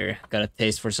McCracken's later. Got a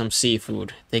taste for some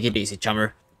seafood. Take it easy,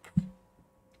 chummer.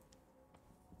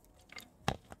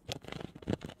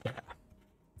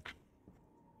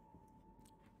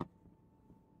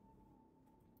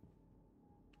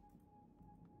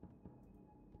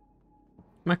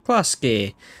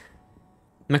 McCluskey.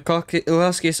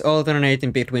 McCluskey is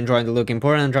alternating between trying to look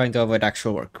important and trying to avoid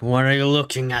actual work. What are you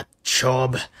looking at,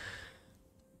 Chob?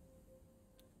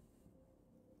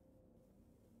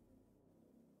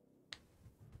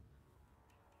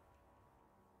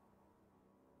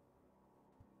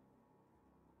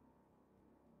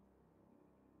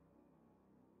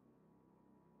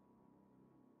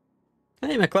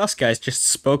 Hey, McCluskey just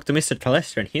spoke to Mr.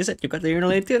 Telestrin. He said you got the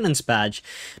lieutenant's badge.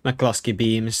 McCluskey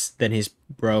beams, then his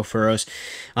brow furrows.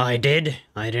 I did.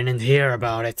 I didn't hear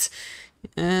about it.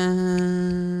 Oh,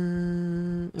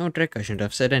 Drake, I shouldn't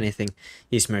have said anything.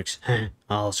 He smirks.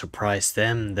 I'll surprise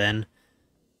them then.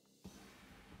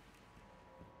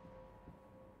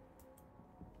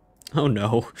 Oh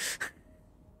no.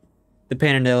 The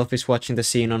painted elf is watching the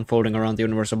scene unfolding around the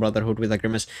Universal Brotherhood with a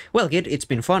grimace. Well, kid, it's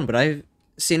been fun, but I've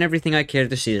seen everything I care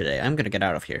to see today. I'm gonna get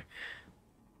out of here.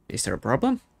 Is there a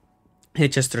problem? He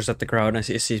gestures at the crowd as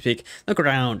he speaks. Look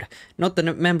around. Not the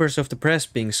members of the press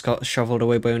being shuffled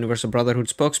away by Universal Brotherhood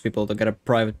spokespeople to get a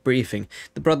private briefing.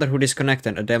 The Brotherhood is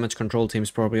connected. A damage control team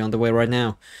is probably on the way right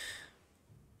now.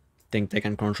 Think they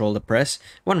can control the press?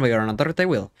 One way or another, they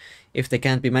will. If they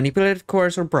can't be manipulated,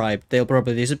 coerced, or bribed, they'll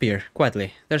probably disappear.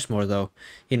 Quietly. There's more, though.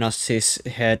 He nods his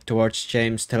head towards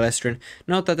James Telestrin.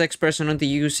 Note that expression on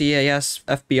the UCAS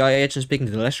FBI agent speaking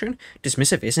to Telestrin?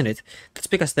 Dismissive, isn't it? That's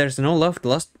because there's no love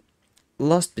lost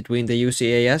between the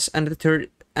UCAS and the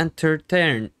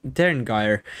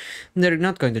Terngeyer. They're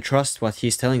not going to trust what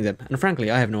he's telling them, and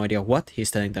frankly, I have no idea what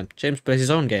he's telling them. James plays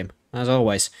his own game, as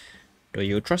always. Do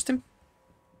you trust him?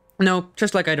 No,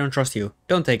 just like I don't trust you.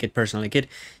 Don't take it personally, kid.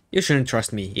 You shouldn't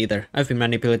trust me, either. I've been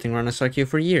manipulating runners like you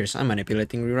for years. I'm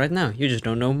manipulating you right now. You just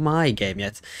don't know my game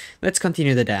yet. Let's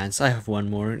continue the dance. I have one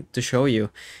more to show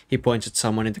you. He points at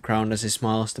someone in the crowd as he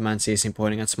smiles. The man sees him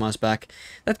pointing and smiles back.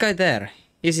 That guy there.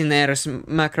 He's in Ares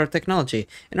Macro Technology.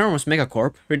 Enormous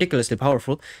megacorp, ridiculously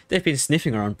powerful. They've been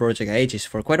sniffing around Project Aegis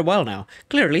for quite a while now.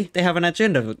 Clearly, they have an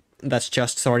agenda that's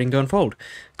just starting to unfold.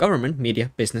 Government,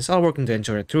 media, business, all working to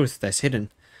ensure the truth that's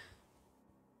hidden.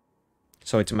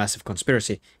 So it's a massive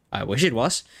conspiracy. I wish it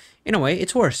was. In a way,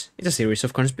 it's worse. It's a series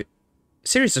of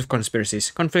conspiracies,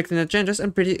 conflicting agendas,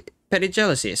 and petty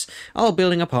jealousies, all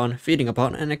building upon, feeding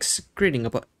upon, and excreting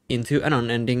upon into an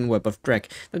unending web of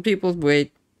dreck that people wade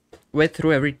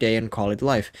through every day and call it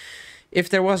life. If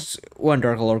there was one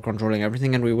Dark Lord controlling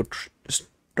everything and we would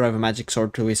drive a magic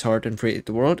sword to his heart and free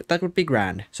the world, that would be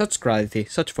grand. Such gravity,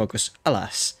 such focus,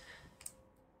 alas.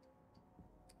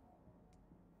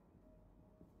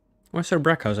 Where's Sir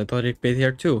Brackhouse? I thought he'd be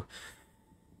here too.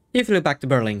 He flew back to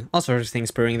Berlin, all sorts of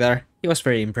things brewing there. He was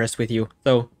very impressed with you,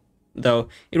 though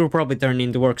it will probably turn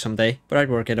into work someday, but I'd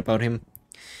work it about him.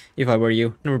 If I were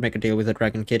you, never make a deal with a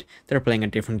dragon kid. They're playing a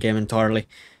different game entirely.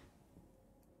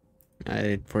 I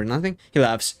did for nothing. He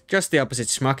laughs. Just the opposite,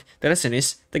 schmuck. The lesson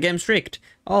is, the game's rigged.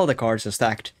 All the cards are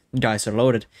stacked. The dice are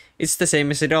loaded. It's the same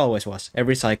as it always was.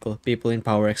 Every cycle, people in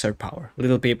power exert power.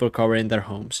 Little people cover in their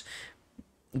homes.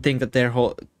 Think that they're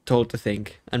told to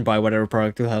think, and buy whatever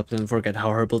product will help them forget how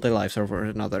horrible their lives are for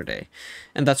another day.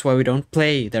 And that's why we don't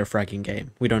play their fragging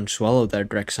game. We don't swallow their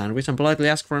dreck sandwich and politely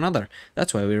ask for another.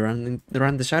 That's why we run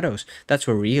the shadows. That's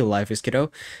where real life is, kiddo.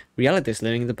 Reality is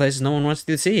living in the places no one wants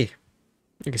you to see.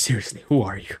 Okay, seriously, who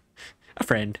are you? A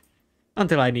friend.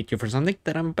 Until I need you for something,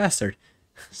 then I'm a bastard.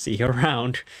 See you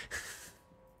around.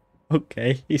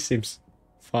 Okay, he seems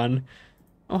fun.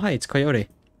 Oh hi, it's Coyote.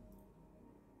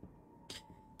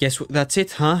 Guess that's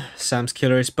it, huh? Sam's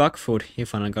killer is bug food. He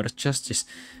finally got his justice.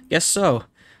 Guess so.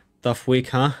 Tough week,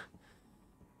 huh?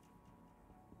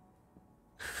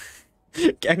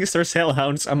 Gangsters,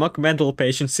 hellhounds, amok mental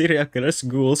patients, serial killers,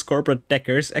 ghouls, corporate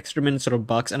deckers, extra minutes of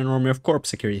bugs, and an army of corpse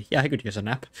security. Yeah, I could use a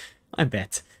nap. I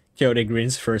bet. Coyote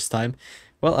grins first time.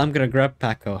 Well, I'm gonna grab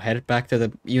Paco, head back to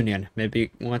the Union.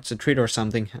 Maybe wants a treat or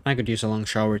something. I could use a long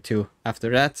shower too. After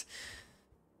that...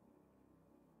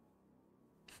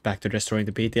 back to destroying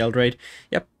the BTL raid.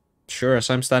 Yep, sure,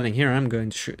 as I'm standing here, I'm going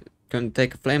to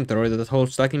take a flamethrower that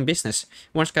holds like in business.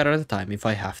 One scatter at a time, if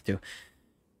I have to.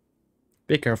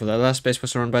 Be careful, that last base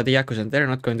was run by the Yakuza, and they're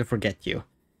not going to forget you.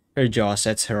 Her jaw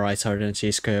sets, her eyes harden, and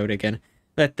sees Coyote again.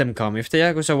 Let them come. If the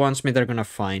Yakuza wants me, they're gonna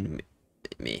find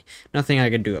me. Nothing I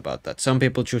can do about that. Some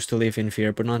people choose to live in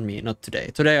fear, but not me, not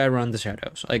today. Today I run the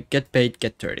shadows. I get paid,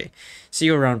 get dirty. See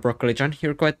you around, Broccoli-chan.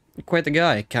 You're quite a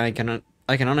guy.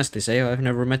 I can honestly say I've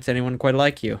never met anyone quite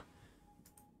like you.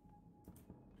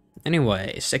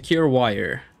 Anyway, secure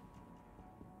wire.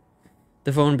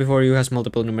 The phone before you has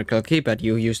multiple numerical keypad.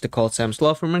 You use to call Sam's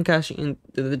law firm and cash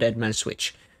into the dead man's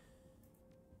switch.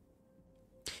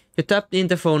 You tapped in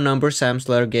the phone number Sam's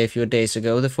lawyer gave you days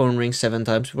ago. The phone rings 7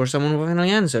 times before someone finally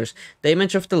answers. The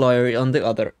image of the lawyer on the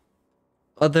other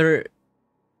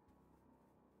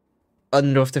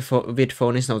end of the vid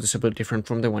phone is noticeably different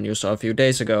from the one you saw a few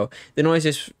days ago. The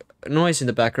noise in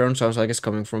the background sounds like it's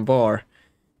coming from bar.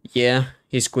 Yeah,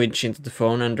 he squidged into the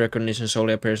phone and recognition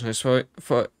slowly appears on his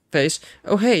face.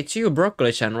 Oh hey, it's you,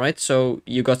 Broccoli-chan, right? So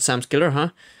you got Sam's killer, huh?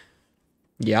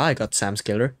 Yeah, I got Sam's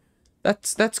killer.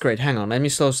 That's great. Hang on, let me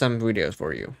slow some videos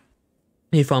for you.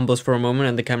 He fumbles for a moment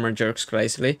and the camera jerks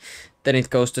crazily. Then it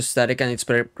goes to static and it's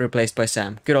replaced by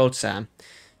Sam. Good old Sam.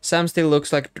 Sam still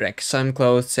looks like Drek. Same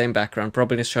clothes, same background,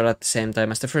 probably shot at the same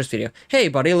time as the first video. Hey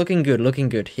buddy, looking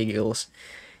good, he giggles.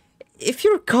 If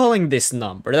you're calling this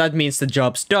number, that means the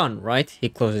job's done, right? He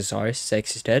closes his eyes,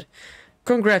 shakes his head.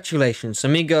 Congratulations,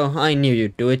 amigo. I knew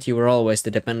you'd do it. You were always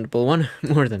the dependable one.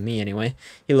 More than me, anyway.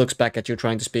 He looks back at you,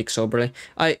 trying to speak soberly.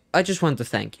 I just want to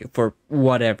thank you for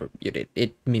whatever you did.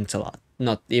 It means a lot.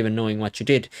 Not even knowing what you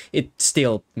did, it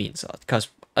still means a lot. Because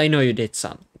I know you did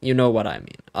some. You know what I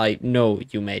mean. I know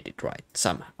you made it right,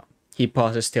 somehow. He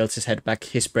pauses, tilts his head back.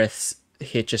 His breath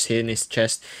hitches in his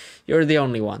chest. You're the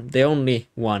only one. The only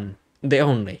one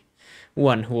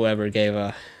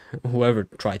whoever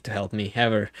tried to help me,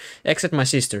 ever. Except my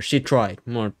sister, she tried,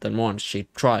 more than once, she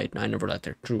tried, I never let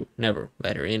her through, never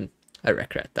let her in. I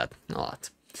regret that a lot.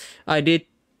 Did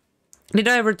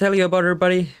I ever tell you about her,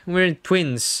 buddy? We're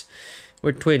twins,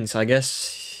 I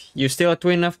guess. You still a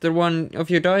twin after one of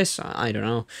you dies? I don't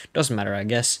know, doesn't matter, I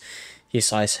guess. He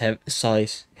sighs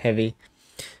heavy.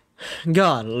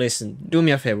 God, listen, do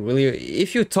me a favor, will you?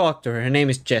 If you talk to her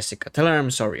name is Jessica, tell her I'm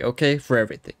sorry, okay? For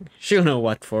everything. She'll know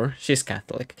what for. She's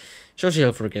Catholic. So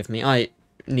she'll forgive me. I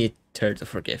need her to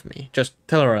forgive me. Just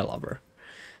tell her I love her.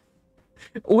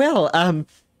 Well,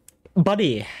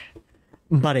 buddy,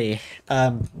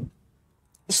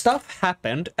 stuff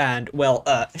happened and,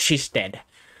 well, she's dead.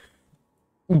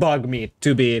 Bug me,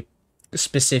 to be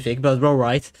specific, but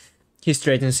alright. He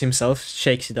straightens himself,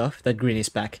 shakes it off, that grin is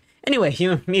back. Anyway,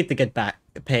 you need to get back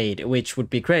paid, which would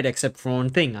be great except for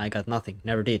one thing. I got nothing.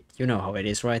 Never did. You know how it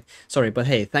is, right? Sorry, but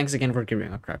hey, thanks again for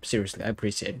giving a crap. Seriously, I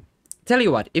appreciate it. Tell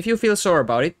you what, if you feel sore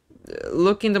about it,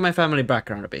 look into my family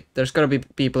background a bit. There's gotta be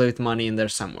people with money in there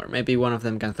somewhere. Maybe one of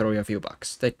them can throw you a few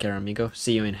bucks. Take care, amigo.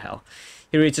 See you in hell.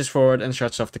 He reaches forward and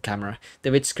shuts off the camera. The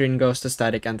vid screen goes to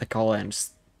static and the call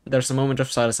ends. There's a moment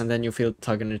of silence and then you feel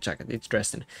tugging in the jacket. It's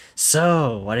Dresden.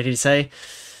 So, what did he say?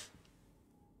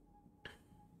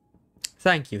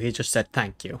 Thank you, he just said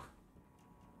thank you.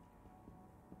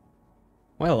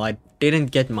 Well, I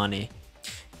didn't get money.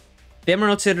 The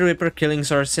Emerald City Reaper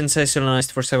killings are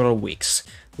sensationalized for several weeks.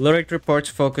 Lurid reports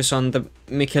focus on the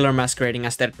killer masquerading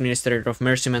as the administrator of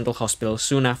Mercy Mental Hospital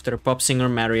soon after pop singer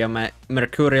Maria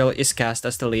Mercurial is cast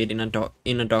as the lead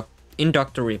in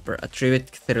Dr. Reaper, a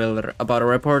tribute thriller about a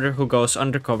reporter who goes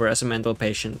undercover as a mental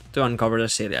patient to uncover the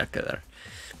serial killer.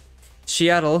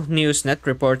 Seattle Newsnet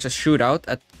reports a shootout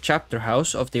at Chapter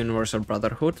House of the Universal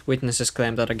Brotherhood. Witnesses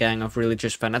claim that a gang of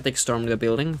religious fanatics stormed the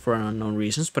building for unknown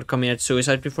reasons, but committed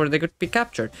suicide before they could be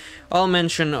captured. All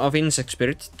mention of Insect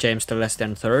Spirit, James the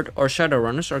Less-Than Third, or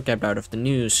Shadowrunners are kept out of the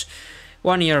news.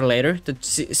 1 year later, the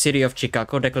city of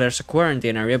Chicago declares a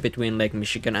quarantine area between Lake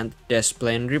Michigan and the Des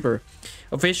Plaines River.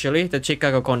 Officially, the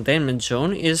Chicago Containment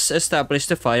Zone is established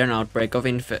to fight an outbreak of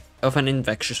an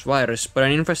infectious virus, but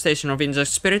an infestation of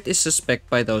Insect Spirit is suspected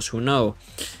by those who know.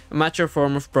 A mature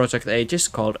form of Project Aegis,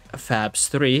 called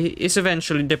FABS-3, is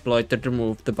eventually deployed to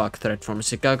remove the bug threat from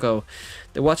Chicago.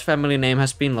 The Watch family name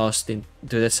has been lost into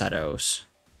the shadows.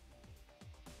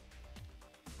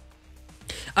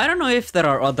 I don't know if there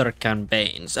are other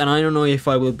campaigns, and I don't know if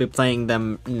I will be playing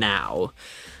them now.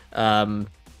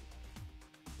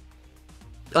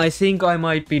 I think I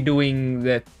might be doing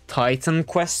the Titan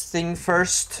quest thing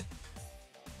first.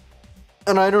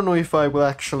 And I don't know if I will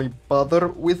actually bother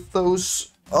with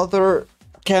those other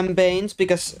campaigns,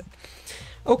 because...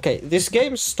 Okay, this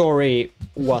game's story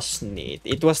was neat.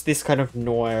 It was this kind of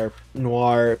noir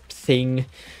thing.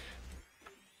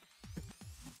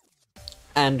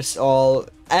 And all...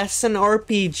 As an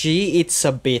RPG, it's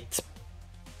a bit...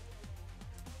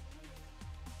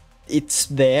 It's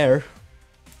there.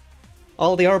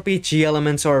 All the RPG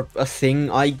elements are a thing,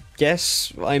 I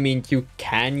guess. I mean, you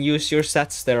can use your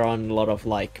stats. There are a lot of,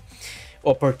 like,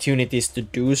 opportunities to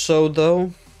do so,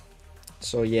 though.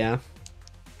 So, yeah.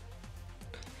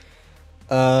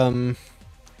 The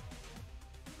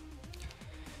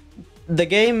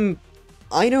game...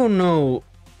 I don't know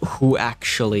who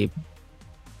actually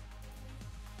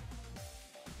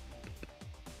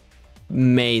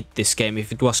made this game,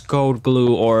 if it was Code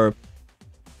Glue or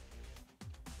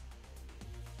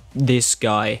this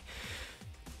guy.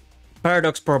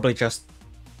 Paradox probably just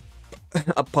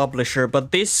a publisher,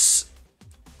 but this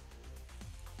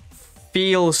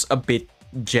feels a bit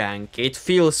janky. It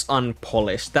feels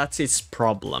unpolished. That's its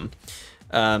problem.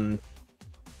 It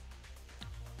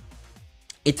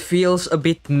feels a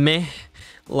bit meh,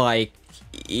 like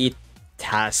it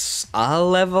has a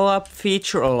level up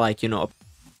feature or, like, you know,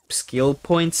 skill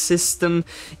point system.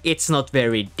 It's not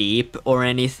very deep or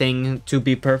anything, to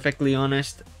be perfectly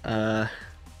honest. I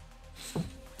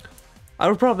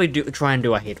would probably try and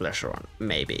do a hitless run,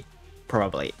 maybe.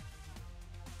 Probably.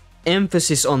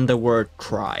 Emphasis on the word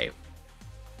try.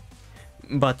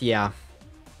 But yeah.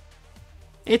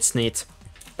 It's neat.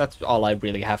 That's all I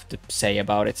really have to say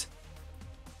about it.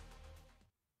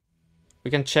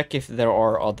 We can check if there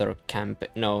are other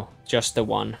no, just the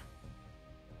one.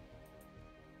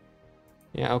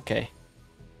 Yeah, okay.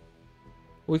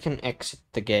 We can exit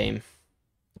the game.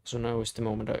 So now is the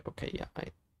moment okay, yeah, I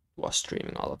was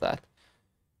streaming all of that.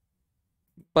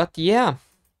 But yeah.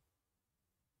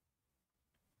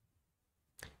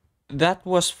 That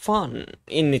was fun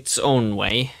in its own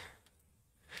way.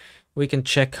 We can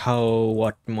check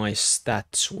what my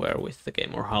stats were with the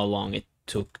game, or how long it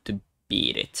took to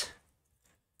beat it.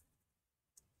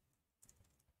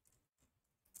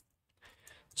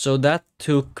 So that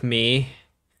took me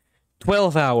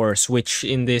 12 hours, which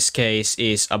in this case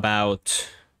is about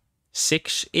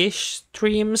 6-ish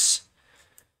streams.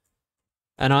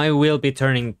 And I will be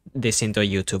turning this into a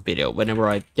YouTube video whenever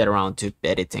I get around to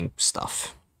editing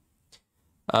stuff.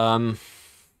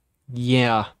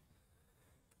 Yeah.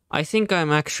 I think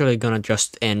I'm actually gonna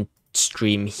just end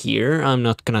stream here. I'm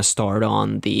not gonna start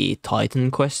on the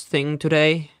Titan Quest thing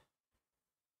today.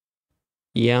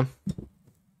 Yeah.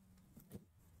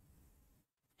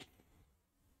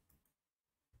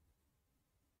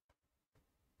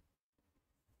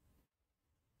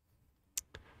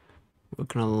 We're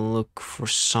gonna look for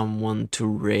someone to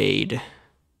raid.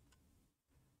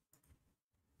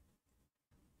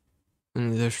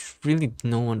 And there's really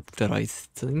no one that I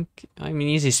think... I mean,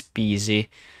 Easy Speezy.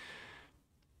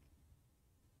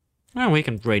 Oh, we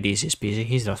can raid Easy Speezy.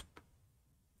 He does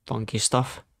funky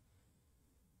stuff.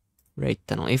 Raid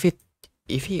tunnel.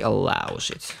 If he allows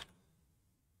it.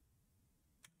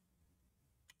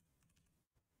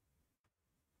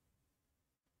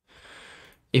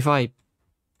 If I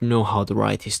know how to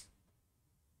write his...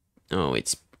 Oh,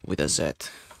 it's with a Z.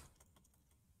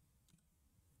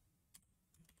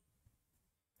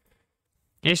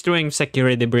 He's doing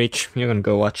security breach. You can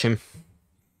go watch him.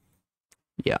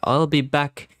 Yeah, I'll be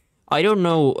back. I don't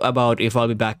know about if I'll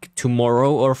be back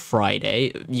tomorrow or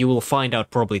Friday. You will find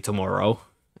out probably tomorrow.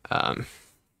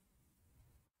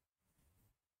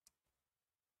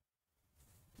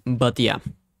 But yeah.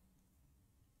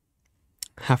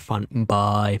 Have fun.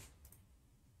 Bye.